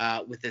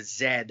with a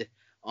Z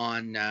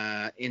on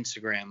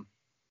Instagram.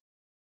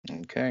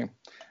 Okay.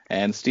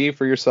 And Steve,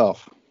 for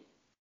yourself?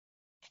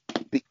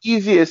 The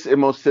easiest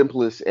and most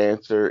simplest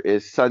answer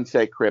is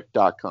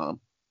sunsetcrypt.com.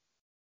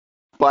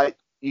 But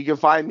you can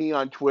find me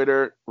on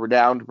Twitter,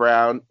 Renowned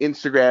Brown,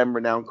 Instagram,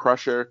 Renowned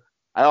Crusher.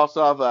 I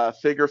also have a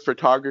figure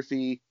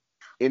photography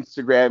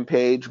Instagram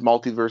page,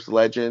 Multiverse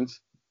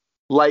Legends.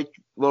 Like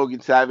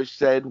Logan Savage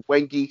said,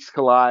 When Geeks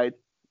Collide,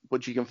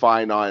 which you can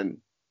find on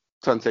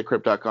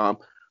sunsetcrypt.com.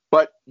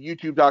 But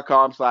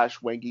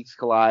youtube.com/When Geeks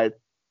Collide.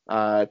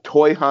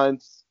 Toy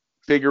hunts,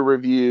 figure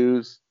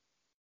reviews,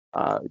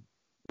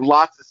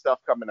 lots of stuff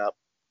coming up.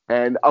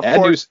 And of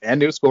course,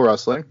 New School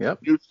Wrestling. Yep.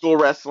 New School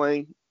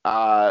Wrestling.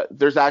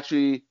 There's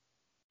actually,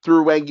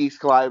 through When Geeks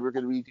Collide, we're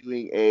going to be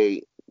doing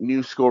a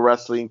New School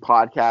Wrestling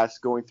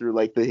podcast going through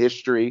like the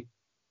history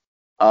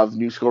of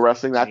New School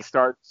Wrestling. That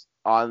starts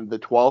on the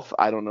 12th.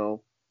 I don't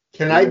know.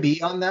 Can I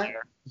be on that?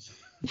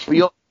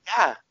 You'll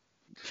have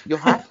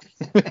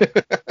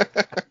to.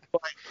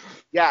 But,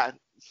 yeah,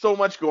 so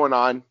much going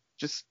on.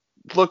 Just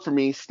look for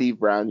me, Steve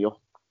Brown.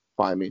 You'll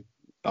find me.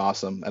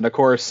 Awesome. And of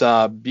course,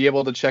 be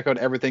able to check out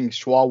everything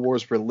Schwa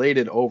Wars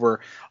related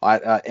over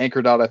at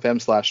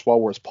anchor.fm/Schwa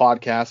Wars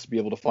podcast. Be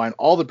able to find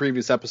all the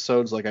previous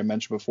episodes, like I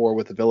mentioned before,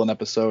 with the villain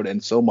episode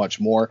and so much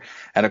more.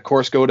 And of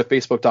course, go to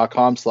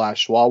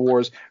facebook.com/Schwa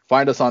Wars.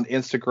 Find us on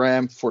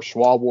Instagram for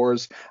Schwa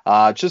Wars.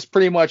 Just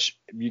pretty much,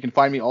 you can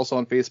find me also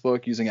on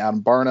Facebook using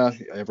Adam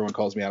Barna. Everyone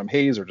calls me Adam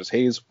Hayes or just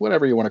Hayes,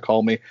 whatever you want to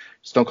call me.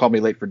 Just don't call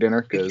me late for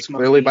dinner, because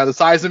clearly by the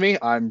size of me,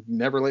 I'm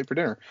never late for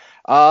dinner.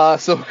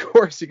 So of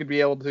course you can be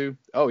able to.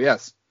 Oh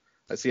yes,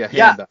 I see a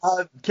hand up.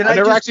 I've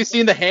never actually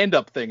seen the hand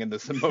up thing in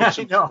this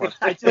emotion.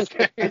 I just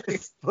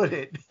put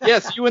it.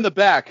 Yes, you in the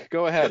back.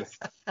 Go ahead.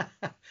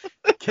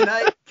 Can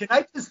I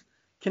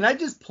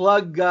just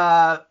plug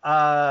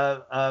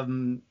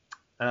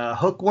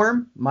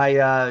Hookworm,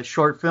 my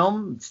short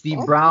film?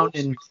 Steve Brown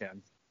and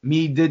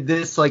me did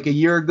this like a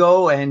year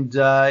ago, and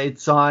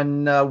it's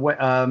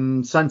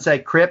on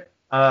Sunset Crypt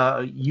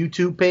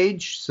YouTube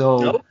page.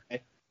 So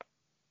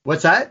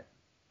what's that?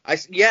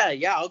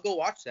 Yeah, I'll go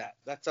watch that.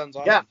 That sounds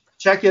awesome. Yeah,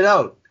 check it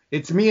out.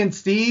 It's me and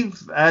Steve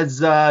as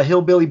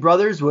Hillbilly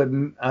Brothers with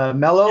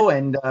Mello,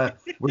 and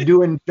we're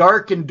doing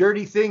dark and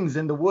dirty things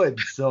in the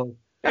woods. So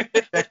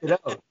check it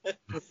out.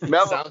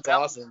 Sounds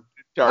awesome.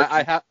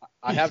 I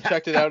have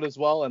checked it out as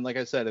well, and like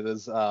I said, it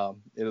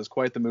is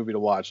quite the movie to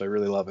watch. I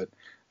really love it.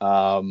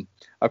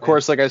 Of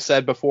course, like I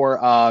said before,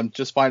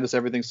 just find us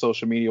everything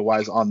social media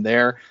wise on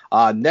there.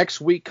 Next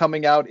week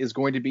coming out is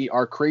going to be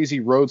our Crazy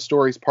Road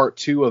Stories Part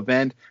 2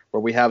 event, where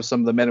we have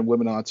some of the men and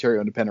women on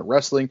Ontario Independent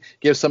Wrestling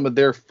give some of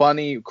their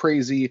funny,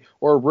 crazy,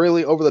 or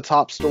really over the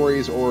top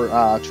stories or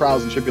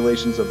trials and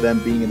tribulations of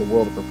them being in the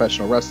world of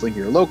professional wrestling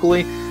here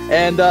locally.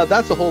 And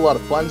that's a whole lot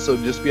of fun, so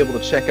just be able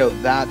to check out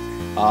that.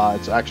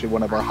 It's actually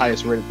one of our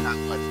highest rated.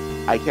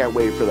 I can't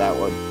wait for that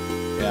one.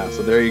 Yeah,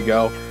 so there you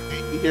go.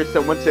 You hear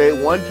someone say,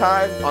 one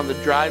time on the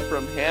drive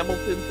from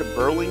Hamilton to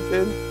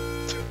Burlington,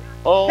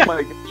 oh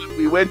my God,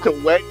 we went to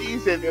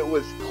Wendy's and it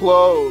was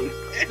closed.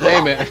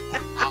 Hey man.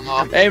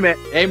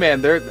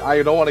 There,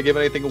 I don't want to give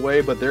anything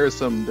away, but there's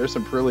some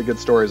really good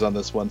stories on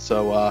this one.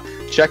 So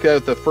check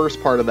out the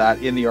first part of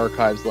that in the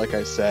archives, like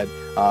I said,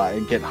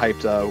 and get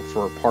hyped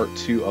for part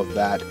 2 of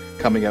that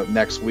coming out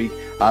next week.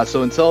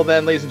 So until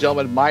then, ladies and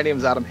gentlemen, my name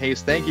is Adam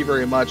Hayes. Thank you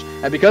very much.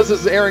 And because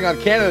this is airing on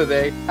Canada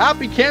Day,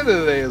 happy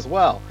Canada Day as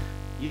well.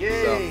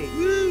 Yay! So.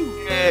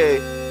 Woo!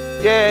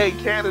 Yay!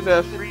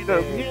 Canada,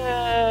 freedom!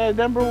 Yeah,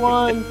 number 1.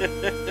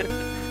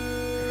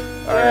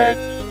 All right,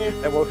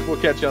 and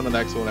we'll catch you on the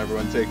next one,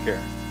 everyone. Take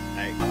care.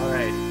 All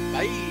right.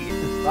 Bye.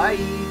 Bye.